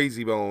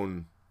 Crazy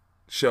Bone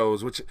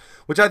shows, which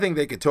I think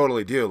they could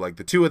totally do. Like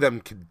the two of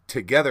them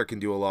together can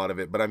do a lot of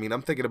it. But I mean,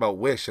 I'm thinking about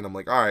Wish, and I'm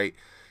like, all right,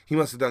 he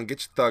must have done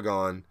Get Your Thug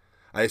On.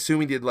 I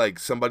assume he did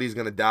Somebody's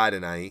Gonna Die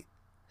Tonight,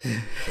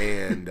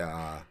 and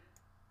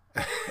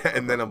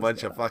and then a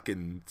bunch of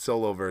fucking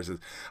solo verses.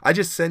 I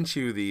just sent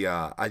you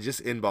I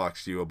just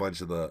inboxed you a bunch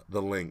of the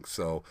links.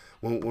 So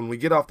when we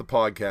get off the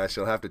podcast,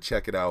 you'll have to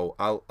check it out.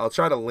 I'll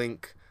try to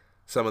link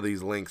some of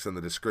these links in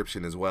the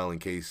description as well, in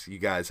case you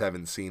guys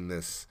haven't seen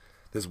this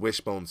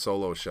Wishbone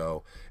solo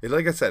show.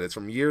 Like I said, it's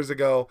from years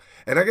ago,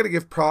 and I gotta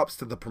give props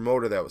to the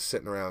promoter that was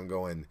sitting around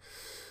going,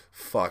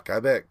 fuck, I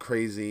bet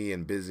Crazy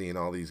and Busy and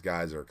all these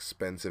guys are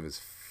expensive as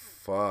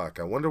fuck.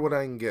 I wonder what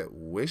I can get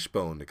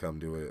Wishbone to come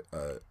to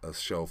a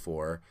show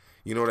for.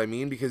 You know what I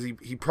mean? Because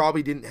he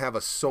probably didn't have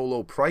a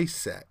solo price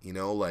set, you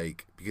know,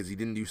 because he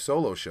didn't do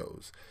solo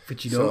shows.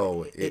 But you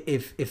know,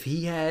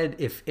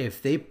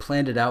 if they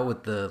planned it out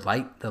with the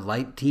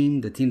light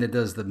team, the team that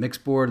does the mix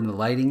board and the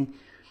lighting,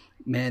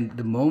 man,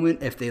 the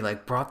moment if they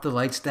brought the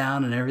lights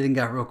down and everything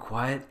got real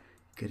quiet,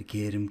 gotta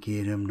get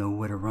him,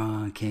 nowhere to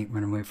run, can't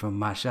run away from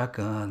my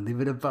shotgun,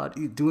 leave it about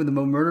doing the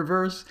murder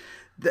verse,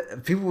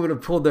 people would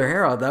have pulled their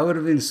hair out. That would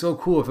have been so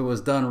cool if it was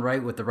done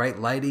right with the right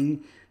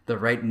lighting, the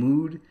right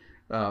mood.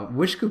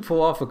 Wish could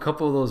pull off a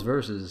couple of those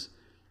verses.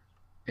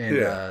 And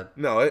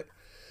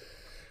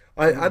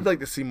I'd like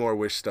to see more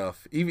Wish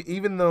stuff.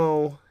 Even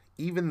though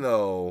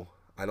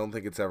I don't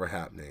think it's ever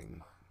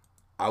happening,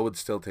 I would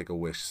still take a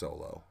Wish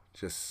solo.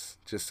 Just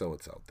so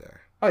it's out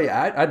there. Oh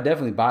yeah, I'd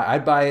definitely buy.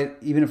 I'd buy it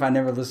even if I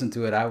never listened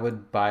to it. I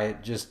would buy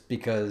it just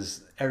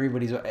because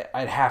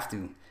I'd have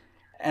to,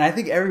 and I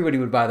think everybody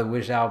would buy the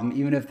Wish album,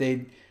 even if they.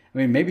 I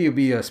mean, maybe it'd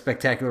be a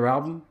spectacular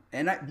album.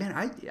 And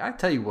I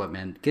tell you what,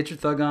 man, Get Your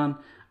Thug On.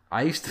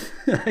 I used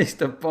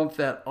to bump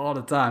that all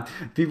the time.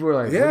 People were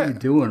like, "What are you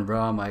doing,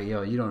 bro?" I'm like,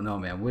 "Yo, you don't know,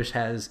 man. Wish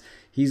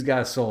he's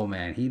got soul,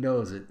 man. He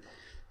knows it."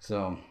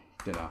 So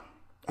you know,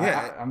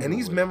 and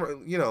he's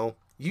memorable. You know.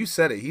 You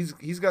said it.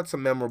 He's got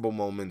some memorable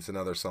moments in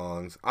other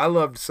songs. I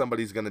loved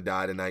Somebody's Gonna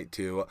Die Tonight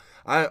too.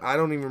 I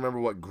don't even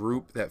remember what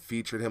group that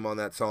featured him on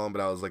that song,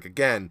 but I was like,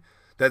 again,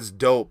 that's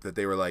dope that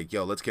they were like,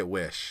 yo, let's get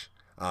Wish.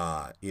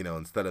 You know,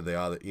 instead of the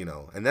other, you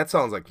know. And that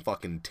song's like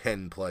fucking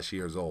 10 plus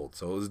years old.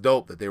 So it was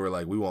dope that they were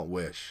like, we want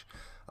Wish.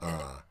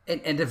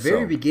 And the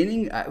very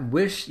beginning, I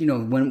Wish, you know,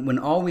 when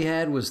all we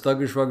had was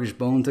Thuggish Ruggish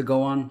Bone to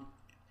go on,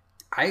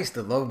 I used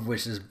to love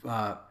Wish's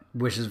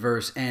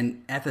verse.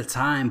 And at the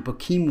time,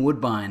 Bokeem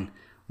Woodbine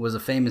was a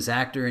famous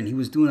actor, and he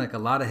was doing a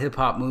lot of hip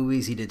hop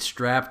movies. He did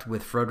Strapped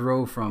with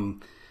Fredro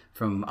from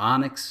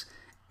Onyx,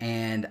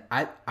 and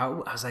I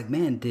was like,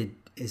 man,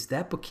 is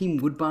that Bokeem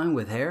Woodbine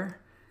with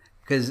hair?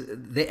 because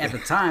they at the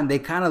time they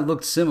kind of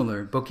looked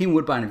similar. Bokeem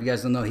Woodbine, if you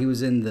guys don't know, he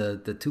was in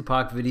the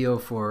Tupac video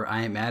for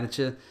 "I Ain't Mad at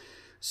Ya."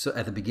 So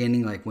at the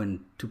beginning, like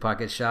when Tupac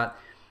gets shot.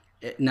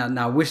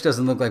 Now Wish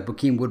doesn't look like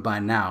Bokeem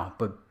Woodbine now,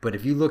 but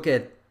if you look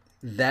at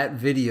that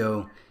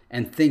video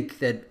and think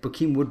that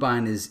Bokeem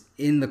Woodbine is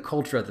in the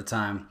culture at the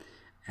time,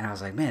 and I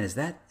was like, man,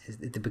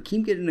 did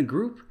Bokeem get in a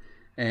group?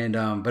 And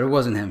but it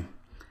wasn't him.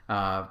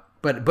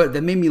 But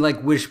that made me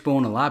like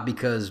Wishbone a lot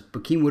because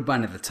Bokeem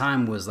Woodbine at the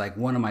time was like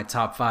one of my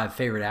top 5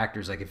 favorite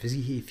actors. Like if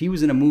he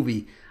was in a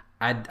movie,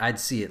 I'd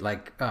see it.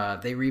 Like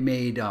they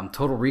remade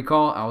Total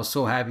Recall. I was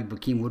so happy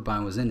Bokeem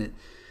Woodbine was in it.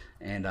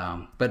 And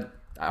but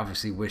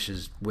obviously Wish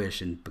is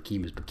Wish and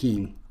Bokeem is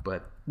Bokeem.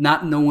 But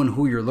not knowing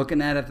who you're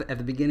looking at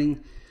the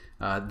beginning,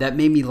 that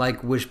made me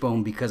like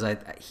Wishbone because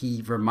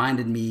he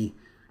reminded me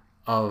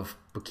of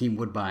Bokeem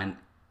Woodbine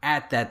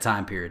at that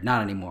time period.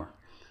 Not anymore.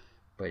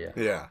 But yeah.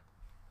 Yeah.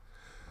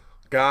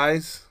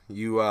 Guys,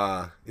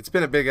 it's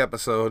been a big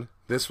episode.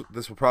 This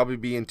will probably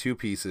be in 2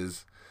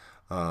 pieces.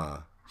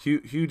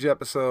 Huge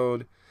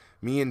episode.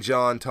 Me and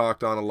John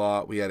talked on a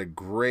lot. We had a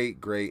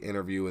great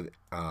interview with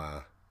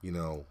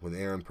with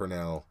Aaron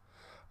Purnell.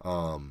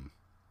 I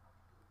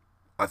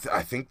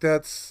think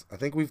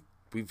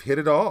we've hit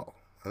it all.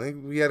 I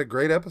think we had a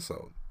great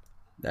episode.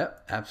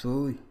 Yep,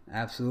 absolutely.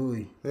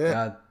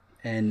 Yeah.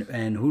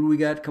 And who do we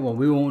got? Come on,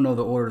 we won't know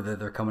the order that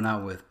they're coming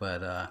out with,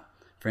 but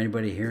for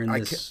anybody hearing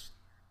this,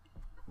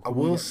 I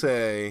will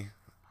say,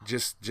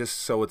 just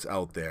so it's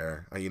out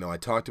there, I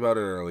talked about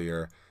it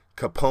earlier.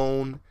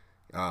 Capone,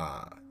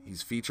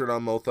 he's featured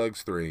on Mo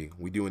Thugs 3.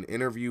 We do an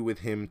interview with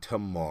him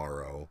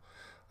tomorrow.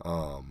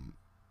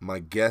 My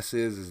guess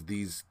is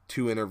these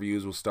 2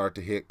 interviews will start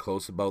to hit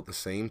close about the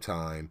same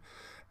time.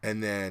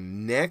 And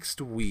then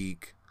next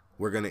week,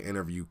 we're going to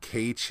interview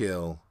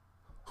K-Chill,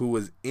 who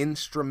was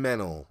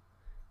instrumental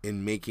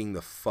in making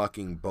the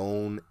fucking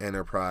Bone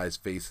Enterprise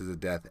Faces of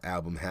Death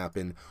album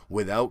happen.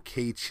 Without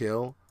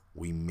K-Chill,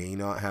 we may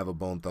not have a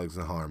Bone Thugs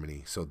and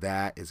Harmony. So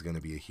that is going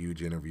to be a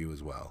huge interview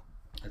as well.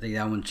 I think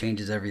that one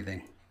changes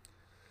everything.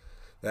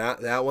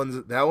 That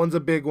one's a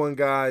big one,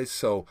 guys.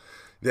 So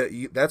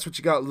that's what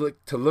you got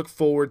to look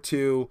forward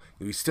to.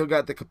 We still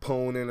got the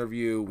Capone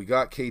interview. We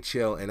got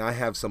K-Chill, and I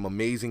have some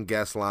amazing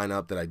guest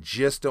lineup that I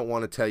just don't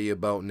want to tell you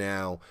about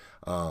now.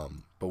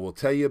 But we'll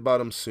tell you about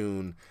them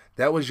soon.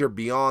 That was your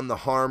Beyond the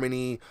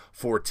Harmony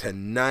for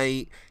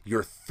tonight,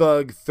 your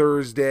Thug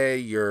Thursday,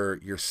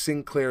 your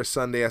Sinclair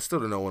Sunday. I still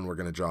don't know when we're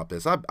going to drop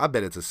this. I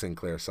bet it's a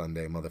Sinclair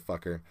Sunday,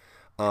 motherfucker.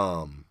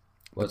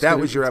 But that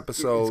was your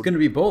episode. It's going to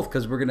be both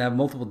because we're going to have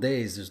multiple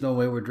days. There's no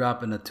way we're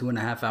dropping a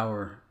 2.5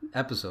 hour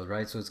episode,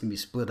 right? So it's going to be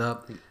split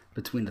up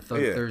between the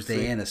Thug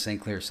Thursday and a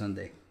Sinclair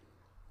Sunday.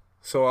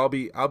 So I'll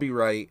be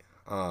right.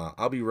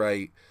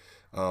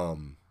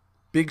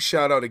 Big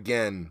shout out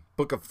again,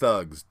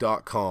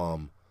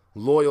 bookofthugs.com,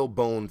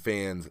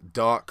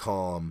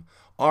 loyalbonefans.com,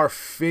 our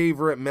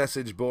favorite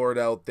message board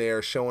out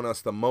there showing us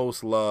the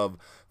most love,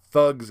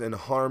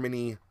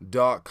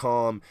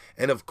 thugsandharmony.com,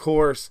 and of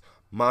course,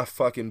 my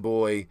fucking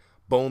boy,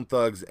 Bone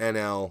Thugs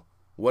NL.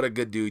 What a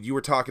good dude. You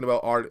were talking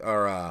about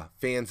our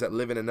fans that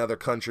live in another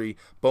country.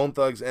 Bone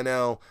Thugs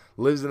NL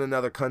lives in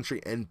another country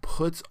and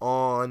puts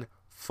on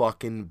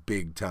fucking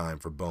big time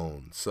for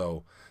Bone.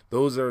 So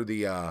those are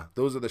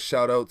the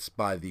shout outs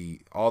by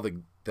all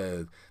the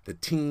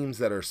teams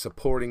that are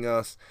supporting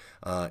us.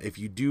 If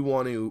you do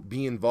want to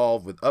be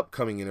involved with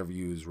upcoming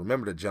interviews,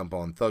 remember to jump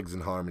on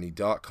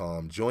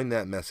thugsandharmony.com, join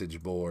that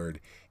message board,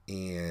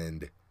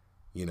 and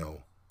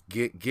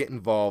get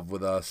involved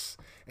with us.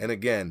 And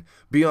again,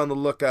 be on the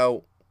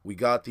lookout. We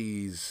got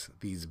these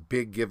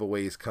big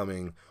giveaways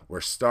coming.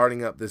 We're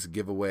starting up this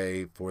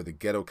giveaway for the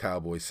Ghetto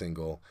Cowboy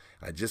single.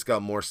 I just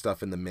got more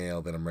stuff in the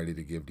mail that I'm ready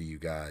to give to you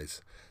guys.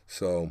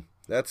 So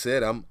that's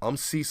it. I'm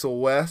Cecil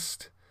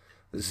West.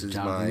 This is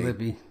Jonathan my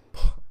Lippy.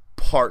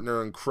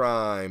 Partner in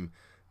crime,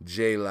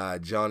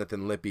 J-Lad,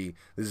 Jonathan Lippy.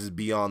 This is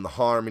Beyond the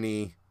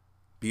Harmony.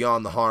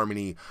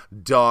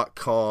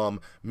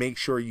 BeyondTheHarmony.com. Make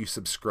sure you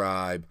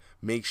subscribe.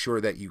 Make sure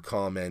that you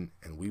comment,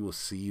 and we will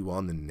see you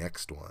on the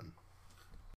next one.